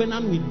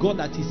covenant with God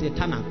that is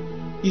eternal.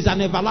 It's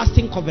an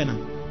everlasting covenant.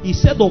 He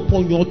said,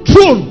 "Upon your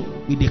throne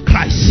with the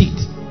Christ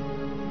seat."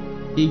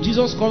 If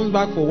Jesus comes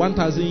back for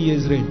 1,000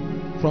 years reign,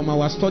 from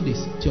our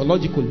studies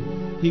theologically,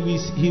 he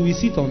will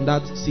sit on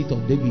that seat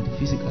of David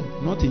physically,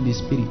 not in the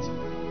spirit.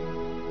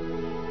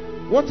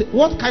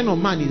 What kind of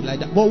man is like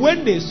that? But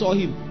when they saw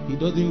him, he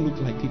doesn't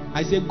look like it.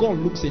 I say God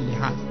looks in the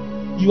heart.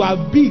 You are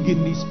big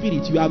in the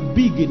spirit, you are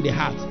big in the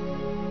heart.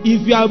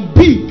 If you are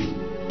big,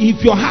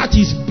 if your heart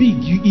is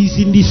big, is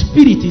in the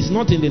spirit, is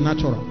not in the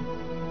natural.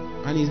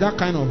 And it's that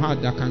kind of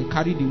heart that can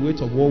carry the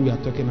weight of what we are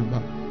talking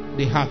about.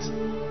 The heart.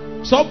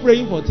 Stop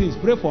praying for things.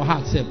 Pray for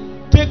heart self.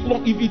 Take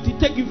long. If it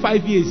take you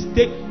 5 years,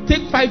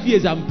 take 5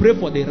 years and pray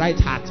for the right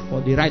heart.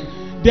 For the right.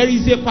 There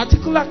is a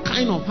particular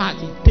kind of heart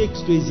it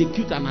takes to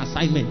execute an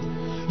assignment.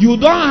 You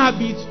don't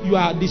have it, you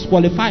are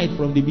disqualified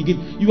from the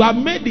beginning. You have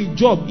made the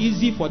job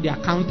easy for the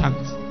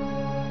accountants.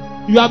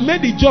 You have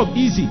made the job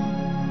easy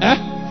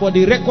for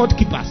the record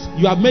keepers.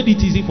 You have made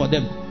it easy for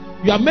them.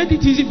 You have made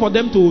it easy for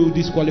them to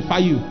disqualify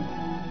you.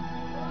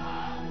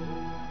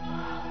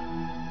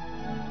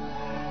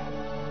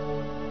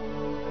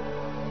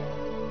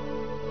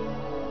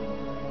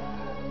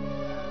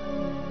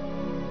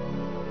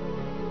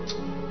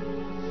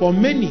 For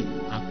many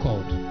are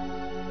called,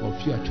 but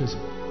few are chosen.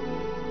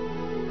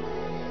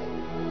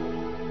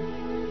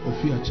 But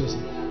few are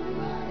chosen.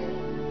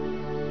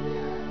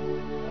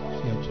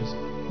 Few are chosen.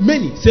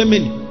 Many, say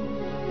many.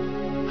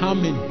 How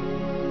many?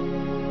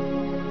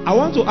 I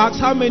want to ask,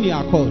 how many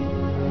are called?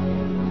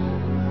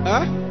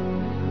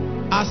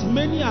 As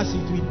many as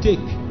it will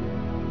take.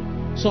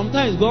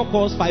 Sometimes God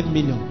calls 5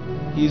 million.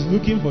 He is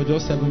looking for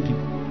just 7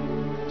 people.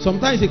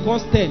 Sometimes He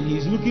calls 10. He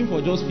is looking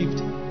for just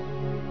 50.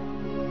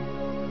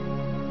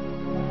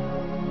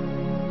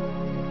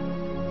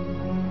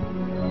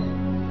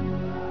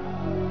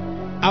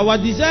 Our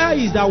desire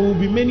is that we will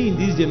be many in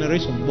this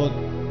generation, but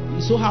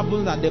it so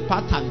happens that the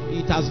pattern,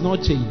 it has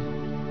not changed.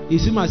 It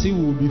seems as if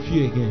we will be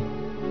few again.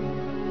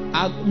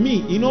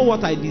 Me, you know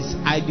what I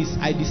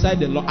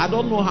decided. I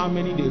don't know how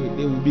many they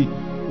will be.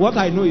 What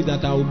I know is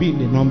that I will be in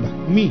the number.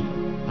 Me,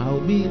 I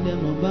will be in the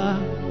number.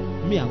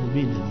 Me, I will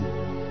be in the number.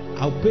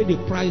 I will pay the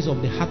price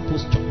of the heart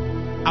posture.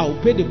 I will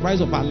pay the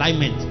price of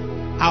alignment.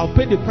 I will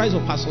pay the price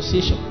of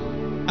association.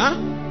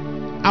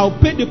 I'll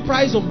pay the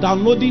price of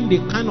downloading the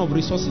kind of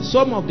resources.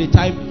 Some of the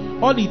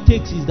time, all it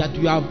takes is that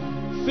you have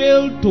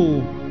failed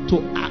to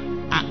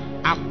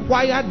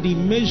acquire the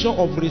measure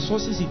of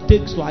resources it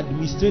takes to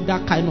administrate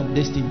that kind of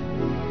destiny.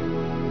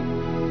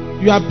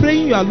 You are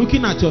praying, you are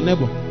looking at your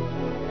neighbor.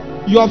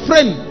 Your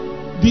friend,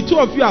 the two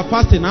of you are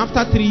fasting.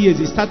 After 3 years,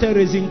 he started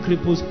raising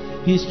cripples.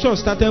 His church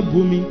started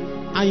booming.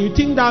 And you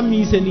think that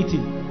means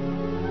anything.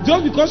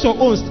 Just because your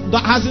own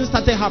that hasn't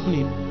started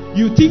happening,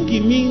 you think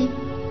it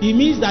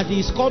means that he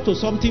is called to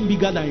something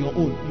bigger than your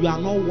own. You are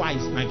not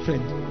wise, my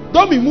friend.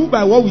 Don't be moved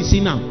by what we see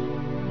now.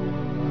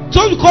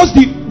 Just because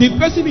the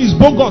person is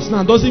bogus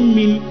now doesn't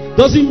mean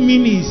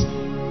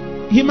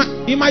he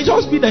might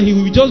just be that he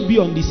will just be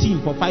on the scene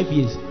for 5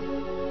 years.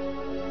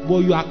 But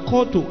you are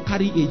called to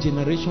carry a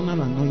generational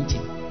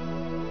anointing.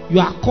 You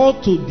are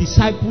called to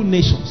disciple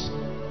nations.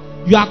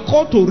 You are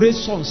called to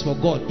raise sons for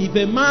God. If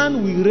a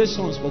man will raise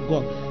sons for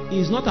God,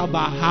 it's not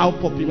about how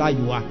popular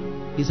you are.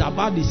 It's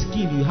about the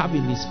skill you have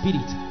in the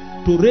spirit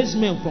to raise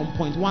men from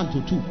point 1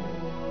 to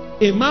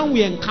 2. A man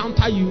will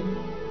encounter you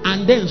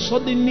and then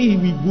suddenly he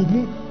will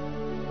boom.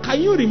 Can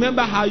you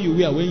remember how you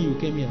were when you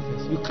came here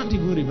first? You can't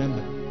even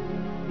remember.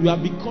 You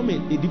have become a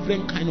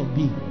different kind of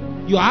being.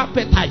 Your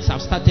appetites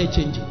have started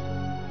changing.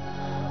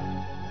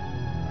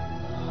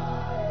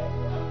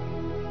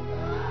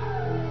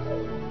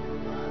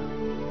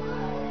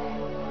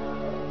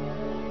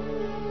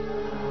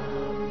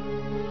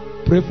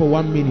 Pray for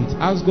 1 minute.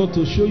 Ask God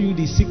to show you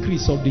the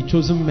secrets of the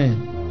chosen men.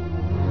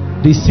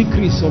 The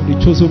secrets of the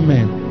chosen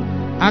men.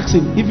 Ask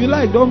Him. If you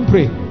like, don't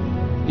pray.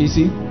 You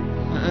see?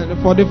 And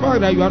for the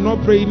fact that you are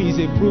not praying is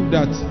a proof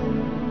that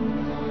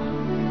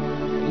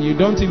you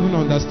don't even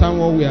understand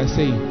what we are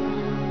saying.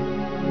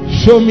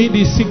 Show me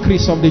the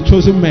secrets of the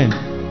chosen men.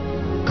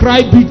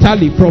 Cry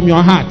bitterly from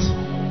your heart.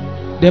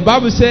 The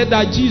Bible said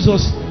that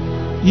Jesus,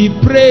 He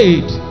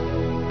prayed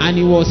and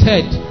He was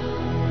heard.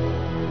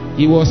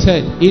 He was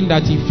heard in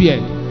that He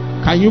feared.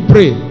 Can you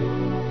pray?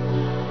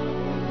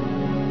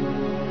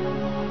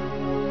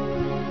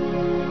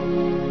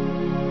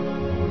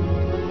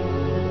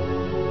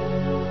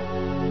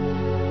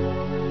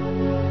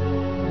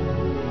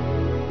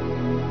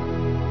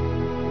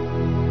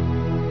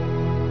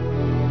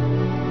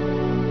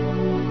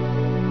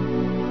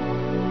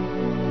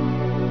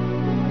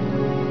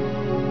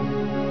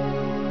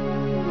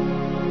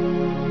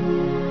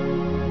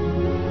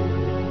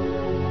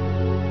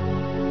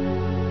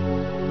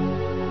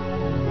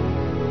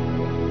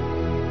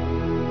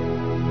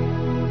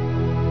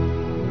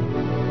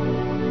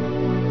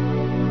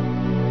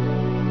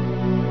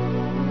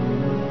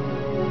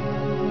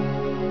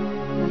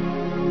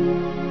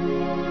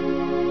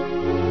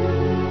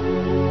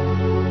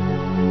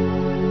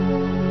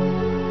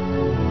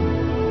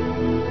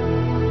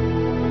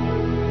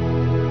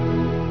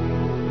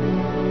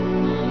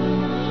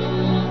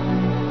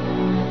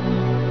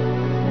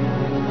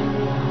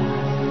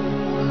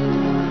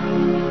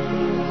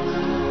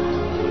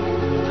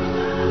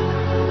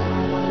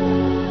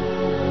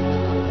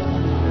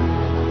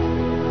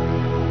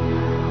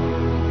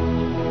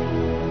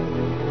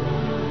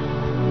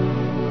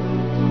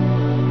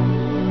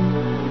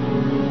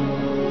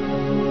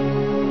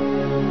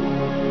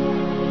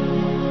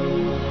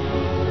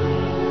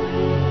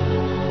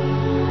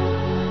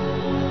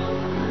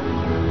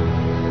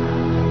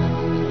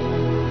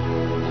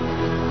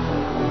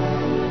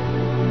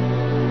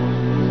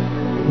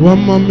 1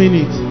 more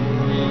minute.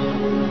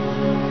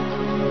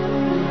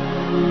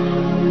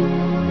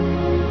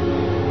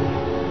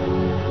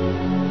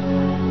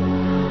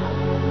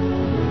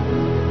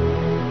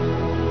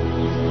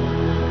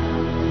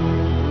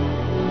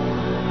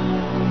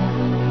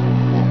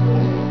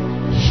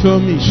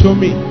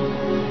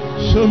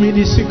 Show me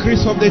the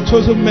secrets of the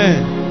chosen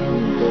man.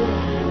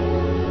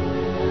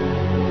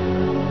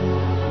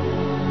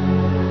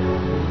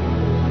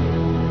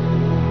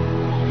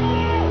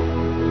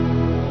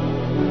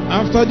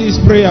 After this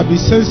prayer, be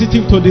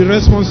sensitive to the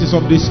responses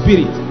of the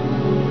Spirit.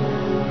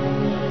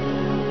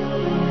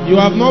 You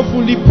have not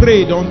fully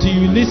prayed until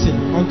you listen,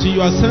 until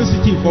you are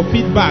sensitive for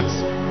feedbacks.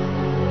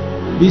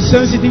 Be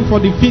sensitive for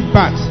the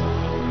feedbacks.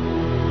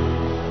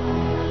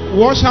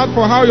 Watch out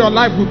for how your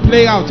life will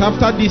play out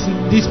after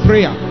this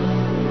prayer.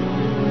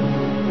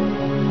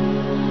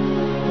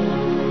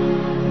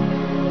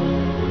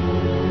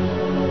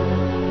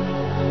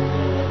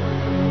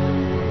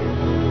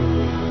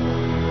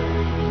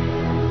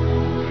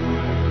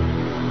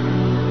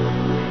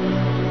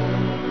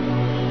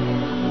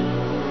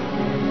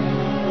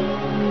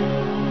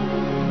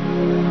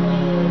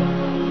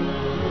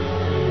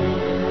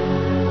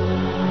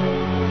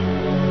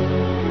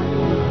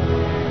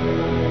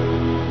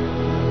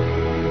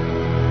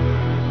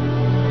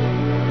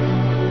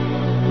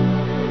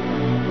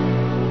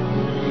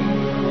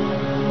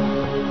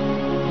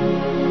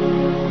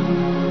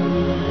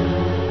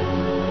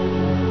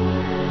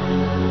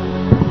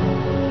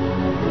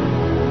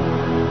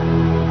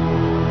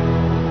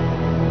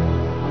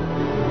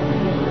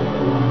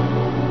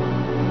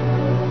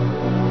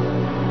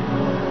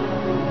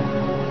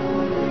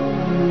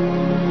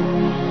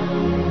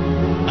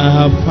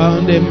 I have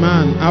found a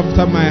man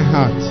after my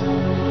heart.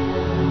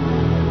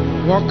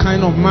 What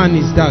kind of man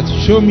is that?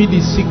 Show me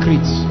the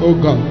secrets, oh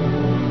God.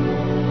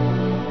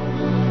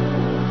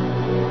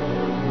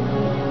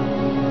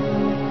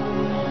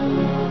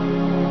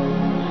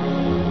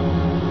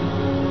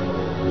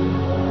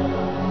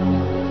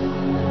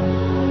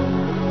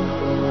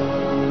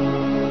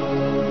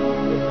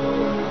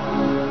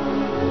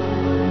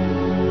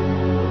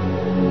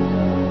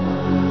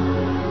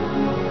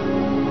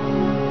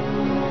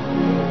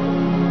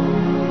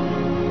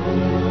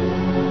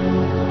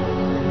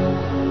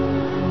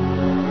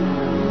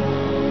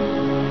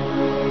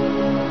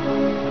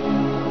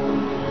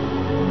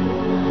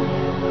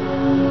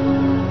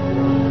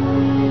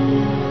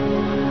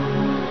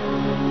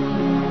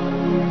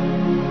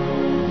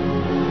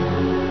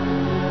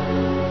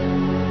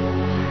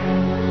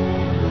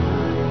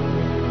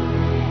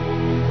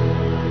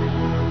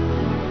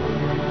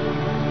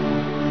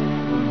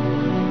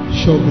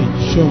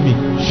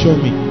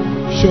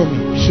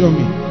 Show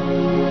me.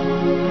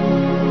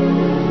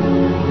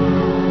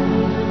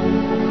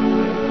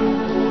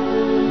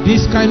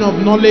 This kind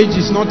of knowledge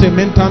is not a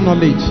mental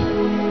knowledge.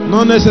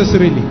 Not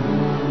necessarily.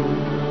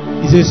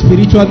 It's a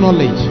spiritual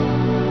knowledge.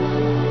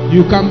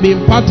 You can be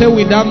imparted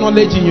with that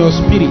knowledge in your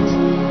spirit.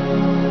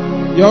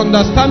 Your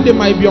understanding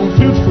might be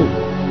unfruitful.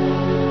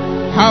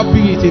 How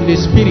be it in the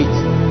spirit?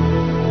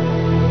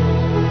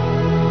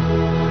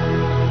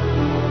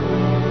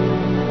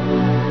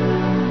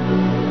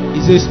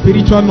 It's a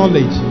spiritual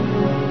knowledge.